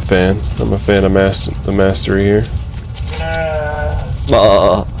 I'm a fan. I'm a fan of the mastery here.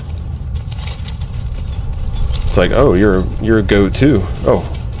 It's like, oh, you're a goat too. Oh,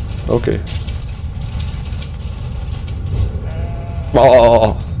 okay.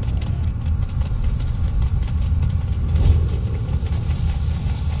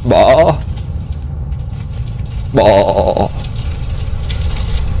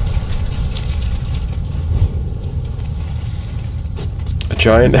 A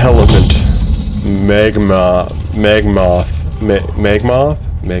giant elephant, magmoth,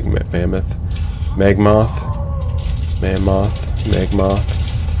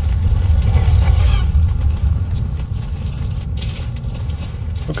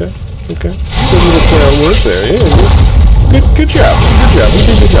 Okay. Good little play on words there. Yeah, good job. You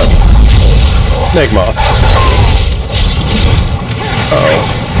did a good job. Magmoth. Uh-oh.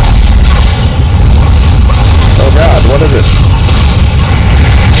 Oh god, what is it?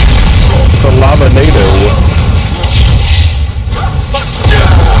 It's a lava-nado.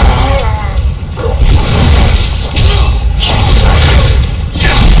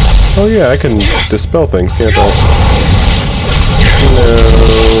 Oh yeah, I can dispel things, can't I? No.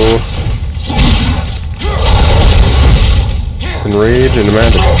 Enrage and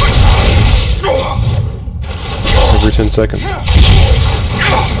magic. Every 10 seconds.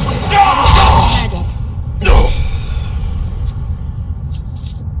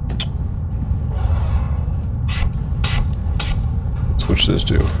 Switch this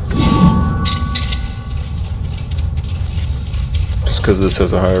to. Just because this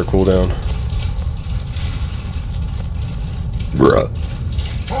has a higher cooldown. Bruh.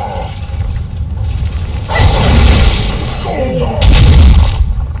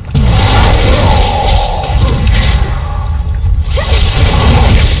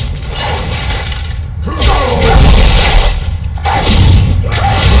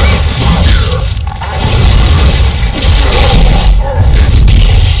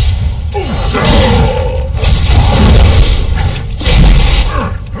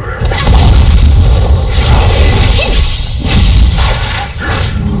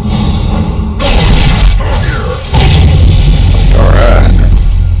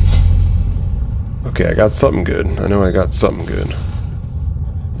 Okay, I got something good. I know I got something good.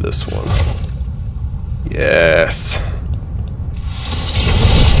 This one. Yes.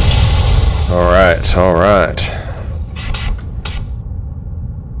 Alright.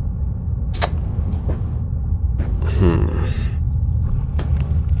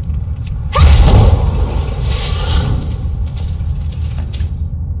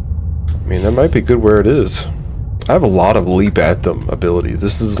 I mean, that might be good where it is. I have a lot of leap at them abilities.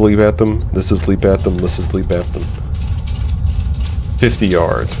 This is leap at them, this is leap at them, this is leap at them. 50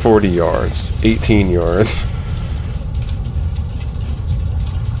 yards, 40 yards, 18 yards.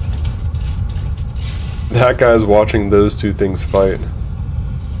 That guy's watching those two things fight.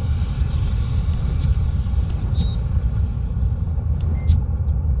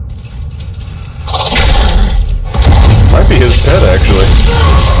 Might be his pet, actually.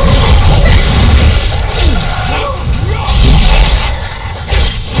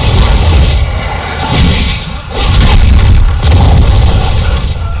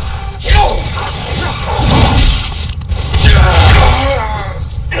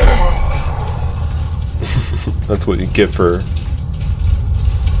 That's what you get for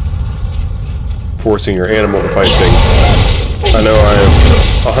forcing your animal to fight things. I know I am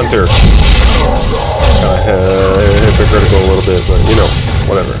a hunter. Hypocritical a little bit, but you know,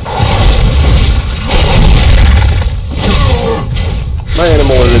 whatever. My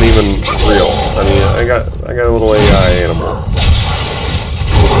animal isn't even real. I mean, I got a little AI animal.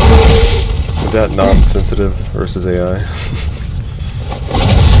 Is that non-sensitive versus AI?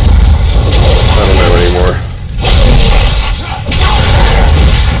 I don't know anymore.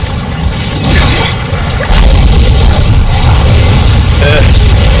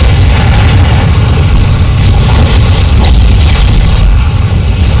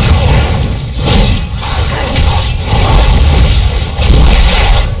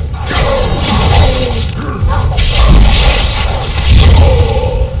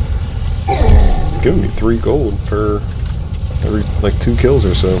 gold per every like 2 kills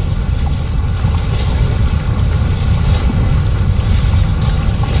or so.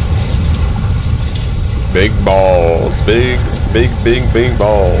 Big balls, big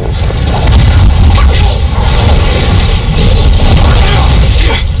balls.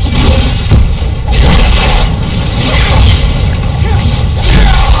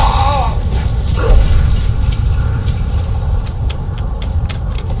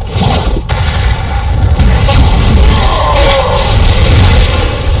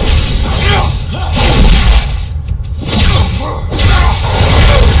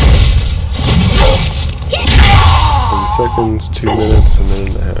 Seconds, 2 minutes, a minute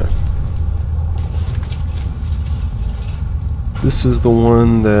and a half. This is the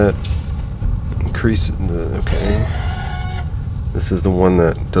one that increases the, okay. This is the one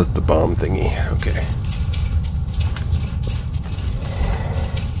that does the bomb thingy, okay.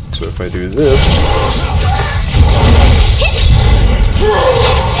 So if I do this.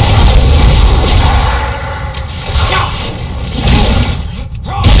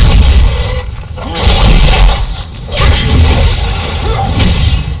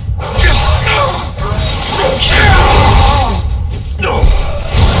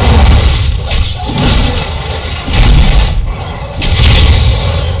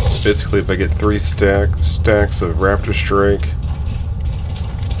 Basically, if I get 3 stacks of Raptor Strike,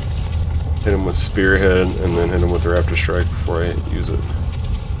 hit him with Spearhead, and then hit him with Raptor Strike before I use it.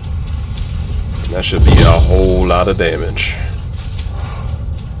 And that should be a whole lot of damage.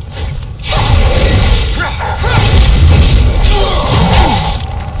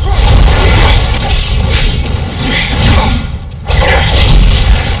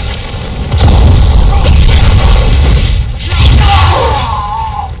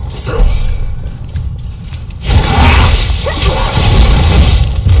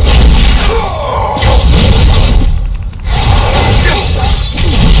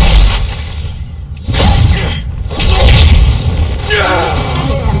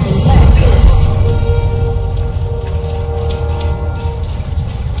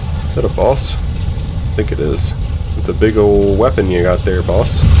 Is that a boss? I think it is. It's a big old weapon you got there,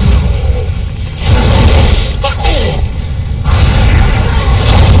 boss.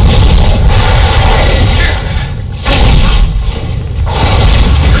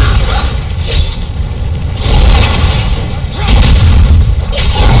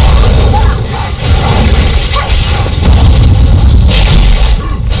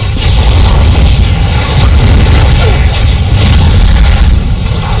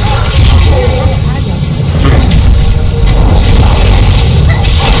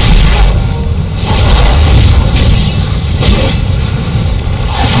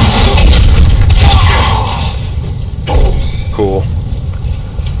 Cool.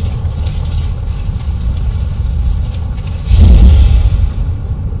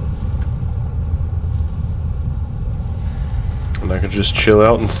 And I could just chill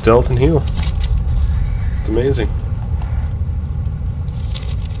out and stealth and heal. It's amazing.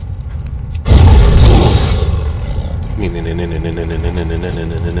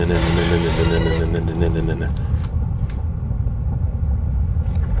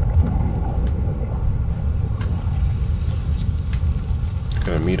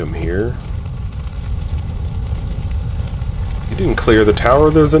 Gotta meet him here. You didn't clear the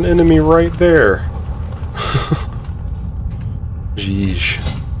tower, there's an enemy right there. Jeez.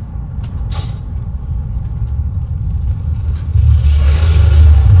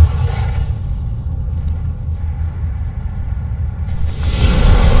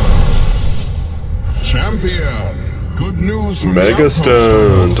 Champion, good news from Mega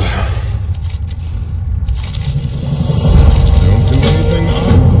stoned.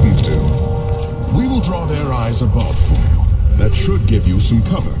 Their eyes above for you. That should give you some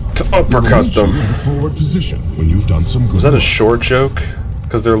cover. To uppercut them. In a forward position when you've done some good. Was that a short joke?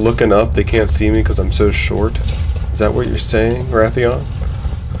 Because they're looking up, they can't see me because I'm so short. Is that what you're saying, Rathion?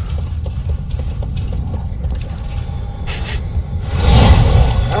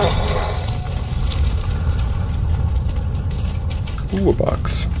 Ooh, a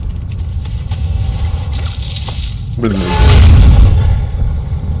box.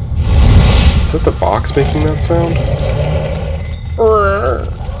 Is that the box making that sound?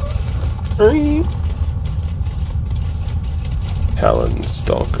 Helen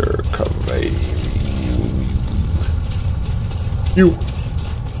Stalker, come away. You.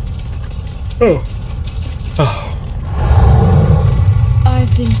 Oh.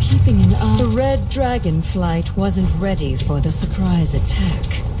 I've been keeping an eye. The Red Dragon flight wasn't ready for the surprise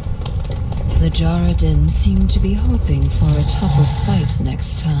attack. The Jaredin seem to be hoping for a tougher fight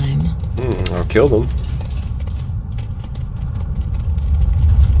next time. I'll kill them.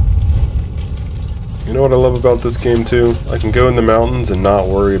 You know what I love about this game too? I can go in the mountains and not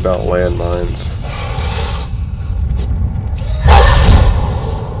worry about landmines.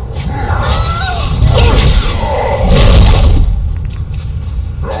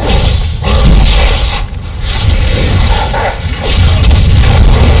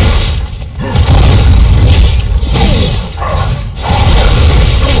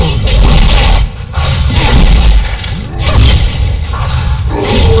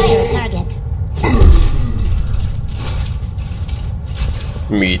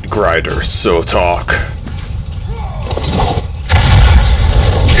 Meat grinder, so talk.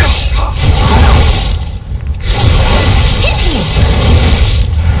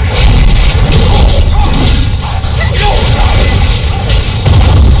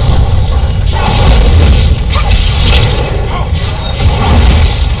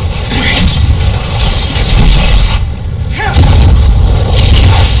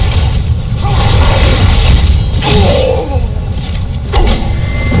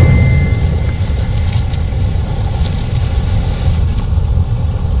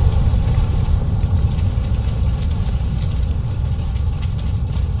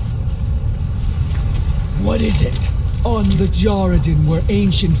 What is it? On the Jarradin were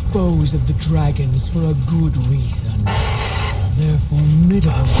ancient foes of the dragons for a good reason. They're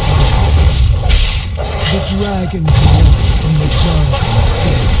formidable. The dragons left from the Jarradin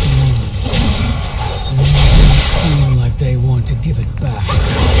and they seem like they want to give it back.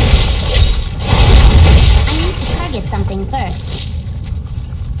 I need to target something first.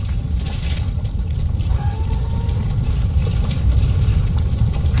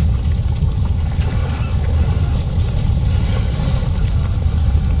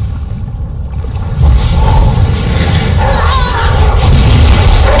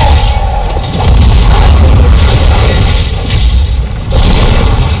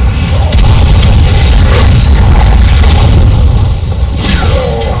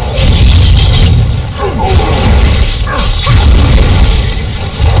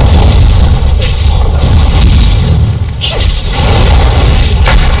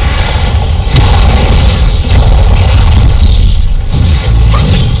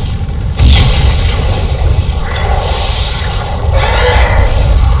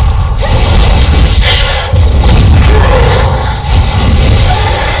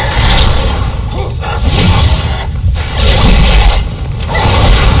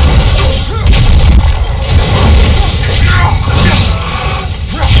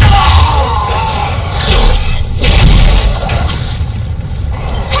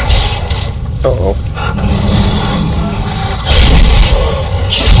 Uh-oh.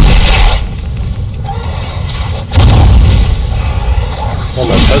 Oh,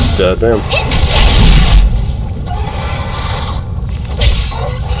 my pet's dead, damn.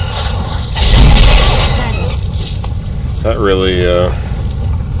 That really,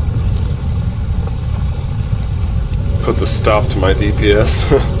 puts a stop to my DPS.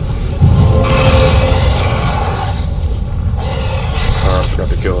 Oh, I forgot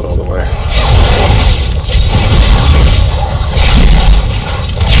to kill it all the way.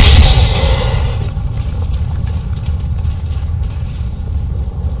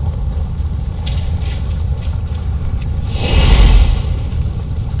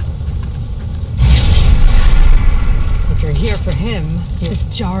 Here for him, the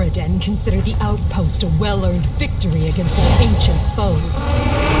Jarradin consider the outpost a well-earned victory against their ancient foes.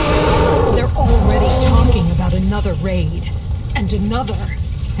 They're already talking about another raid, and another,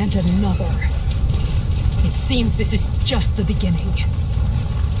 and another. It seems this is just the beginning.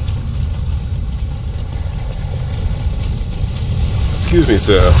 Excuse me,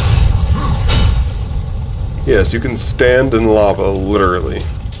 sir. Yes, you can stand in lava, literally,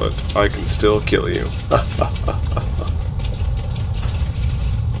 but I can still kill you.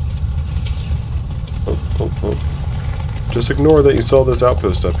 Just ignore that you saw this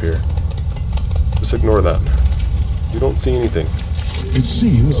outpost up here. Just ignore that. You don't see anything. It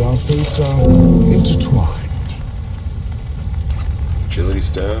seems our fates are intertwined. Agility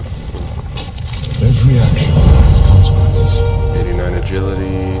staff. Every action has consequences. 89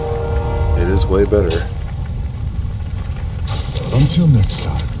 agility. It is way better. Until next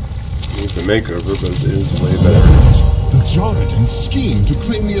time. Needs a makeover, but it is way better. The Jarradin scheme to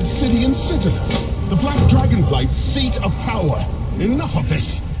claim the Obsidian Citadel. The Black Dragonflight's seat of power. Enough of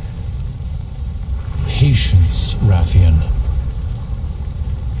this! Patience, Rathian.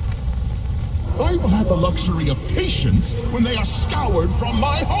 I will have the luxury of patience when they are scoured from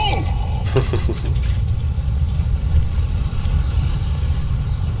my home!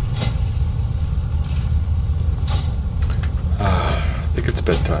 I think it's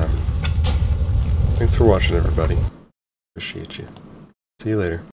bedtime. Thanks for watching, everybody. Appreciate you. See you later.